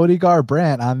versus Cody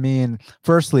Garbrandt. I mean,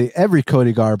 firstly, every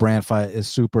Cody Garbrandt fight is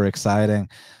super exciting.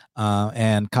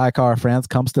 And Kai Kara-France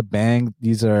comes to bang.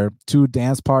 These are two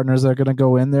dance partners that are going to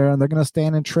go in there and they're going to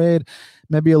stand and trade.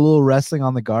 Maybe a little wrestling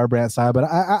on the Garbrandt side, but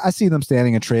I see them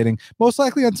standing and trading most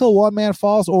likely until one man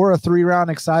falls or a 3-round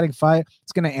exciting fight.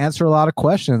 It's going to answer a lot of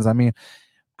questions. I mean,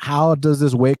 how does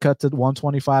this weight cut to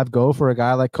 125 go for a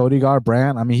guy like Cody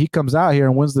Garbrandt? I mean, he comes out here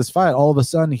and wins this fight. All of a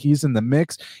sudden, he's in the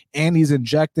mix and he's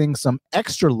injecting some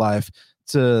extra life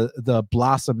to the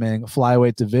blossoming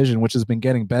flyweight division, which has been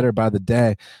getting better by the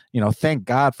day. Thank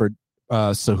God for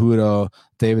Cejudo,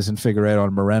 Davis, and Figueiredo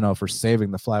and Moreno for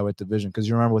saving the flyweight division. Because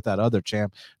you remember with that other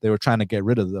champ, they were trying to get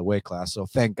rid of the weight class. So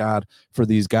thank God for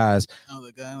these guys. Oh,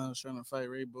 the guy that was trying to fight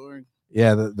Ray Borg.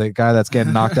 Yeah, the guy that's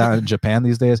getting knocked out in Japan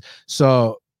these days.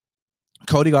 So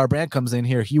Cody Garbrandt comes in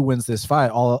here. He wins this fight.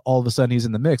 All of a sudden, he's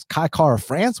in the mix. Kai Kara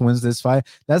France wins this fight.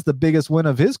 That's the biggest win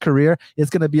of his career. It's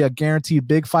going to be a guaranteed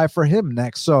big fight for him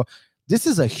next. So this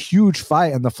is a huge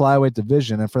fight in the flyweight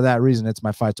division. And for that reason, it's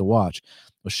my fight to watch.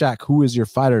 Well, Shaq, who is your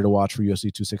fighter to watch for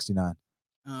UFC 269?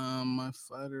 My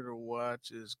fighter to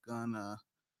watch is gonna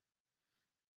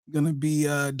be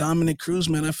Dominic Cruz,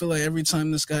 man. I feel like every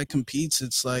time this guy competes,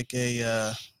 it's like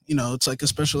a it's like a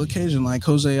special occasion, like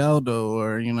Jose Aldo,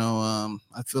 or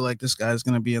I feel like this guy's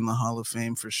gonna be in the Hall of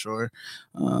Fame for sure.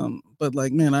 But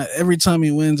like, man, every time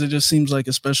he wins, it just seems like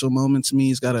a special moment to me.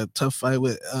 He's got a tough fight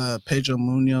with Pedro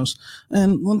Munoz,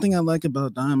 and one thing I like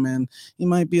about Dom, man, he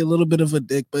might be a little bit of a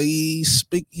dick, but he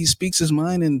speaks his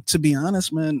mind, and to be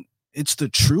honest, man, it's the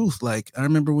truth. Like, I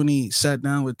remember when he sat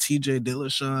down with TJ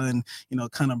Dillashaw and,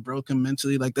 kind of broke him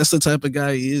mentally. Like, that's the type of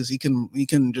guy he is. He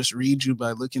can just read you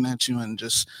by looking at you and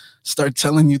just start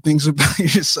telling you things about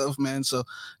yourself, man. So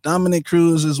Dominic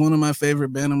Cruz is one of my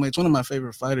favorite bantamweights, one of my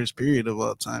favorite fighters, period, of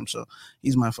all time. So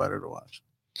he's my fighter to watch.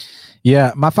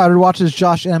 Yeah, my fighter to watch is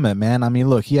Josh Emmett, man. I mean,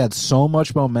 look, he had so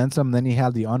much momentum. Then he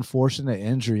had the unfortunate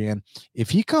injury. And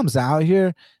if he comes out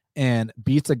here and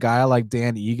beats a guy like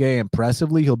Dan Ige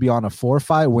impressively, he'll be on a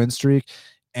 4-fight win streak.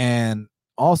 And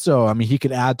also, I mean, he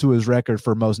could add to his record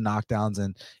for most knockdowns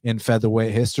in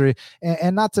featherweight history.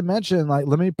 And not to mention, like,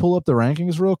 let me pull up the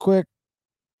rankings real quick,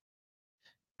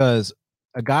 because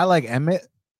a guy like Emmett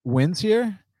wins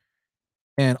here,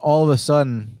 and all of a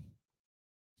sudden,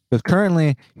 because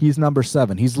currently he's number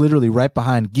 7. He's literally right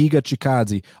behind Giga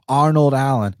Chikadze, Arnold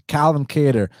Allen, Calvin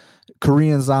Kattar,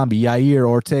 Korean Zombie, Yair,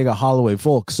 Ortega, Holloway,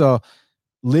 Volk. So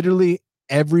literally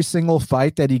every single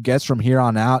fight that he gets from here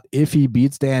on out, if he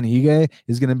beats Dan Ige,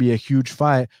 is going to be a huge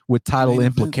fight with title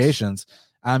implications.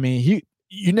 I mean,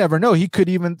 you never know. He could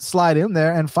even slide in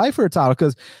there and fight for a title,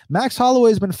 because Max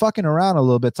Holloway's been fucking around a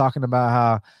little bit, talking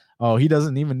about how, he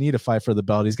doesn't even need a fight for the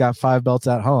belt. He's got 5 belts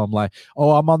at home. Like,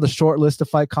 I'm on the short list to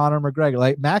fight Conor McGregor.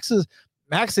 Like, Max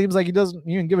seems like he doesn't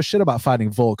even give a shit about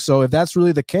fighting Volk. So if that's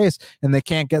really the case and they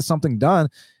can't get something done,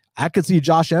 I could see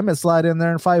Josh Emmett slide in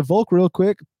there and fight Volk real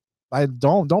quick. I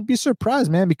don't be surprised,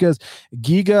 man, because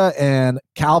Giga and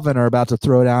Calvin are about to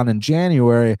throw down in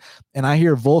January, and I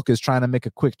hear Volk is trying to make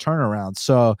a quick turnaround.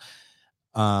 So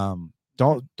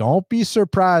don't be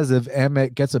surprised if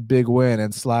Emmett gets a big win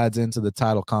and slides into the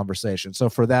title conversation. So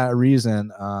for that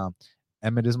reason,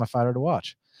 Emmett is my fighter to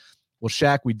watch. Well,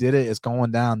 Shaq, we did it. It's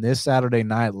going down this Saturday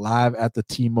night live at the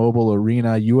T-Mobile Arena.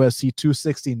 UFC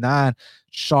 269,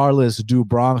 Charles do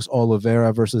Bronx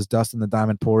Oliveira versus Dustin the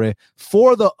Diamond Poirier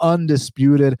for the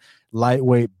undisputed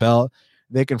lightweight belt.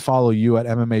 They can follow you at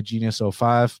MMA Genius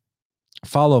 05.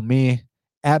 Follow me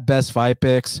at Best Fight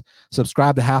Picks.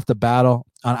 Subscribe to Half the Battle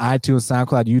on iTunes,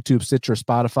 SoundCloud, YouTube, Stitcher,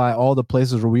 Spotify, all the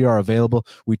places where we are available.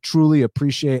 We truly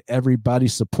appreciate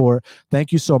everybody's support.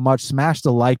 Thank you so much. Smash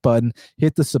the like button,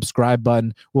 hit the subscribe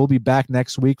button. We'll be back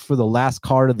next week for the last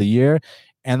card of the year.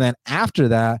 And then after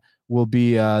that, we'll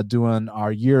be doing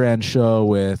our year-end show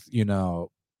with,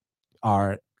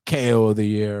 our KO of the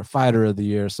year, fighter of the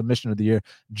year, submission of the year,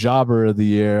 jobber of the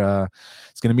year.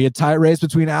 It's going to be a tight race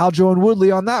between Aljo and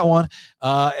Woodley on that one,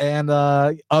 and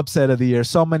upset of the year.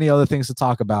 So many other things to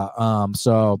talk about.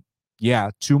 So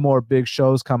yeah, 2 more big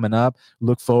shows coming up.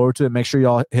 Look forward to it. Make sure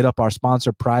y'all hit up our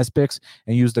sponsor Prize Picks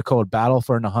and use the code BATTLE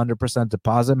for an 100%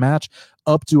 deposit match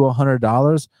up to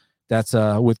 $100. That's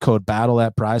with code BATTLE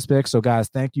at Prize Picks. So guys,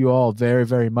 thank you all very,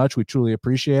 very much. We truly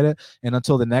appreciate it. And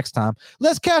until the next time,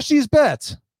 let's cash these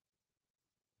bets.